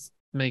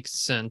makes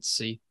sense.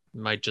 He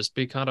might just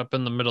be caught up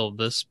in the middle of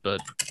this, but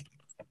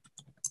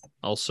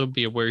also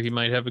be aware he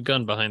might have a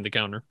gun behind the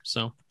counter.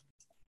 So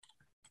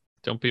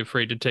don't be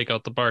afraid to take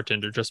out the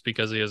bartender just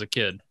because he has a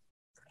kid.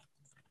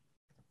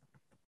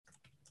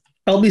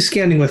 I'll be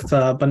scanning with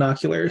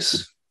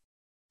binoculars.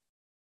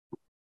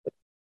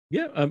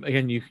 Yeah,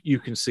 again, you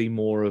can see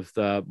more of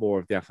the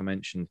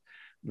aforementioned.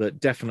 That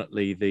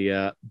definitely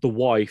the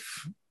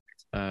wife,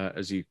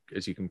 as you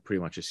can pretty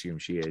much assume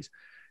she is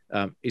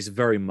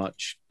very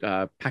much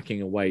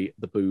packing away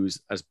the booze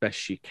as best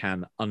she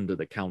can under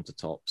the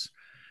countertops,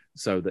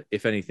 so that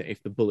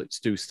if the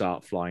bullets do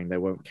start flying, they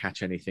won't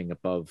catch anything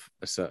above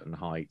a certain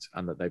height,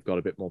 and that they've got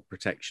a bit more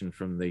protection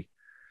from the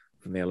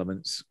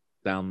elements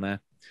down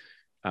there.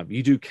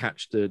 You do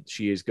catch that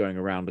she is going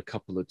around a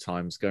couple of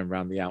times, going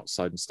around the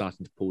outside and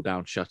starting to pull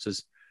down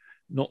shutters,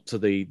 not to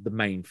the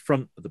main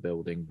front of the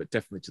building, but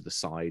definitely to the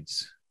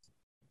sides.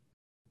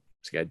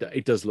 So yeah,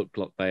 it does look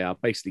like they are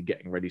basically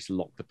getting ready to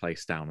lock the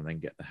place down and then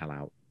get the hell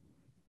out.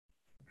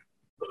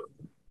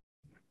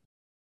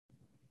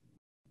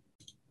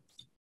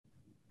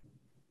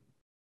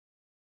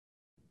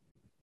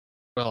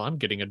 Well, I'm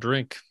getting a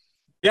drink.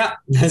 Yeah,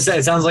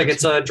 it sounds like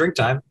it's drink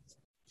time.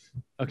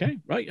 Okay,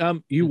 right.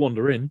 You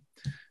wander in.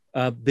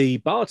 The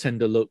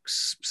bartender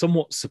looks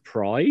somewhat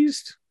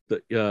surprised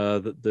that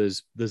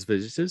there's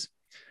visitors,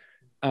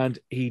 and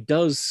he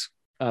does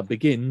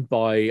begin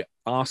by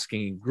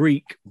asking in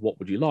Greek, "What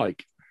would you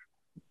like?"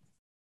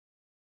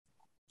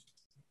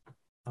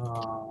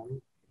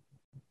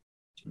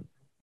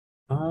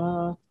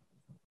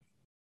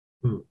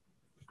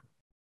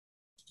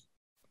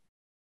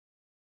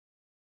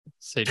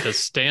 Say, does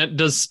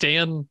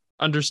Stan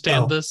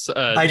understand this?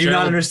 I do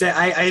not understand.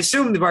 I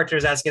assume the bartender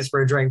is asking us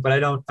for a drink,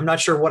 but I'm not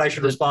sure what I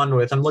should respond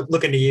with. I'm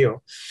looking to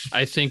you.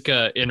 I think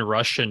in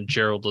Russian,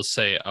 Gerald will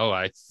say, "Oh,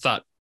 I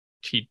thought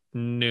he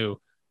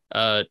knew."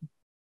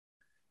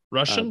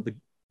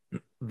 Russian?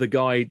 The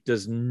guy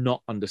does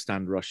not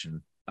understand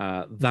Russian.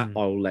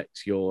 I'll let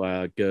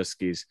your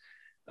Gursky's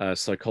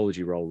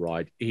psychology roll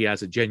ride. He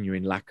has a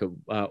genuine lack of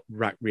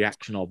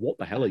reaction of, "What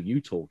the hell are you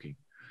talking?"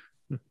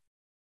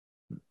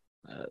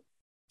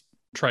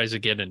 Tries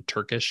again in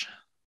Turkish.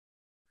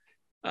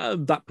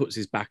 That puts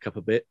his back up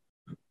a bit,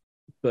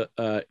 but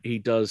he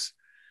does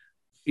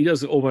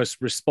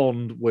almost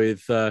respond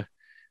with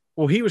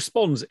he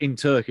responds in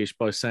Turkish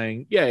by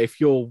saying, "Yeah,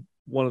 if you're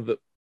one of the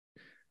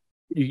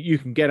you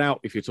can get out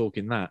if you're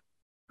talking that."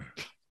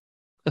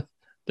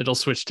 Then I'll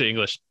switch to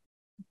English.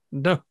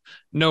 No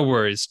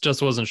worries.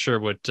 Just wasn't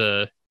sure what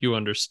you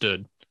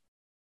understood.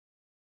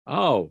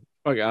 Oh,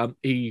 okay.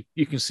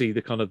 You can see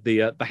the kind of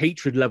the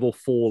hatred level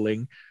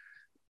falling.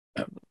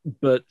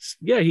 But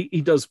yeah,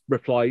 he does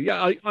reply,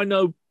 "Yeah, I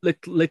know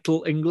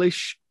little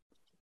English."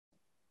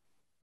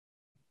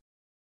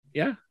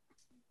 Yeah.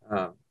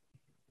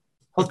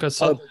 Hook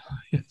us up.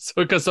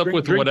 Hook us up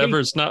with drinking?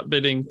 Whatever's not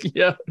getting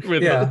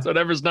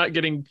whatever's not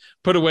getting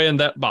put away in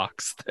that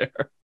box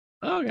there.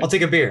 Okay. I'll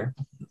take a beer.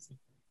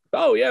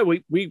 Oh yeah,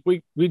 we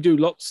do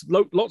lots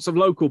of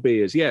local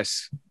beers.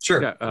 Yes.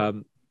 Sure. Yeah,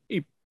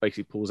 he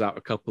basically pulls out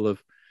a couple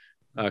of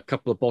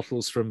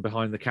bottles from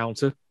behind the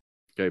counter.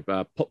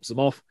 Pops them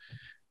off,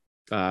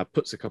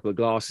 puts a couple of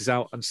glasses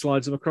out, and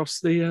slides them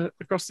across the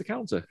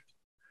counter.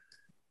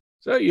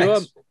 So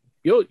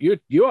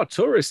you are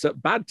tourists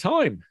at bad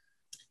time.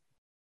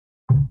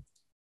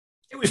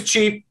 It was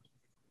cheap.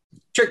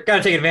 Got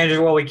to take advantage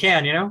of what we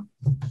can,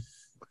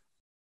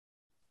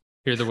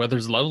 Here, the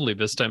weather's lovely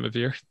this time of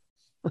year.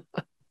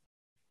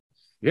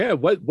 Yeah,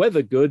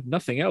 weather good,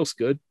 nothing else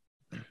good.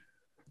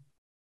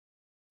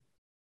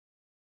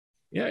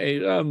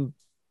 Yeah,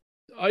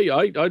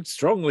 I'd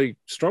strongly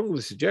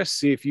suggest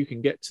see if you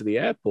can get to the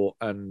airport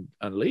and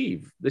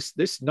leave.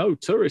 This no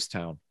tourist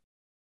town.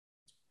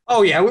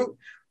 Oh yeah,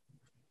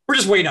 we're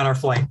just waiting on our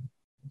flight.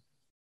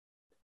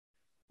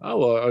 Oh,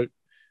 well,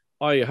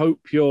 I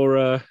hope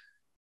you're.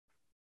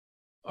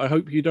 I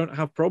hope you don't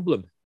have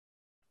problem.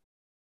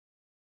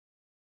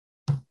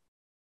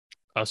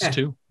 Us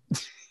too.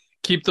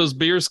 Keep those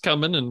beers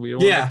coming, and we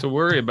don't have to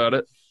worry about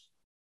it.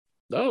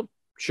 Oh,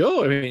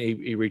 sure. I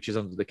mean, he reaches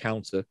under the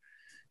counter.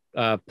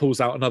 Pulls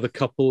out another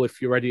couple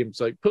if you're ready, and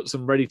so puts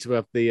them ready to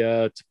have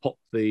the to pop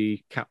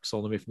the caps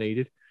on them if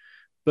needed.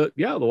 But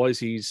yeah, otherwise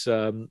he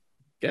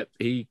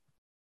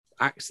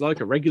acts like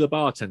a regular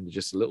bartender,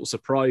 just a little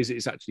surprised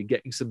it's actually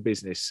getting some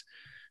business.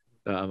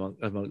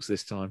 amongst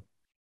this time.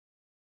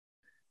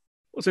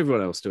 What's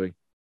everyone else doing?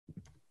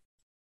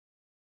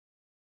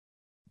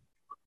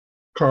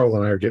 Carl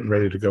and I are getting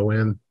ready to go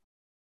in.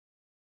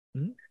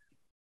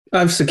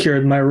 I've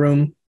secured my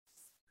room,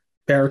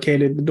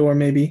 barricaded the door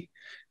maybe,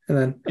 and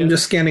then I'm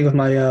just scanning with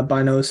my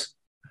binos.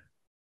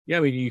 Yeah,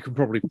 I mean, you can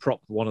probably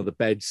prop one of the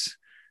beds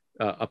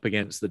up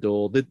against the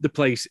door. The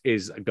place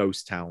is a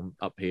ghost town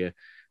up here.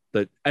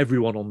 That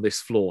everyone on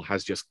this floor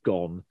has just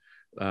gone.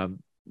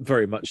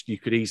 Very much, you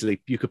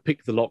could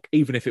pick the lock,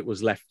 even if it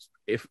was left.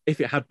 If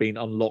it had been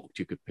unlocked,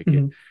 you could pick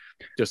it.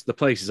 Just the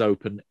place is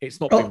open. It's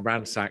not been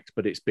ransacked,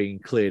 but it's being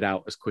cleared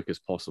out as quick as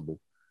possible.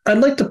 I'd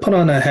like to put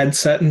on a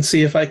headset and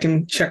see if I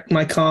can check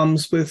my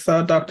comms with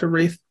Dr.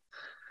 Wraith.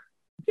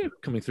 Yeah,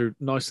 coming through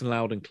nice and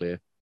loud and clear.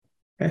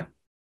 Yeah.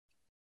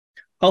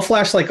 I'll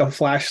flash like a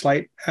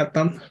flashlight at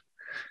them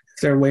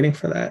if they're waiting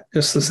for that,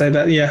 just to say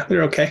that, yeah,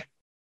 they're okay.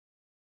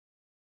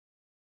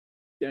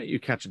 Yeah, you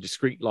catch a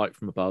discreet light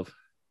from above.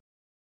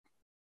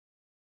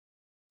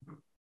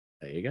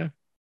 There you go.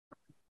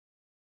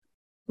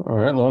 All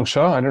right,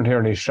 Longshaw. I don't hear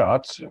any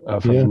shots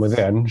from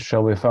within.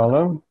 Shall we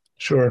follow?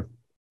 Sure.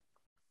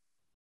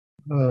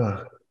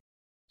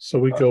 So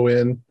we go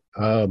in.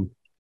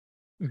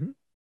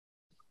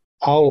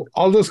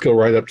 I'll just go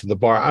right up to the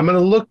bar. I'm going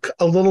to look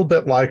a little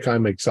bit like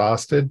I'm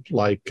exhausted,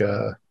 like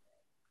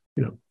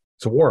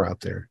it's a war out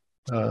there.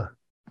 I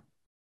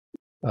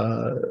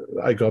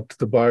go up to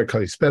the bar.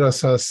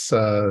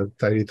 Kalisperasas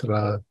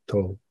taritra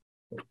to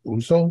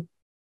uso.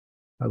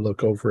 I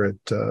look over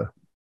at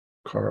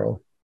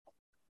Carl.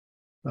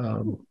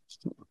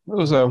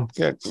 Uzo,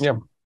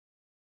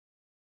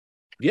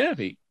 Yeah,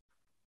 he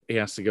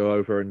has to go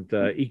over and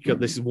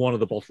this is one of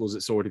the bottles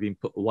that's already been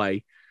put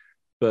away.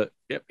 But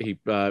yep, he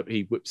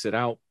whips it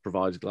out,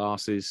 provides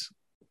glasses.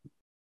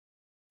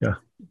 Yeah.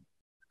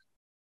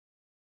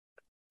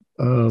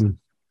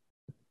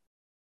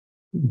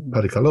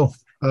 Parikalo.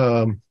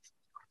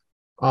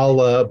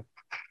 I'll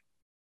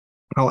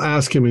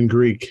ask him in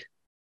Greek.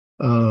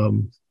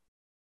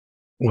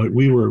 What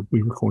we were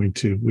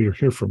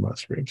here for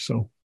Musgrave,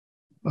 so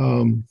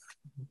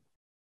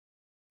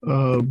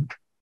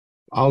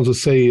I'll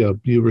just say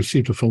you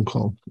received a phone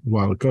call a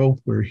while ago.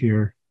 We're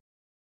here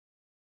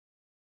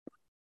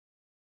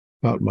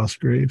about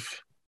Musgrave.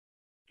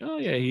 Oh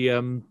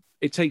yeah,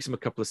 it takes him a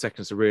couple of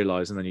seconds to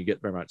realize, and then you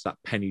get very much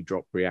that penny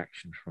drop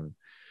reaction from him.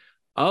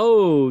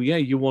 Oh yeah,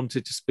 you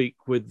wanted to speak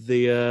with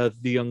the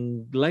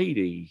young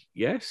lady,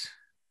 yes?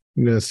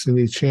 Yes,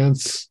 any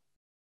chance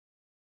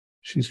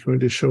she's going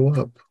to show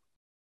up?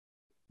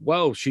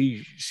 Well,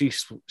 she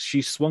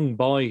swung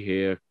by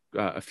here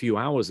a few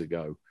hours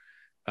ago,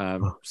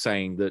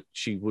 saying that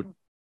she was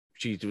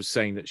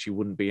saying that she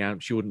wouldn't be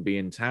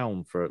in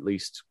town for at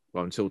least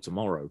until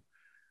tomorrow.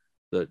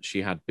 That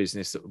she had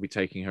business that would be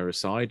taking her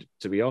aside.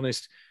 To be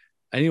honest,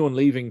 anyone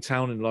leaving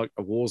town in like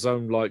a war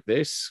zone like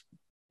this,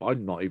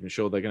 I'm not even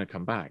sure they're going to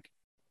come back.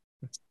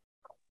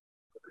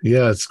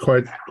 Yeah, it's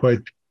quite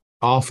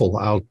awful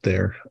out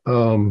there.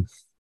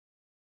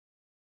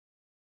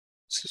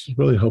 Just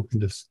really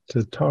hoping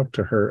to talk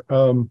to her.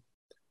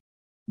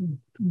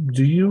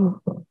 Do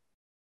you?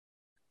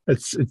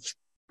 It's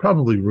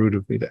probably rude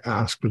of me to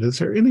ask, but is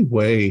there any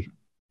way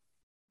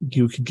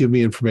you could give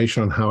me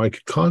information on how I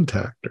could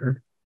contact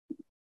her?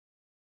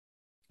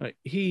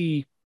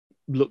 He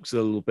looks a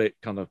little bit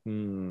kind of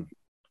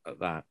at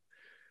that.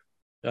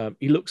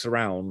 He looks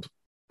around,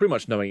 pretty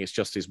much knowing it's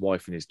just his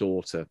wife and his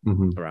daughter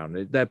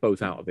around. They're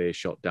both out of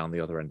earshot down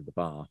the other end of the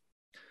bar.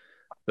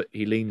 But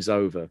he leans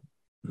over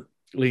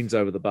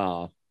the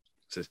bar,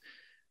 says,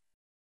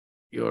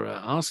 "You're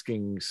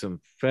asking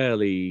some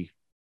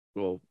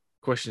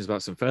questions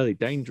about some fairly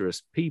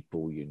dangerous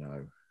people, you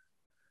know.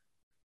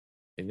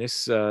 In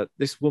this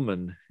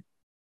woman,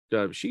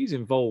 she's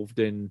involved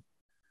in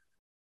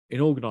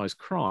organized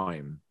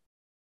crime."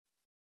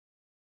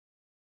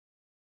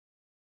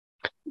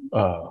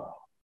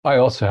 I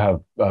also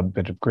have a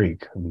bit of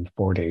Greek. I'm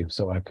 40,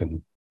 so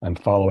I'm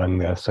following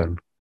this, and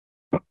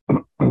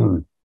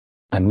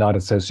I'm not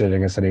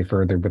associating us any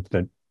further with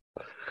the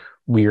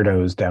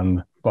weirdos down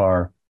the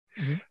bar.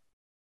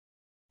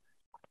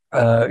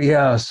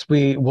 Yes,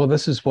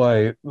 this is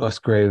why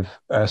Musgrave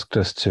asked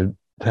us to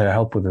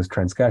help with this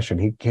transgression.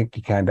 He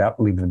can't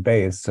leave the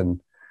base,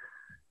 and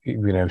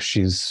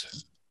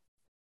she's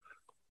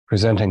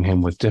presenting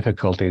him with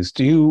difficulties.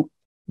 Do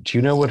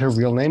you know what her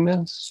real name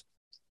is,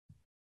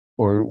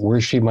 or where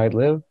she might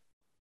live?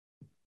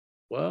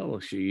 Well,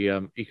 he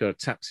kind of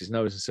taps his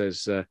nose and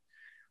says,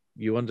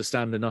 "You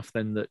understand enough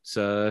then that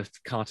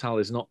Cartal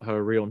is not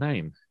her real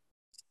name."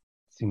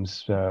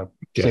 Seems safe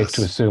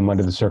to assume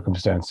under the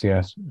circumstance.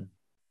 Yes.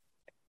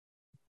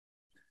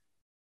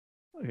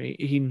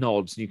 He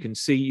nods, and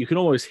you can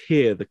always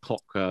hear the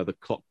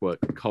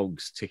clockwork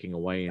cogs ticking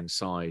away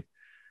inside.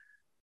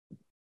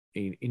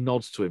 He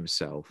nods to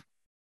himself.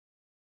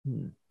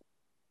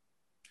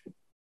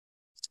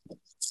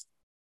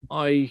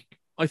 I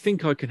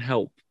think I can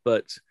help,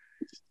 but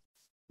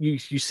you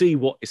see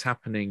what is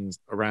happening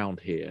around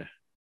here.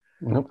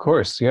 And of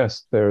course,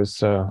 yes,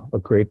 there's a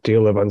great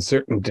deal of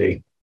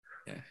uncertainty.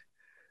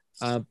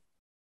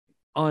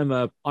 I'm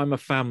a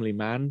family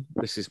man.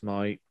 This is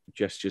my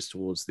gestures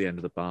towards the end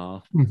of the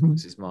bar. Mhm.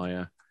 This is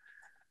my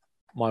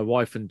my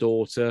wife and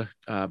daughter,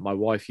 my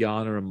wife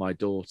Yana and my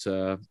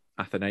daughter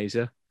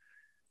Athanasia.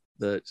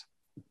 That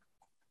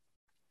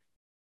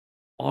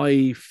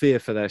I fear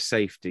for their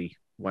safety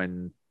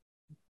when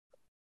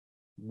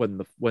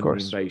the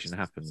invasion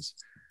happens.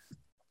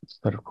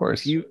 But of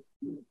course,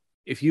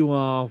 if you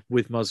are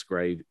with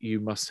Musgrave, you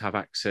must have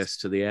access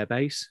to the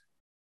airbase.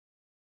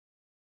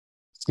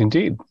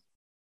 indeed.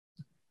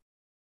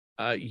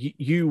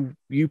 You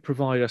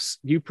provide us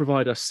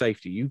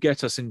safety. You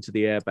get us into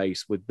the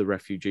airbase with the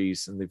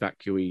refugees and the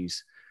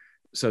evacuees,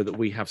 so that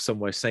we have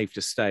somewhere safe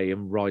to stay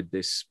and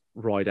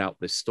ride out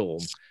this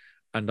storm.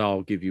 And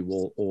I'll give you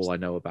all I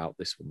know about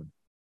this woman.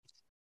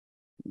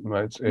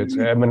 It's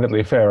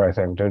eminently fair, I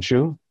think, don't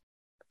you?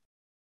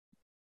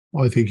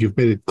 Well, I think you've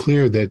made it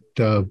clear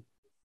that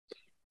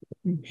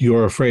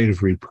you're afraid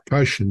of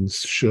repercussions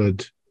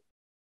should,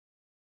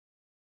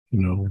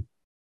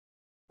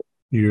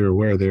 you're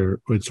aware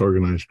it's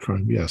organized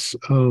crime. Yes.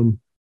 I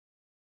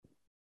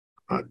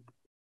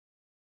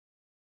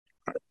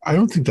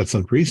don't think that's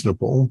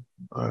unreasonable.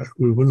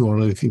 We wouldn't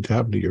want anything to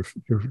happen to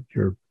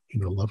your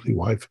lovely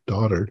wife and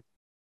daughter.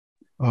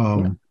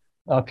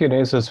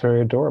 Alcuneza is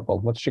very adorable.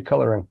 What's she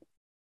coloring?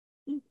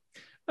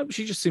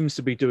 She just seems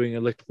to be doing a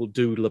little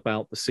doodle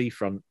about the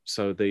seafront.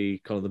 So the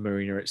kind of the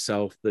marina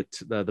itself,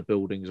 the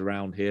buildings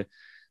around here,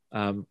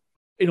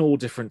 in all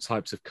different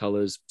types of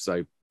colors.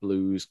 So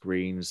blues,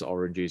 greens,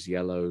 oranges,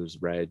 yellows,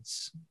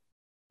 reds.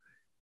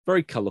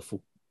 Very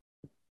colorful.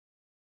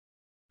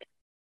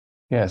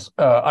 Yes,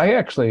 I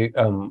actually.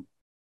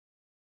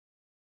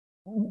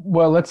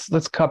 Well,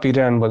 let's copy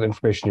down what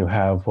information you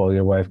have while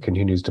your wife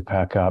continues to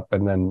pack up,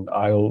 and then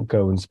I'll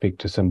go and speak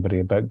to somebody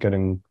about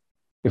getting,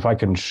 if I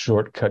can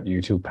shortcut you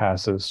 2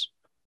 passes.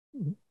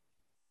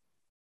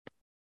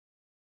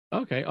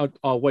 Okay,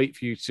 I'll wait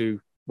for you to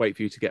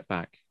get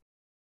back.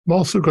 I'm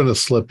also going to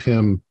slip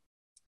him.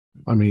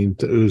 I mean,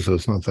 the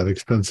Ouzo's not that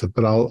expensive,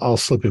 but I'll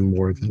slip him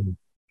more than,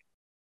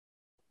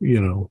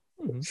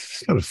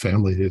 he's got a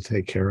family to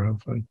take care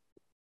of.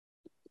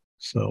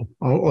 So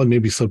I'll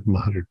maybe slip him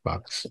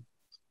 $100.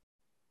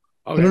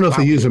 Okay, I don't know if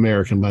they use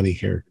American money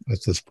here at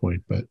this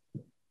point, but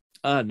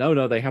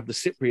no, they have the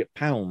Cypriot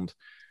pound,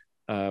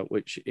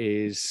 which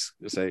is,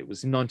 say, it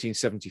was in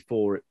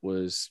 1974. It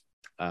was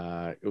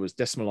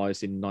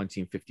decimalized in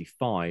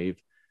 1955,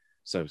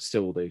 so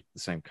still the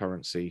same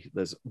currency.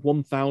 There's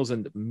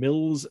 1,000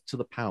 mils to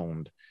the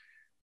pound,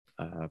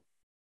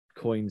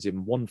 coins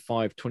in 1,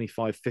 5,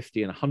 25,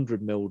 50, and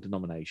 100 mil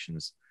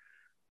denominations,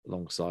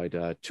 alongside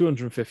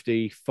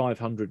 250,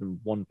 500, and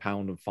 £1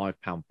 and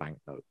 £5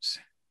 banknotes.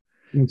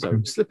 Okay.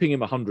 So slipping him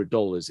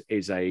 $100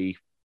 is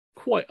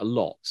quite a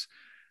lot,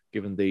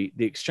 given the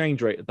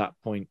exchange rate at that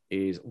point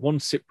is 1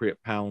 Cypriot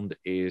pound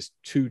is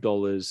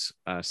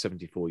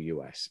 $2.74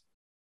 US.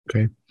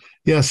 Okay.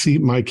 Yeah, see,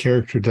 my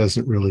character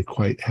doesn't really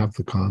quite have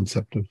the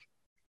concept of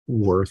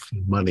worth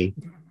and money.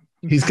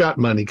 He's got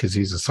money because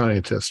he's a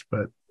scientist,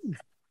 but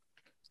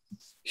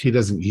he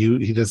doesn't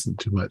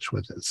do much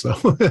with it. So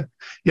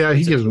yeah,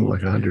 he gives him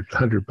like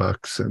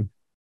 $100 and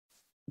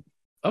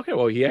okay,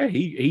 well, yeah,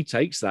 he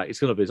takes that. It's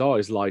gonna be, his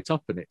eyes light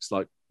up and it's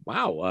like,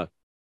 wow,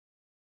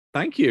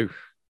 thank you.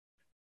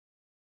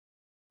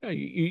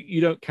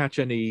 You don't catch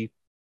any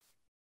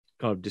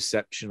kind of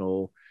deception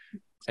or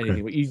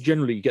anything, but you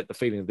generally get the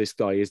feeling that this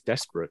guy is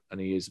desperate,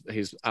 and his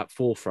at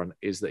forefront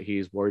is that he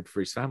is worried for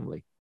his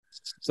family.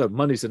 So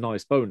money's a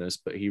nice bonus,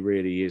 but he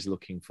really is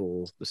looking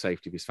for the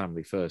safety of his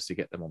family first to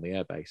get them on the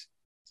airbase.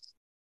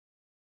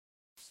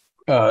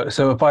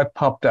 So if I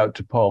popped out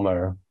to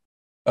Palmer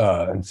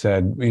and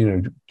said,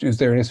 is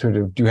there any sort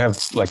of, do you have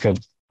like a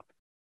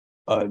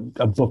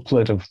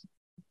booklet of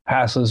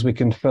passes we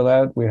can fill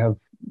out? We have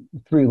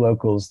 3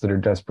 locals that are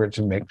desperate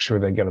to make sure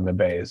they get on the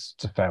base.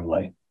 It's a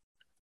family.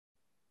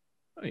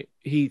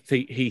 He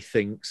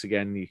thinks,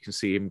 again, you can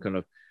see him kind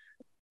of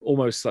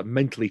almost like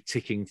mentally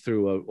ticking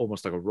through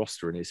almost like a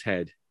roster in his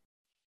head.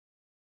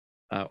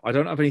 I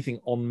don't have anything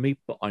on me,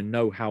 but I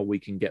know how we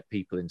can get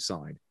people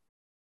inside.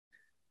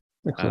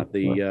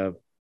 The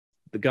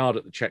guard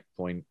at the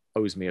checkpoint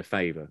owes me a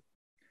favor,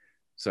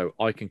 so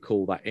I can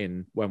call that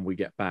in when we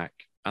get back,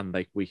 and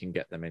we can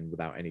get them in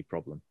without any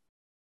problem.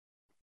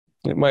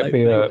 It might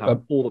be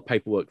all the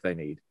paperwork they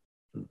need.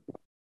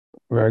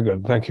 Very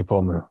good, thank you,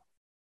 Palmer.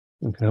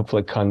 We can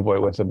hopefully convoy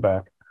with it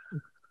back.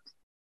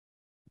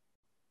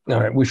 All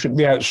right, we should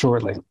be out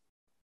shortly.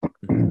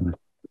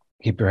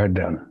 Keep your head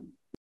down.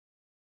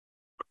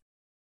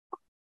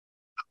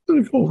 I'm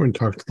going to go over and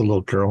talk to the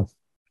little girl,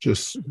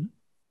 just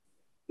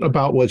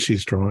about what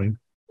she's drawing.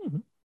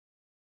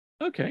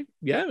 Okay,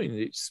 yeah, I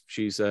mean,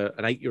 she's an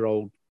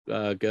 8-year-old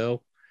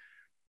girl.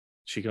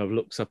 She kind of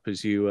looks up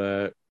as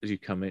you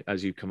come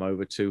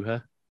over to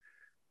her,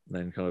 and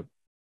then kind of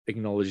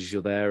acknowledges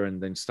you're there,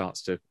 and then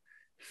starts to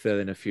fill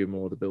in a few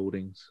more of the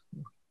buildings.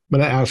 I'm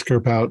going to ask her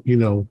about,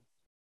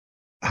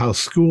 how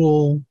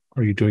school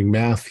Are you doing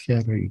math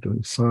yet? Are you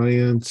doing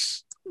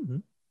science? Mm-hmm.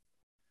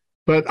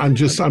 But I'm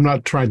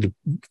not trying to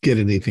get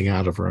anything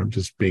out of her. I'm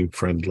just being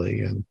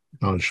friendly and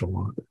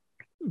nonchalant.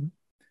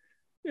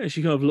 Yeah,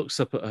 she kind of looks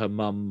up at her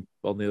mum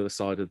on the other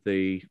side of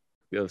the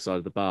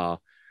bar,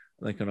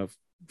 and then kind of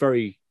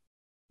very,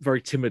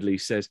 very timidly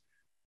says,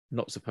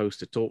 "Not supposed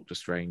to talk to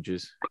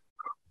strangers."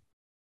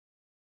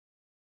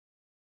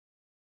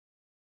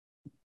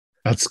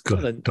 That's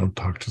good. Then, don't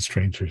talk to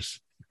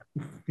strangers.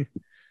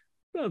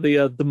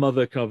 The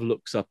mother kind of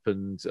looks up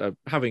and,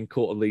 having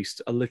caught at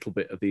least a little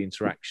bit of the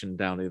interaction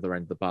down the other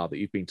end of the bar that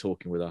you've been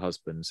talking with her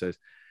husband, says,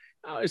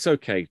 "Oh, it's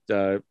okay.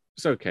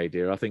 It's okay,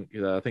 dear. I think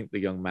the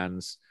young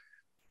man's.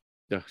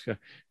 I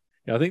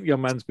think the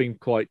young man's been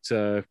quite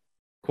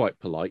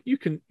polite. You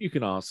can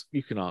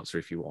answer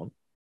if you want."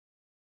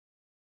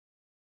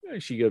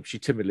 And she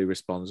timidly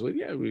responds with,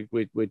 "Yeah,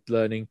 we're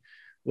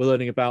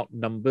learning about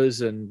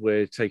numbers, and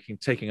we're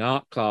taking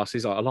art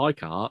classes. I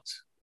like art."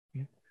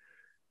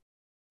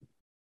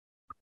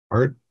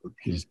 Art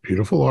is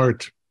beautiful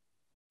art.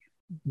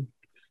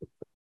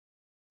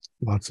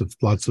 Lots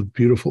of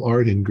beautiful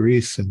art in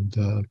Greece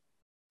and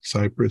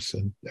Cyprus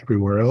and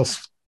everywhere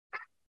else.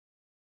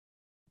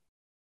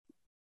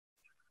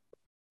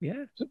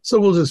 Yeah. So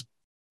we'll just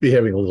be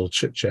having a little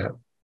chit chat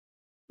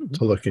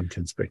to look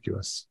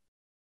inconspicuous.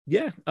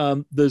 Yeah.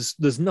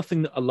 There's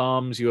nothing that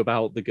alarms you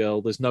about the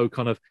girl. There's no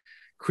kind of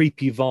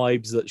creepy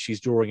vibes that she's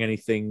drawing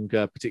anything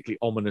particularly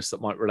ominous that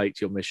might relate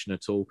to your mission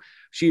at all.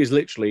 She is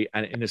literally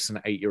an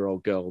innocent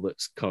 8-year-old girl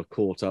that's kind of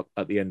caught up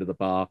at the end of the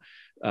bar,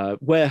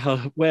 where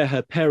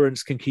her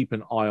parents can keep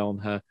an eye on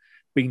her,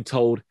 being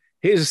told,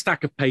 "Here's a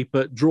stack of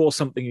paper, draw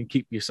something and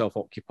keep yourself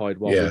occupied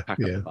while we pack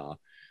up the bar."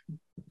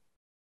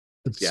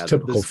 It's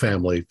typical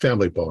family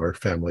bar,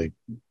 family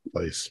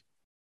place.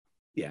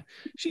 Yeah,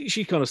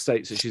 she kind of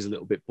states that she's a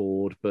little bit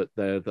bored, but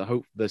they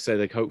say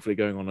they're hopefully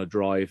going on a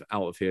drive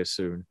out of here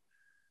soon.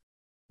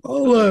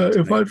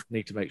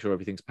 Need to make sure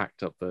everything's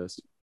packed up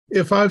first.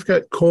 If I've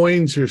got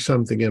coins or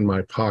something in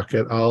my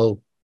pocket,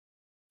 I'll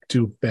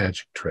do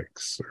magic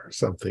tricks or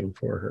something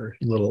for her.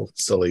 Little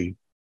silly.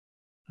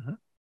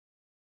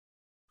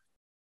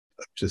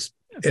 Just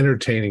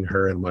entertaining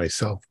her and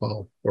myself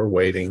while we're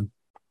waiting.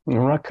 When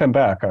I come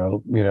back, I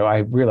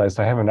realized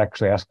I haven't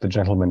actually asked the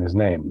gentleman his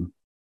name.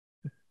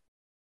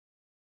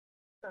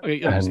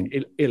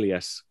 Okay,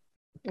 Ilias.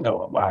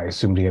 No, I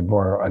assumed he had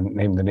more a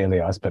name than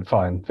Ilias, but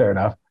fine, fair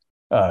enough.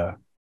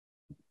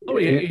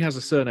 He has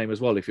a surname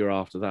as well. If you're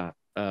after that,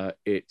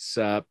 it's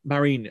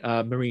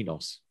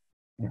Marinos.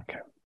 Okay,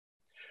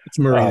 it's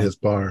Marina's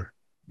bar.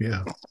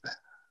 Yeah,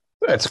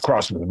 it's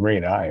across from the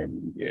marina.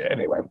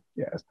 Anyway,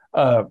 yes.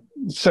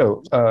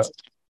 So,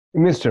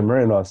 Mr.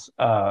 Marinos,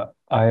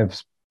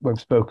 we've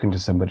spoken to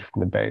somebody from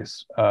the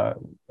base,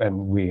 and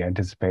we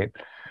anticipate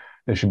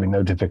there should be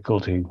no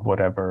difficulty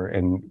whatever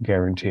in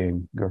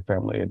guaranteeing your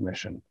family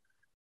admission.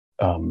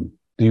 Do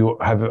you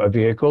have a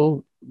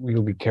vehicle?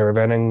 You'll be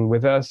caravanning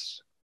with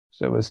us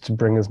so as to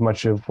bring as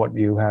much of what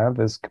you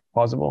have as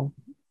possible?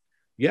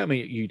 Yeah, I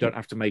mean, you don't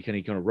have to make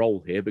any kind of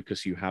roll here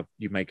because you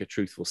make a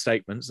truthful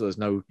statement, so there's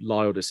no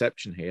lie or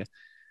deception here.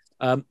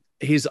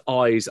 His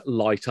eyes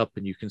light up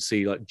and you can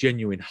see like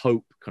genuine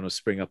hope kind of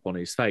spring up on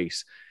his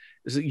face.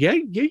 So,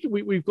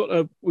 we've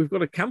got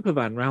a camper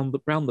van round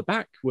the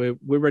back. We're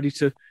ready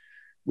to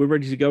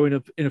go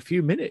in a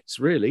few minutes,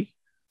 really.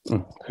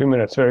 A few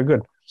minutes, very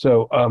good.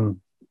 So,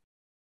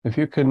 if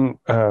you can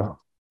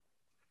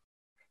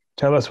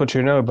tell us what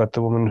you know about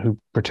the woman who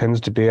pretends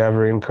to be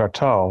Averine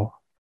Cartal,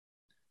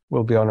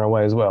 we'll be on our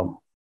way as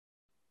well.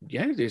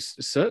 Yeah, it is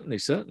certainly.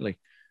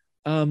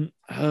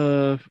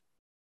 Her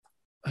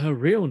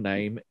real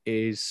name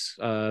is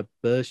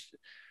Birchin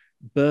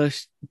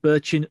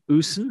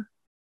Usen.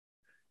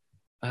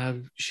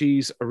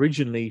 She's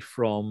originally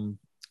from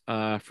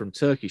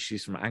Turkey.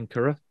 She's from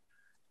Ankara.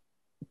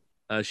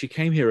 She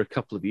came here a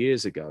couple of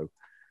years ago,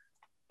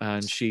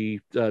 and she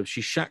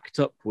shacked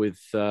up with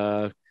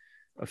a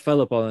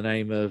fellow by the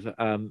name of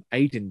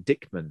Aidan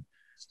Dickman,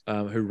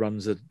 who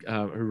runs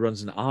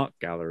an art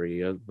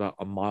gallery about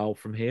a mile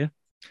from here.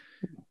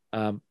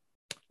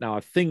 Now, I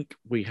think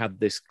we had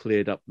this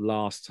cleared up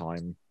last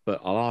time,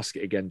 but I'll ask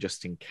it again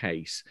just in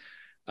case.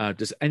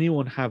 Does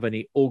anyone have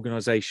any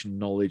organization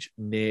knowledge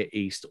Near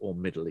East or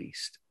Middle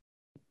East?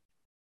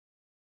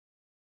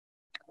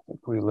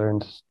 We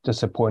learned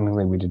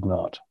disappointingly we did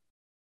not.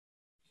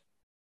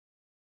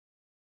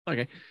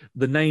 Okay.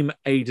 The name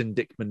Aidan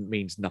Dickman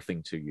means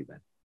nothing to you then.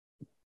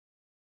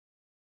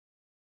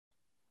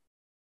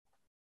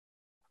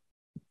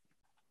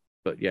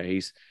 But yeah,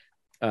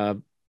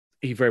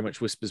 he very much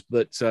whispers.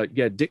 But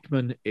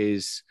Dickman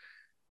is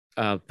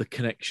the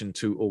connection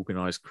to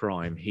organized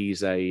crime.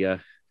 He's a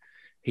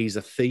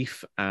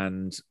thief,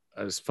 and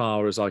as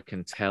far as I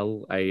can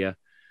tell, a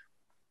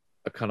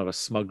kind of a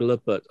smuggler.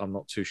 But I'm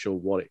not too sure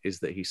what it is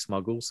that he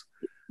smuggles.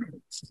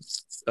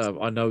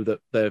 I know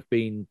that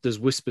there's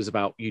whispers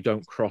about you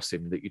don't cross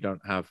him, that you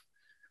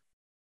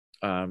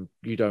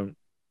don't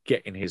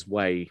get in his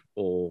way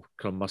or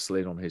kind of muscle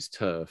in on his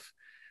turf,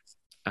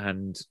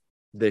 and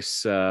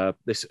this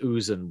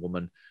Uzan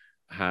woman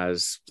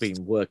has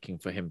been working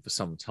for him for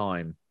some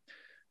time.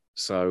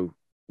 So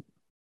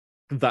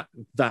that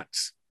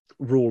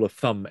rule of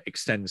thumb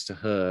extends to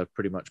her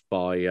pretty much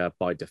by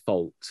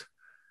default.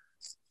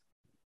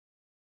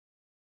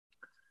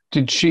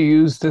 Did she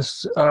use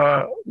this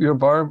your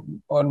bar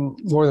on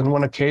more than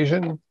one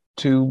occasion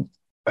to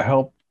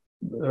help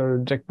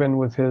Dickman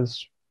with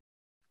his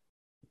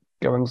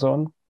goings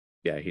on?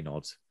 Yeah, he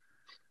nods.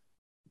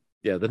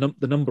 Yeah,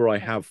 the number I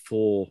have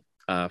for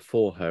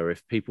her,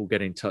 if people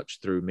get in touch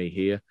through me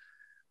here,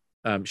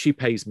 she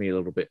pays me a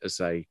little bit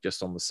as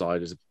just on the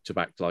side to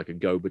act like a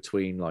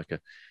go-between, like a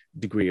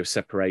degree of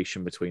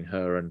separation between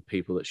her and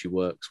people that she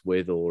works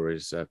with or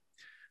is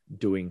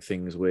doing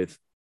things with.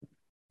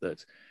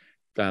 That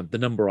the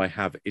number I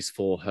have is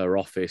for her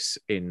office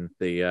in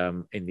the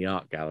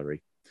art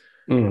gallery.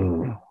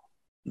 Mm.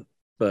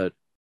 But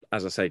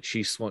as I said,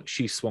 she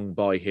swung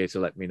by here to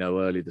let me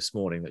know early this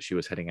morning that she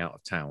was heading out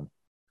of town.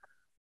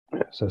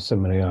 So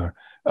many are.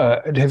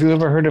 Have you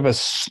ever heard of a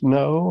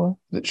Snow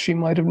that she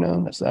might have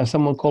known?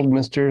 Someone called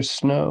Mr.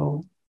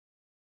 Snow?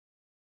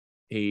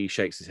 He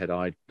shakes his head.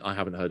 I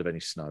haven't heard of any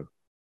Snow.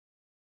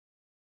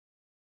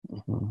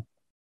 Mm-hmm.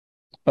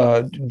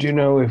 Do you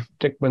know if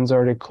Dickman's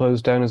already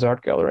closed down his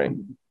art gallery?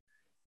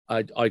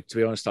 I to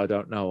be honest, I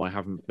don't know. I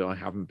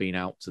haven't been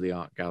out to the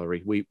art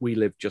gallery. We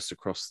live just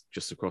across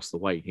the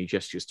way. He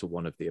gestures to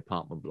one of the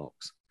apartment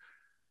blocks.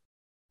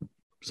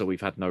 So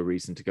we've had no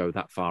reason to go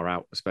that far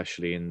out,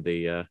 especially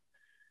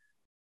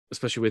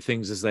with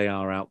things as they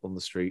are out on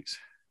the streets.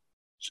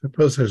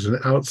 Suppose there's an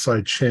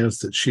outside chance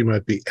that she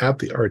might be at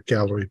the art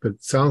gallery, but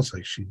it sounds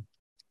like she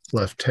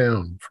left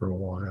town for a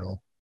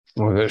while.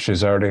 Or that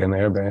she's already in the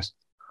airbase.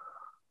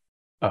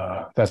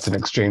 That's an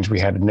exchange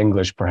we had in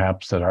English,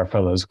 perhaps, that our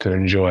fellows could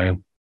enjoy.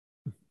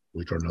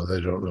 We don't know.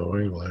 They don't know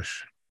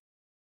English.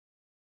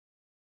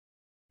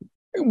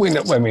 We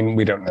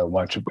don't know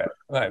much about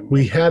it.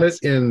 We had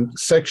it in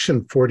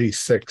section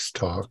 46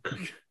 talk.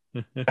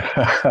 You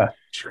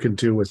can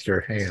do with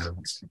your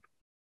hands.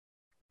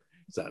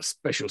 Is that a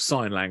special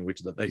sign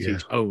language that they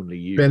teach only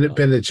you? Bene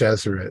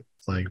Gesserit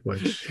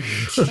language.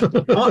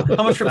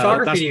 How much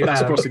cryptography do you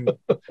have?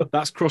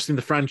 That's crossing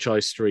the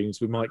franchise streams.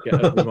 We might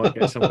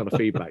get some kind of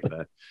feedback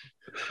there.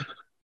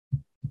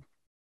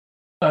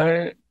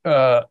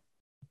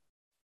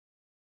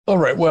 All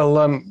right.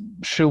 Well,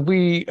 should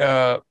we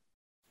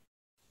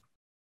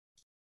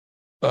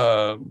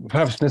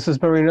perhaps Mrs.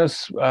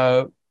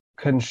 Marinos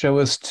can show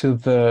us to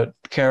the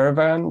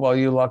caravan while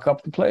you lock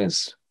up the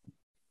place?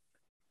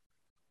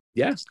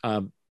 Yeah,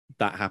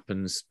 that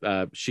happens.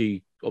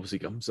 She obviously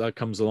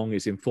comes along,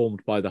 is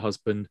informed by the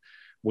husband,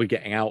 we're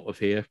getting out of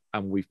here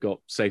and we've got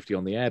safety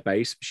on the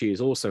airbase. She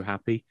is also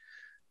happy,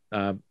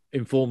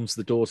 informs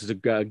the daughter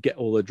to get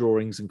all the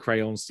drawings and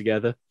crayons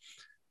together,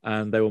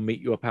 and they will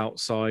meet you up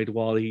outside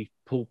while he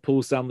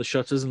pulls down the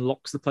shutters and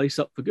locks the place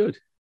up for good.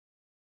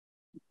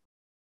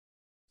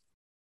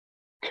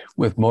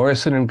 With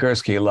Morrison and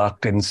Gursky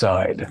locked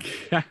inside.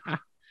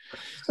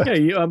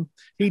 Yeah,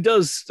 he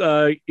does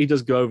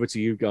go over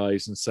to you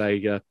guys and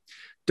say,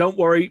 "Don't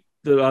worry,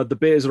 the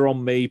beers are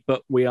on me,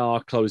 but we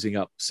are closing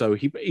up." So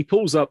he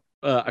pulls up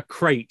a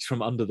crate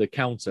from under the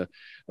counter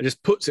and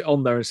just puts it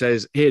on there and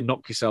says, "Here,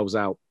 knock yourselves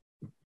out."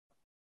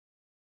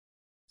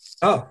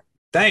 Oh,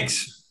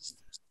 thanks.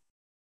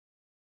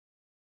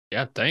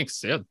 Yeah,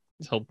 thanks. Yeah,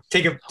 he'll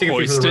take a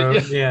few for the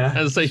road. Yeah.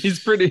 I was like, he's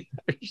pretty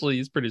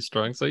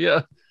strong. So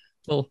yeah,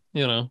 well,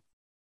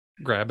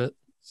 grab it.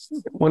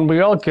 When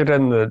we all get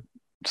in the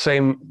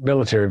same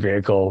military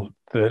vehicle,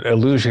 the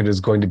illusion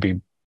is going to be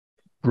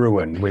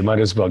ruined. We might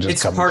as well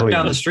just come parked clean.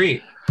 Down the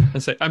street.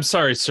 And say, "I'm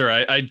sorry,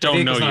 sir. I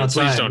don't know you.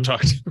 Outside. Please don't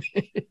talk to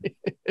me."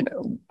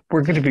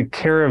 We're going to be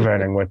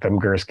caravanning with them,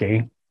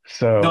 Gursky.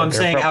 So no, I'm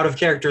saying out of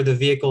character. The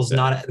vehicle's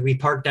not. We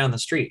parked down the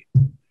street.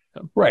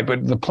 Right,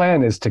 but the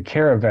plan is to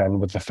caravan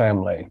with the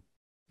family.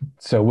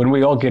 So when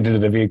we all get into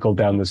the vehicle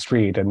down the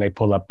street and they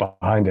pull up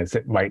behind us,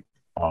 it might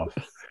off.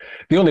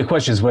 The only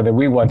question is whether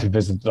we want to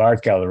visit the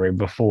art gallery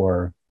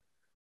before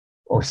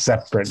or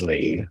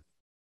separately.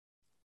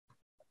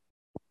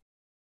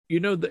 You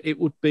know that it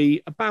would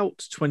be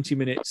about 20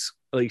 minutes,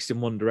 at least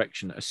in one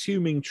direction,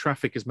 assuming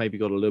traffic has maybe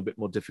got a little bit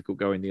more difficult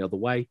going the other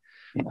way.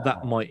 No.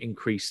 That might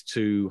increase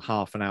to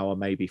half an hour,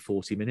 maybe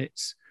 40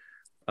 minutes,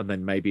 and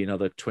then maybe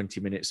another 20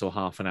 minutes or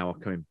half an hour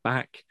coming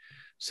back.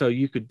 So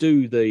you could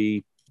do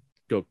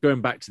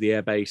going back to the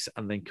airbase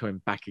and then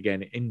coming back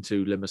again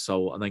into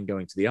Limassol and then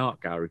going to the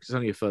art gallery, because it's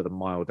only a further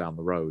mile down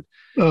the road.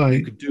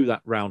 You could do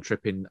that round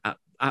trip in,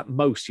 at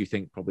most, you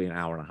think, probably an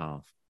hour and a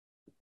half.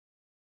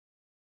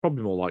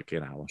 Probably more likely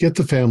an hour. Get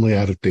the family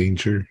out of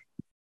danger.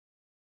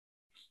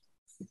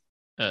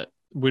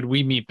 Would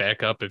we meet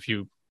back up if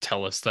you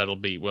tell us that'll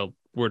be, well,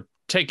 we're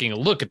taking a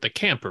look at the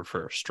camper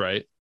first,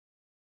 right?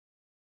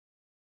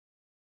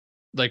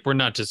 Like, we're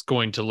not just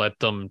going to let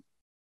them,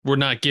 we're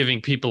not giving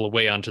people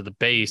away onto the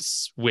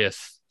base with,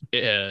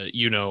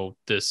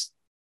 this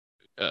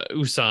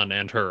Usan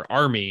and her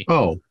army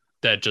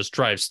that just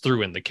drives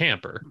through in the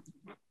camper.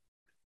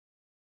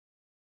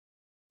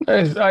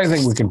 I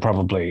think we can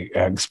probably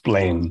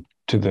explain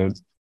to the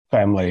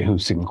family, who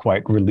seem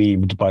quite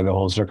relieved by the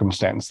whole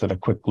circumstance, that a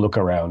quick look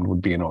around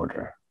would be in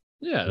order.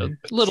 Yeah, a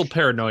little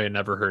paranoia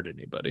never hurt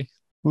anybody.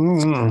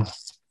 A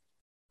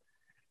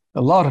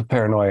lot of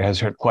paranoia has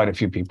hurt quite a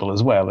few people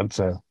as well. It's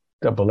a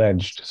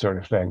double-edged sort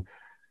of thing.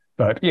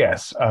 But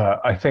yes,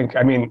 I think,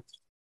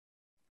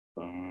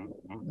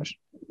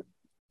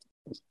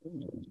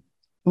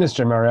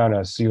 Mr.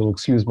 Marianas, you'll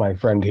excuse my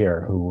friend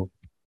here who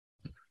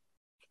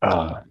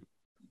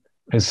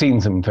has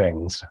seen some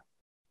things.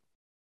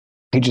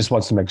 He just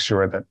wants to make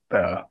sure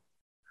that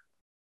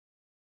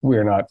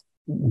we're not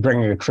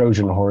bringing a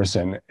Trojan horse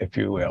in, if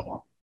you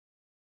will.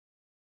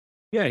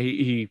 Yeah,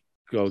 he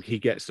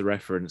gets the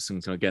reference,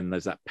 and so again,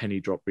 there's that penny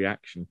drop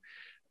reaction.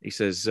 He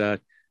says,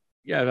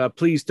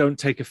 please don't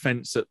take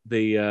offense at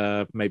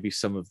the maybe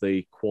some of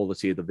the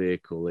quality of the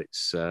vehicle.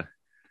 It's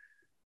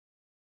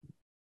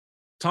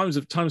times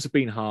have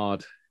been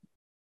hard.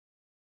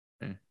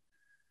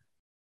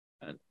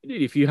 And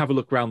indeed, if you have a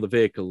look around the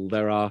vehicle,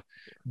 there are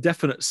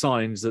definite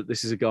signs that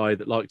this is a guy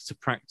that likes to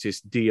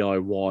practice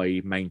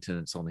DIY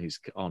maintenance on his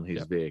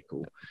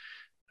vehicle.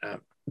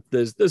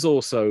 There's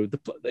also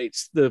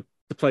the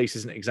place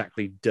isn't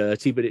exactly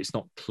dirty, but it's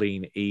not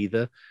clean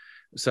either.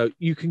 So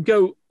you can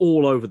go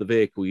all over the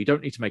vehicle. You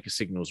don't need to make a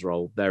signals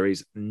roll. There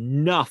is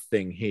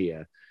nothing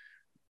here.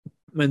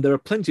 I mean, there are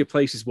plenty of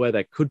places where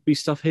there could be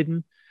stuff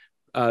hidden.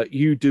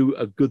 You do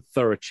a good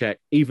thorough check,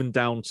 even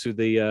down to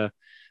the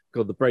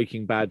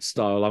Breaking Bad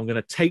style. I'm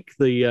going to take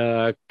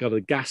the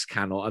gas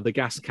can or the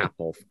gas cap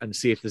off and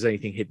see if there's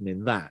anything hidden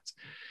in that.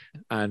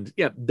 And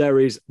yeah, there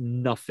is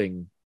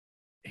nothing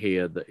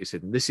here that is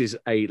hidden. This is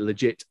a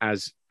legit,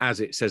 as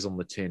it says on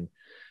the tin,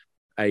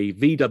 a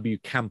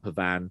VW camper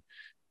van.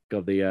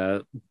 Got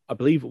the I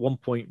believe at one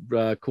point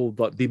called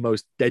like the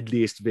most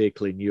deadliest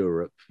vehicle in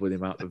Europe, with the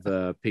amount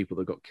of people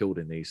that got killed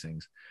in these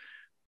things.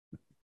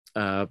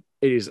 It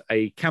is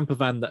a camper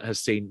van that has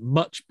seen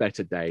much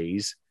better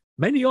days,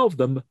 many of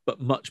them,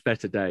 but much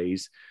better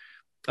days.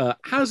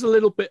 Has a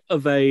little bit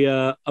of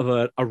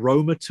an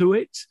aroma to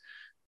it.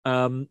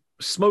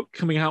 Smoke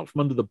coming out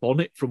from under the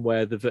bonnet from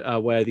where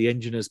the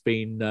engine has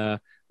been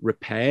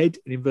repaired,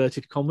 in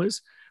inverted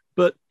commas.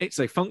 But it's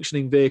a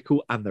functioning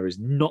vehicle, and there is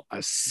not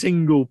a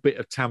single bit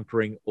of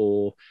tampering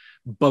or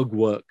bug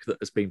work that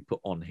has been put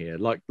on here.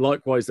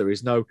 Likewise, there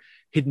is no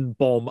hidden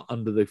bomb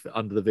under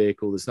the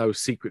vehicle. There's no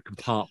secret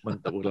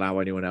compartment that would allow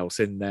anyone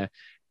else in there.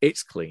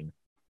 It's clean.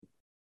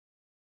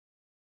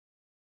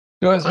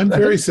 I'm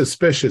very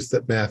suspicious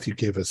that Matthew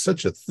gave us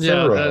such a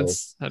thorough. Yeah,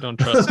 I don't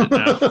trust it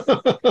now.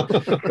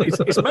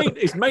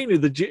 it's mainly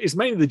the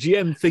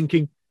GM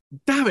thinking,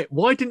 damn it,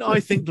 why didn't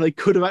I think they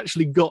could have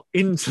actually got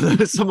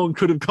into someone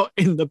could have got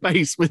in the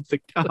base with the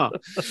car?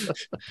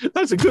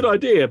 That's a good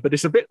idea, but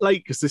it's a bit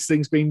late because this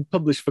thing's been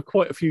published for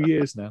quite a few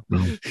years now.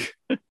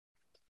 The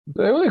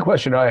only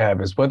question I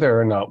have is whether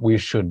or not we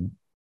should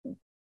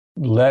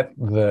let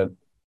the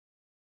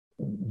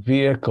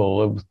vehicle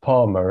of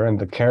Palmer and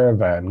the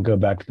caravan go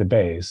back to the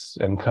base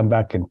and come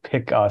back and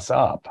pick us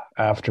up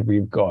after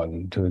we've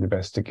gone to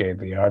investigate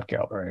the art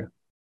gallery.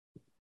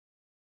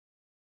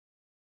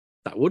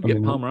 That would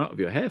get Palmer out of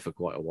your hair for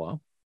quite a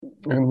while.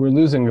 And we're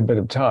losing a bit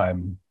of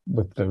time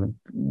with the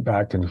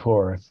back and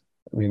forth.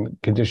 I mean,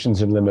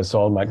 conditions in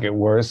Limassol might get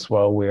worse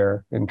while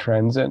we're in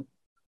transit.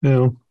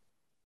 No.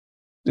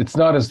 It's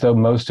not as though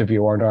most of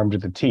you aren't armed to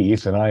the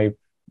teeth, and I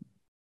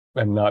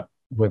am not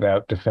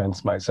without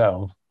defense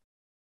myself.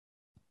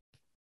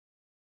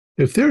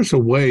 If there's a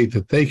way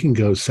that they can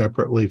go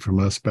separately from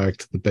us back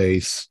to the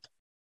base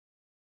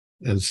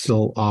and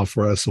still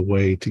offer us a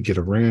way to get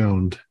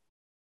around.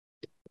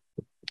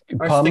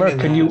 Palmer,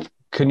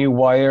 can you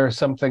wire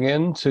something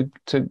in to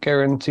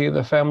guarantee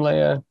the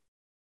family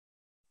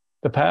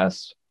the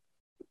pass?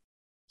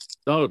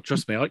 Oh,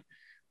 trust me,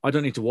 I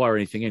don't need to wire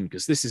anything in,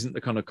 because this isn't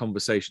the kind of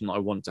conversation that I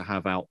want to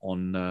have out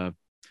on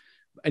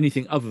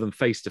anything other than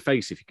face to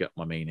face, if you get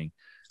my meaning.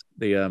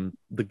 The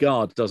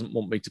guard doesn't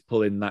want me to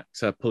pull in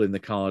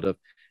the card of,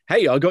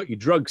 hey, I got you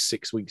drugs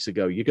 6 weeks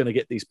ago. You're going to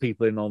get these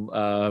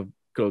people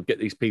get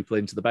these people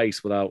into the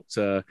base without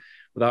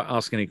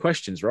asking any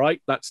questions,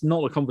 right? That's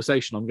not a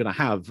conversation I'm going to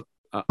have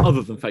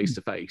other than face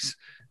to face.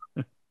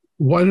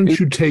 Why don't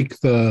you take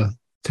the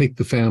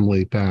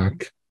family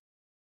back,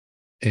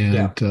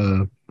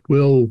 and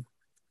we'll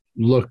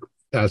look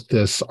at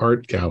this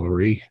art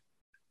gallery,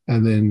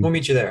 and then we'll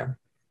meet you there.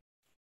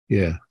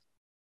 Yeah.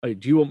 Do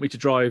you want me to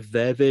drive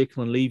their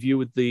vehicle and leave you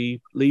with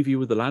the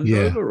Land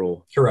Rover?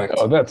 Or correct?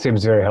 Oh, that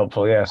seems very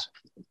helpful. Yes.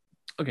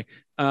 Okay.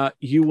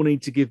 You will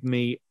need to give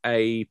me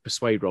a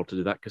persuade roll to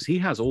do that, because he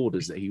has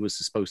orders that he was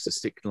supposed to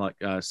stick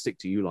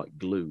to you like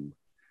glue.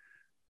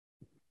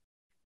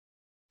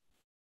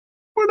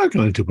 We're not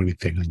going to do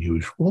anything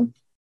unusual.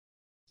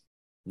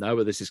 No,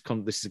 but this is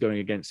going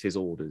against his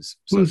orders.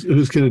 So.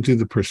 Who's going to do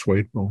the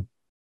persuade roll?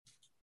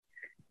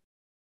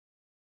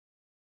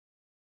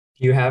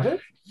 You have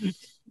it?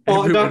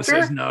 Everyone Doctor?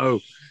 says no.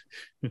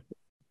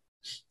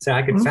 So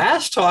I could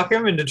fast talk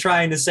him into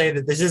trying to say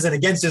that this isn't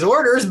against his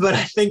orders, but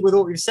I think with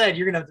what we've said,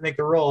 you're going to have to make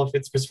the roll if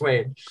it's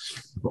persuade.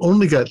 I've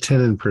only got 10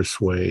 in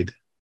persuade.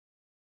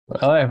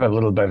 Well, I have a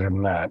little better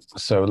than that,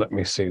 so let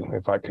me see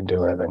if I can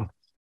do anything.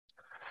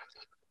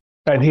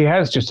 And he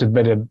has just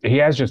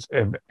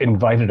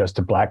invited us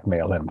to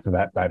blackmail him, for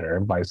that matter,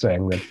 by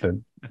saying that the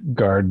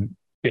guard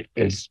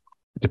is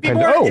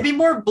dependent. It'd be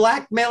more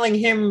blackmailing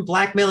him,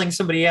 blackmailing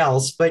somebody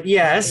else. But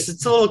yes,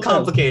 it's a little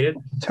complicated.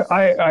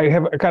 I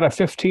got a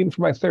 15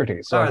 for my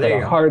 30, so I got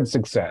a hard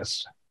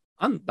success.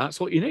 And that's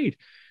what you need.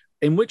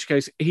 In which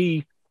case,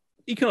 he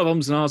kind of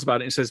ums and ahs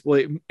about it and says,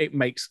 well, it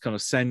makes kind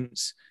of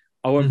sense.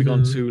 I won't be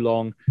gone too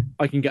long.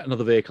 I can get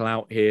another vehicle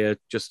out here.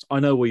 Just,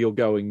 I know where you're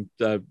going.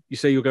 You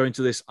say you're going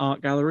to this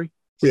art gallery?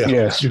 Yeah.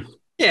 Yes.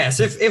 Yes.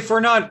 If we're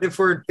not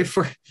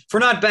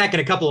back in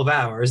a couple of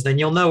hours, then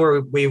you'll know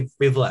where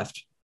we've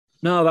left.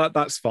 No,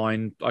 that's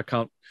fine. I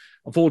can't.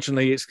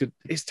 Unfortunately, it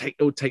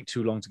would take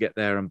too long to get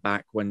there and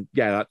back. When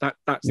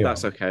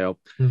that's okay. I'll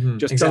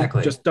just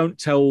don't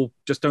tell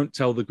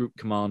the group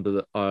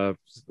commander that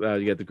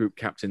the group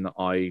captain that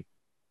I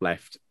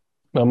left.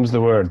 Mum's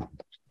the word.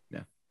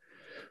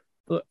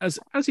 But as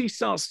he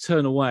starts to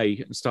turn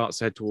away and starts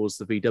to head towards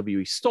the VW,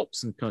 he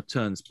stops and kind of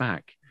turns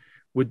back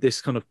with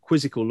this kind of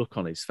quizzical look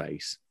on his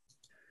face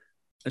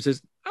and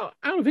says, out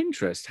of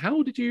interest,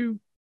 how did you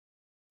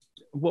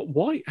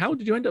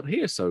end up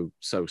here so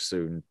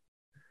soon?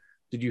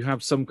 Did you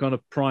have some kind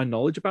of prior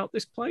knowledge about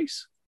this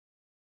place?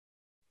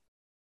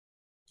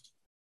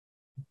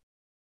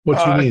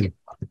 What do you mean?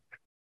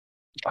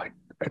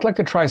 I'd like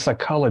to try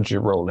psychology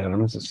roll in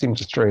him. It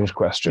seems a strange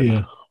question.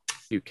 Yeah.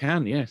 You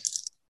can, yes.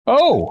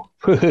 Oh,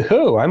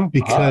 I'm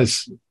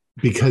because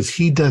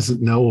he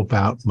doesn't know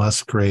about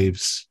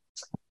Musgraves.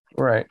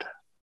 Right.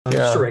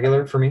 Just a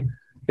regular for me.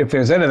 If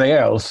there's anything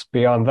else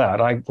beyond that,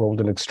 I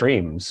rolled an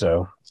extreme.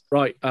 So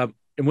right.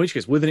 In which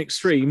case, with an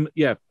extreme,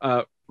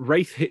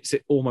 Wraith hits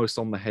it almost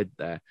on the head.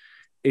 There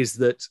is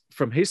that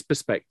from his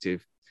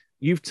perspective,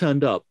 you've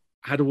turned up,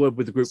 had a word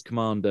with the group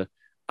commander,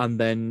 and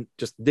then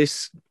just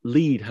this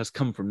lead has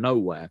come from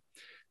nowhere.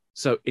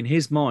 So in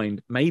his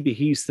mind, maybe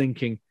he's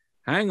thinking,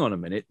 hang on a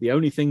minute, the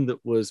only thing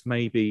that was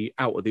maybe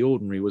out of the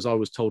ordinary was I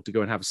was told to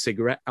go and have a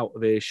cigarette out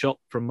of earshot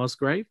from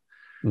Musgrave.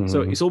 Mm-hmm.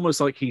 So it's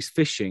almost like he's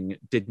fishing.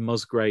 Did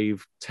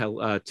Musgrave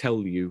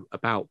tell you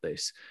about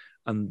this?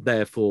 And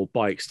therefore,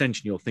 by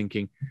extension, you're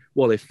thinking,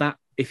 well, if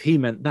he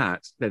meant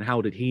that, then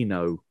how did he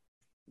know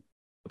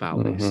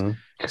about this?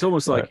 It's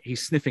almost like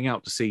he's sniffing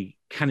out to see,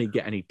 can he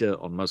get any dirt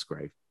on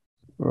Musgrave?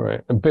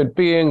 Right. But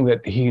being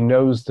that he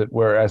knows that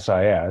we're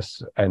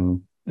SIS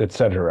and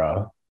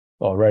etc.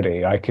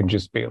 already, I can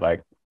just be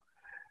like,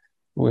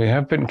 we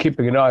have been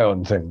keeping an eye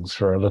on things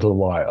for a little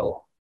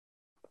while.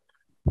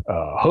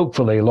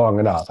 Hopefully long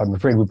enough. I'm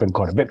afraid we've been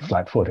quite a bit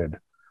flat-footed.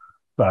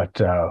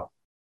 But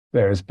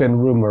there's been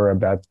rumor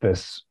about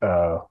this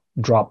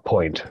drop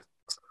point.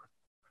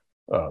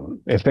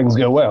 If things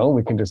go well,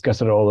 we can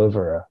discuss it all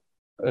over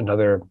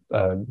another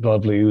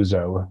lovely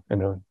ouzo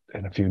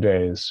in a few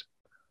days,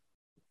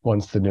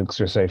 once the nukes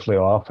are safely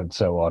off and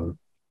so on.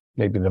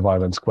 Maybe the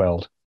violence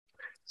quelled.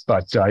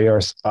 But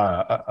you're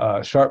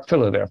a sharp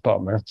fellow there,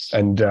 Palmer.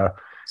 And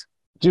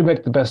do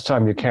make the best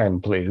time you can,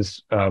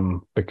 please,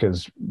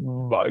 because,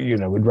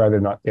 we'd rather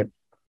not get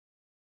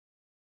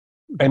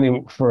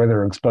any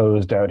further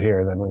exposed out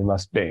here than we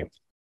must be.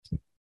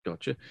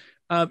 Gotcha.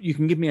 You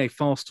can give me a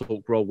fast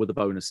talk roll with a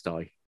bonus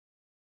die.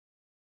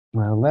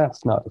 Well,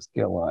 that's not a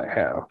skill I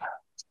have.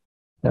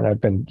 And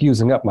I've been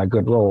using up my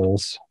good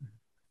rolls.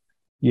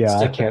 Yeah,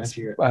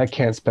 I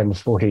can't spend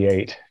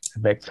 48 to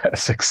make that a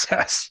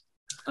success.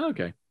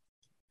 Okay.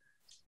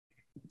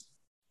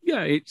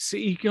 Yeah,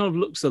 he kind of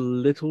looks a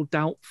little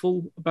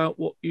doubtful about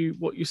what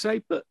you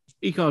say, but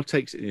he kind of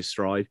takes it in his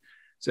stride.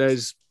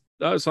 Says,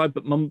 "Oh, sorry,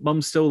 but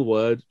mum's still the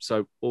word,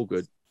 so all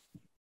good."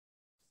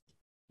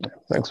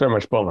 Thanks very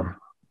much, Bowman.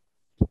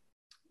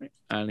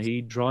 And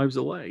he drives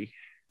away,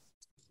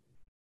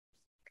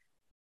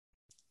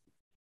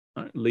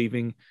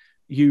 leaving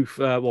you.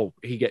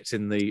 He gets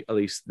in at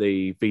least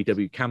the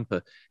VW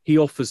camper. He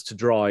offers to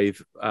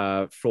drive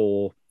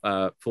for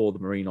the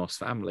Marinos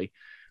family.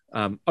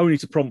 Only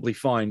to promptly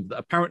find that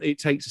apparently it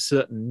takes a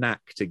certain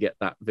knack to get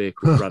that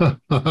vehicle running.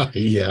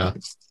 Yeah.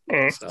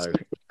 So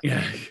you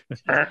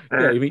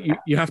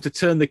have to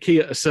turn the key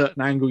at a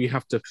certain angle. You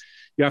have to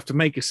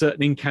make a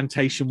certain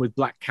incantation with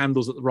black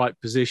candles at the right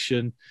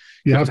position.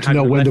 You have to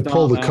know when to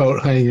pull the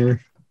coat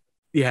hanger.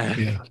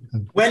 Yeah.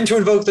 When to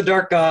invoke the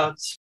dark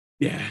gods.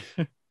 Yeah.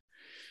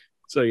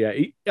 So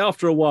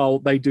after a while,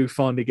 they do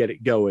finally get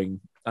it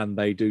going, and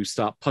they do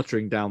start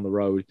puttering down the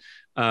road.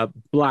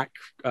 Black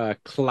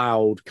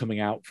cloud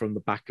coming out from the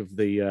back of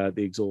the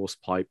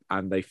exhaust pipe,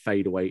 and they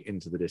fade away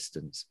into the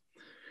distance,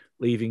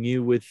 leaving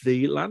you with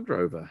the Land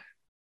Rover.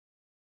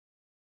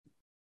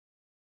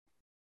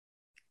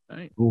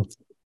 Right. Cool.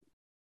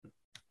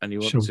 And you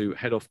want to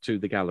head off to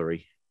the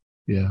gallery.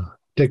 Yeah.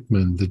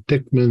 Aidan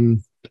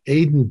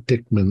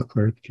Dickman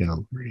Art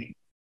Gallery.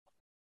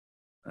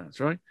 That's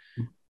right.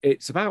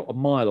 It's about a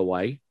mile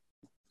away.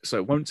 So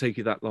it won't take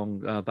you that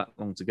long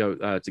to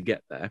go to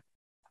get there.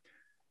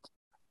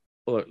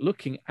 But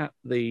looking at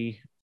the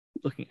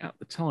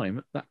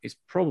time, that is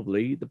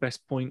probably the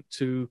best point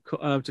to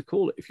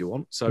call it if you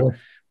want. So Cool.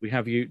 we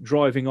have you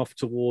driving off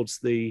towards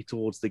the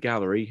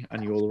gallery,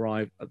 and you will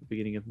arrive at the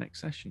beginning of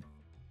next session.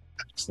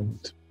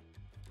 Excellent.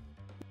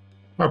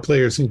 Our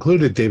players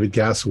included David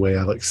Gassaway,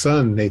 Alex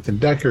Sun, Nathan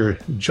Decker,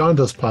 John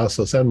Dos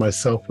Passos, and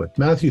myself, with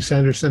Matthew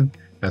Sanderson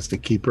as the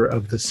keeper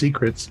of the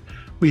secrets.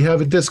 We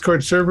have a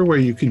Discord server where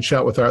you can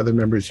chat with our other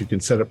members, you can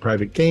set up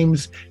private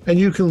games, and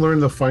you can learn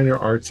the finer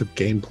arts of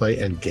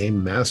gameplay and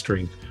game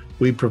mastering.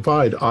 We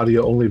provide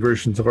audio-only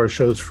versions of our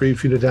shows free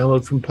for you to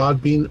download from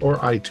Podbean or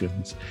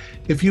iTunes.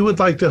 If you would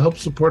like to help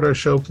support our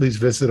show, please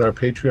visit our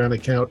Patreon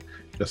account.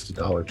 Just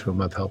 $1 a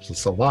month helps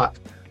us a lot.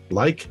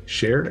 Like,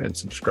 share, and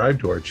subscribe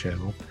to our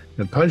channel,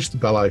 and punch the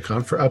bell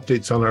icon for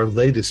updates on our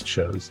latest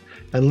shows.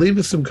 And leave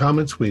us some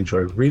comments. We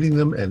enjoy reading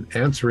them and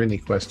answer any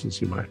questions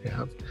you might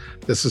have.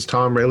 This is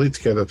Tom Rayleigh,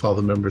 together with all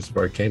the members of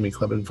our gaming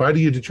club,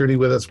 inviting you to journey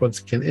with us once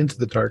again into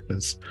the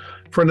darkness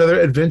for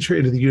another adventure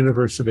into the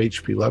universe of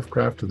H.P.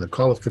 Lovecraft and the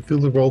Call of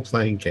Cthulhu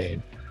role-playing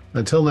game.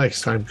 Until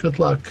next time, good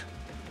luck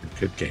and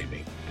good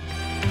gaming.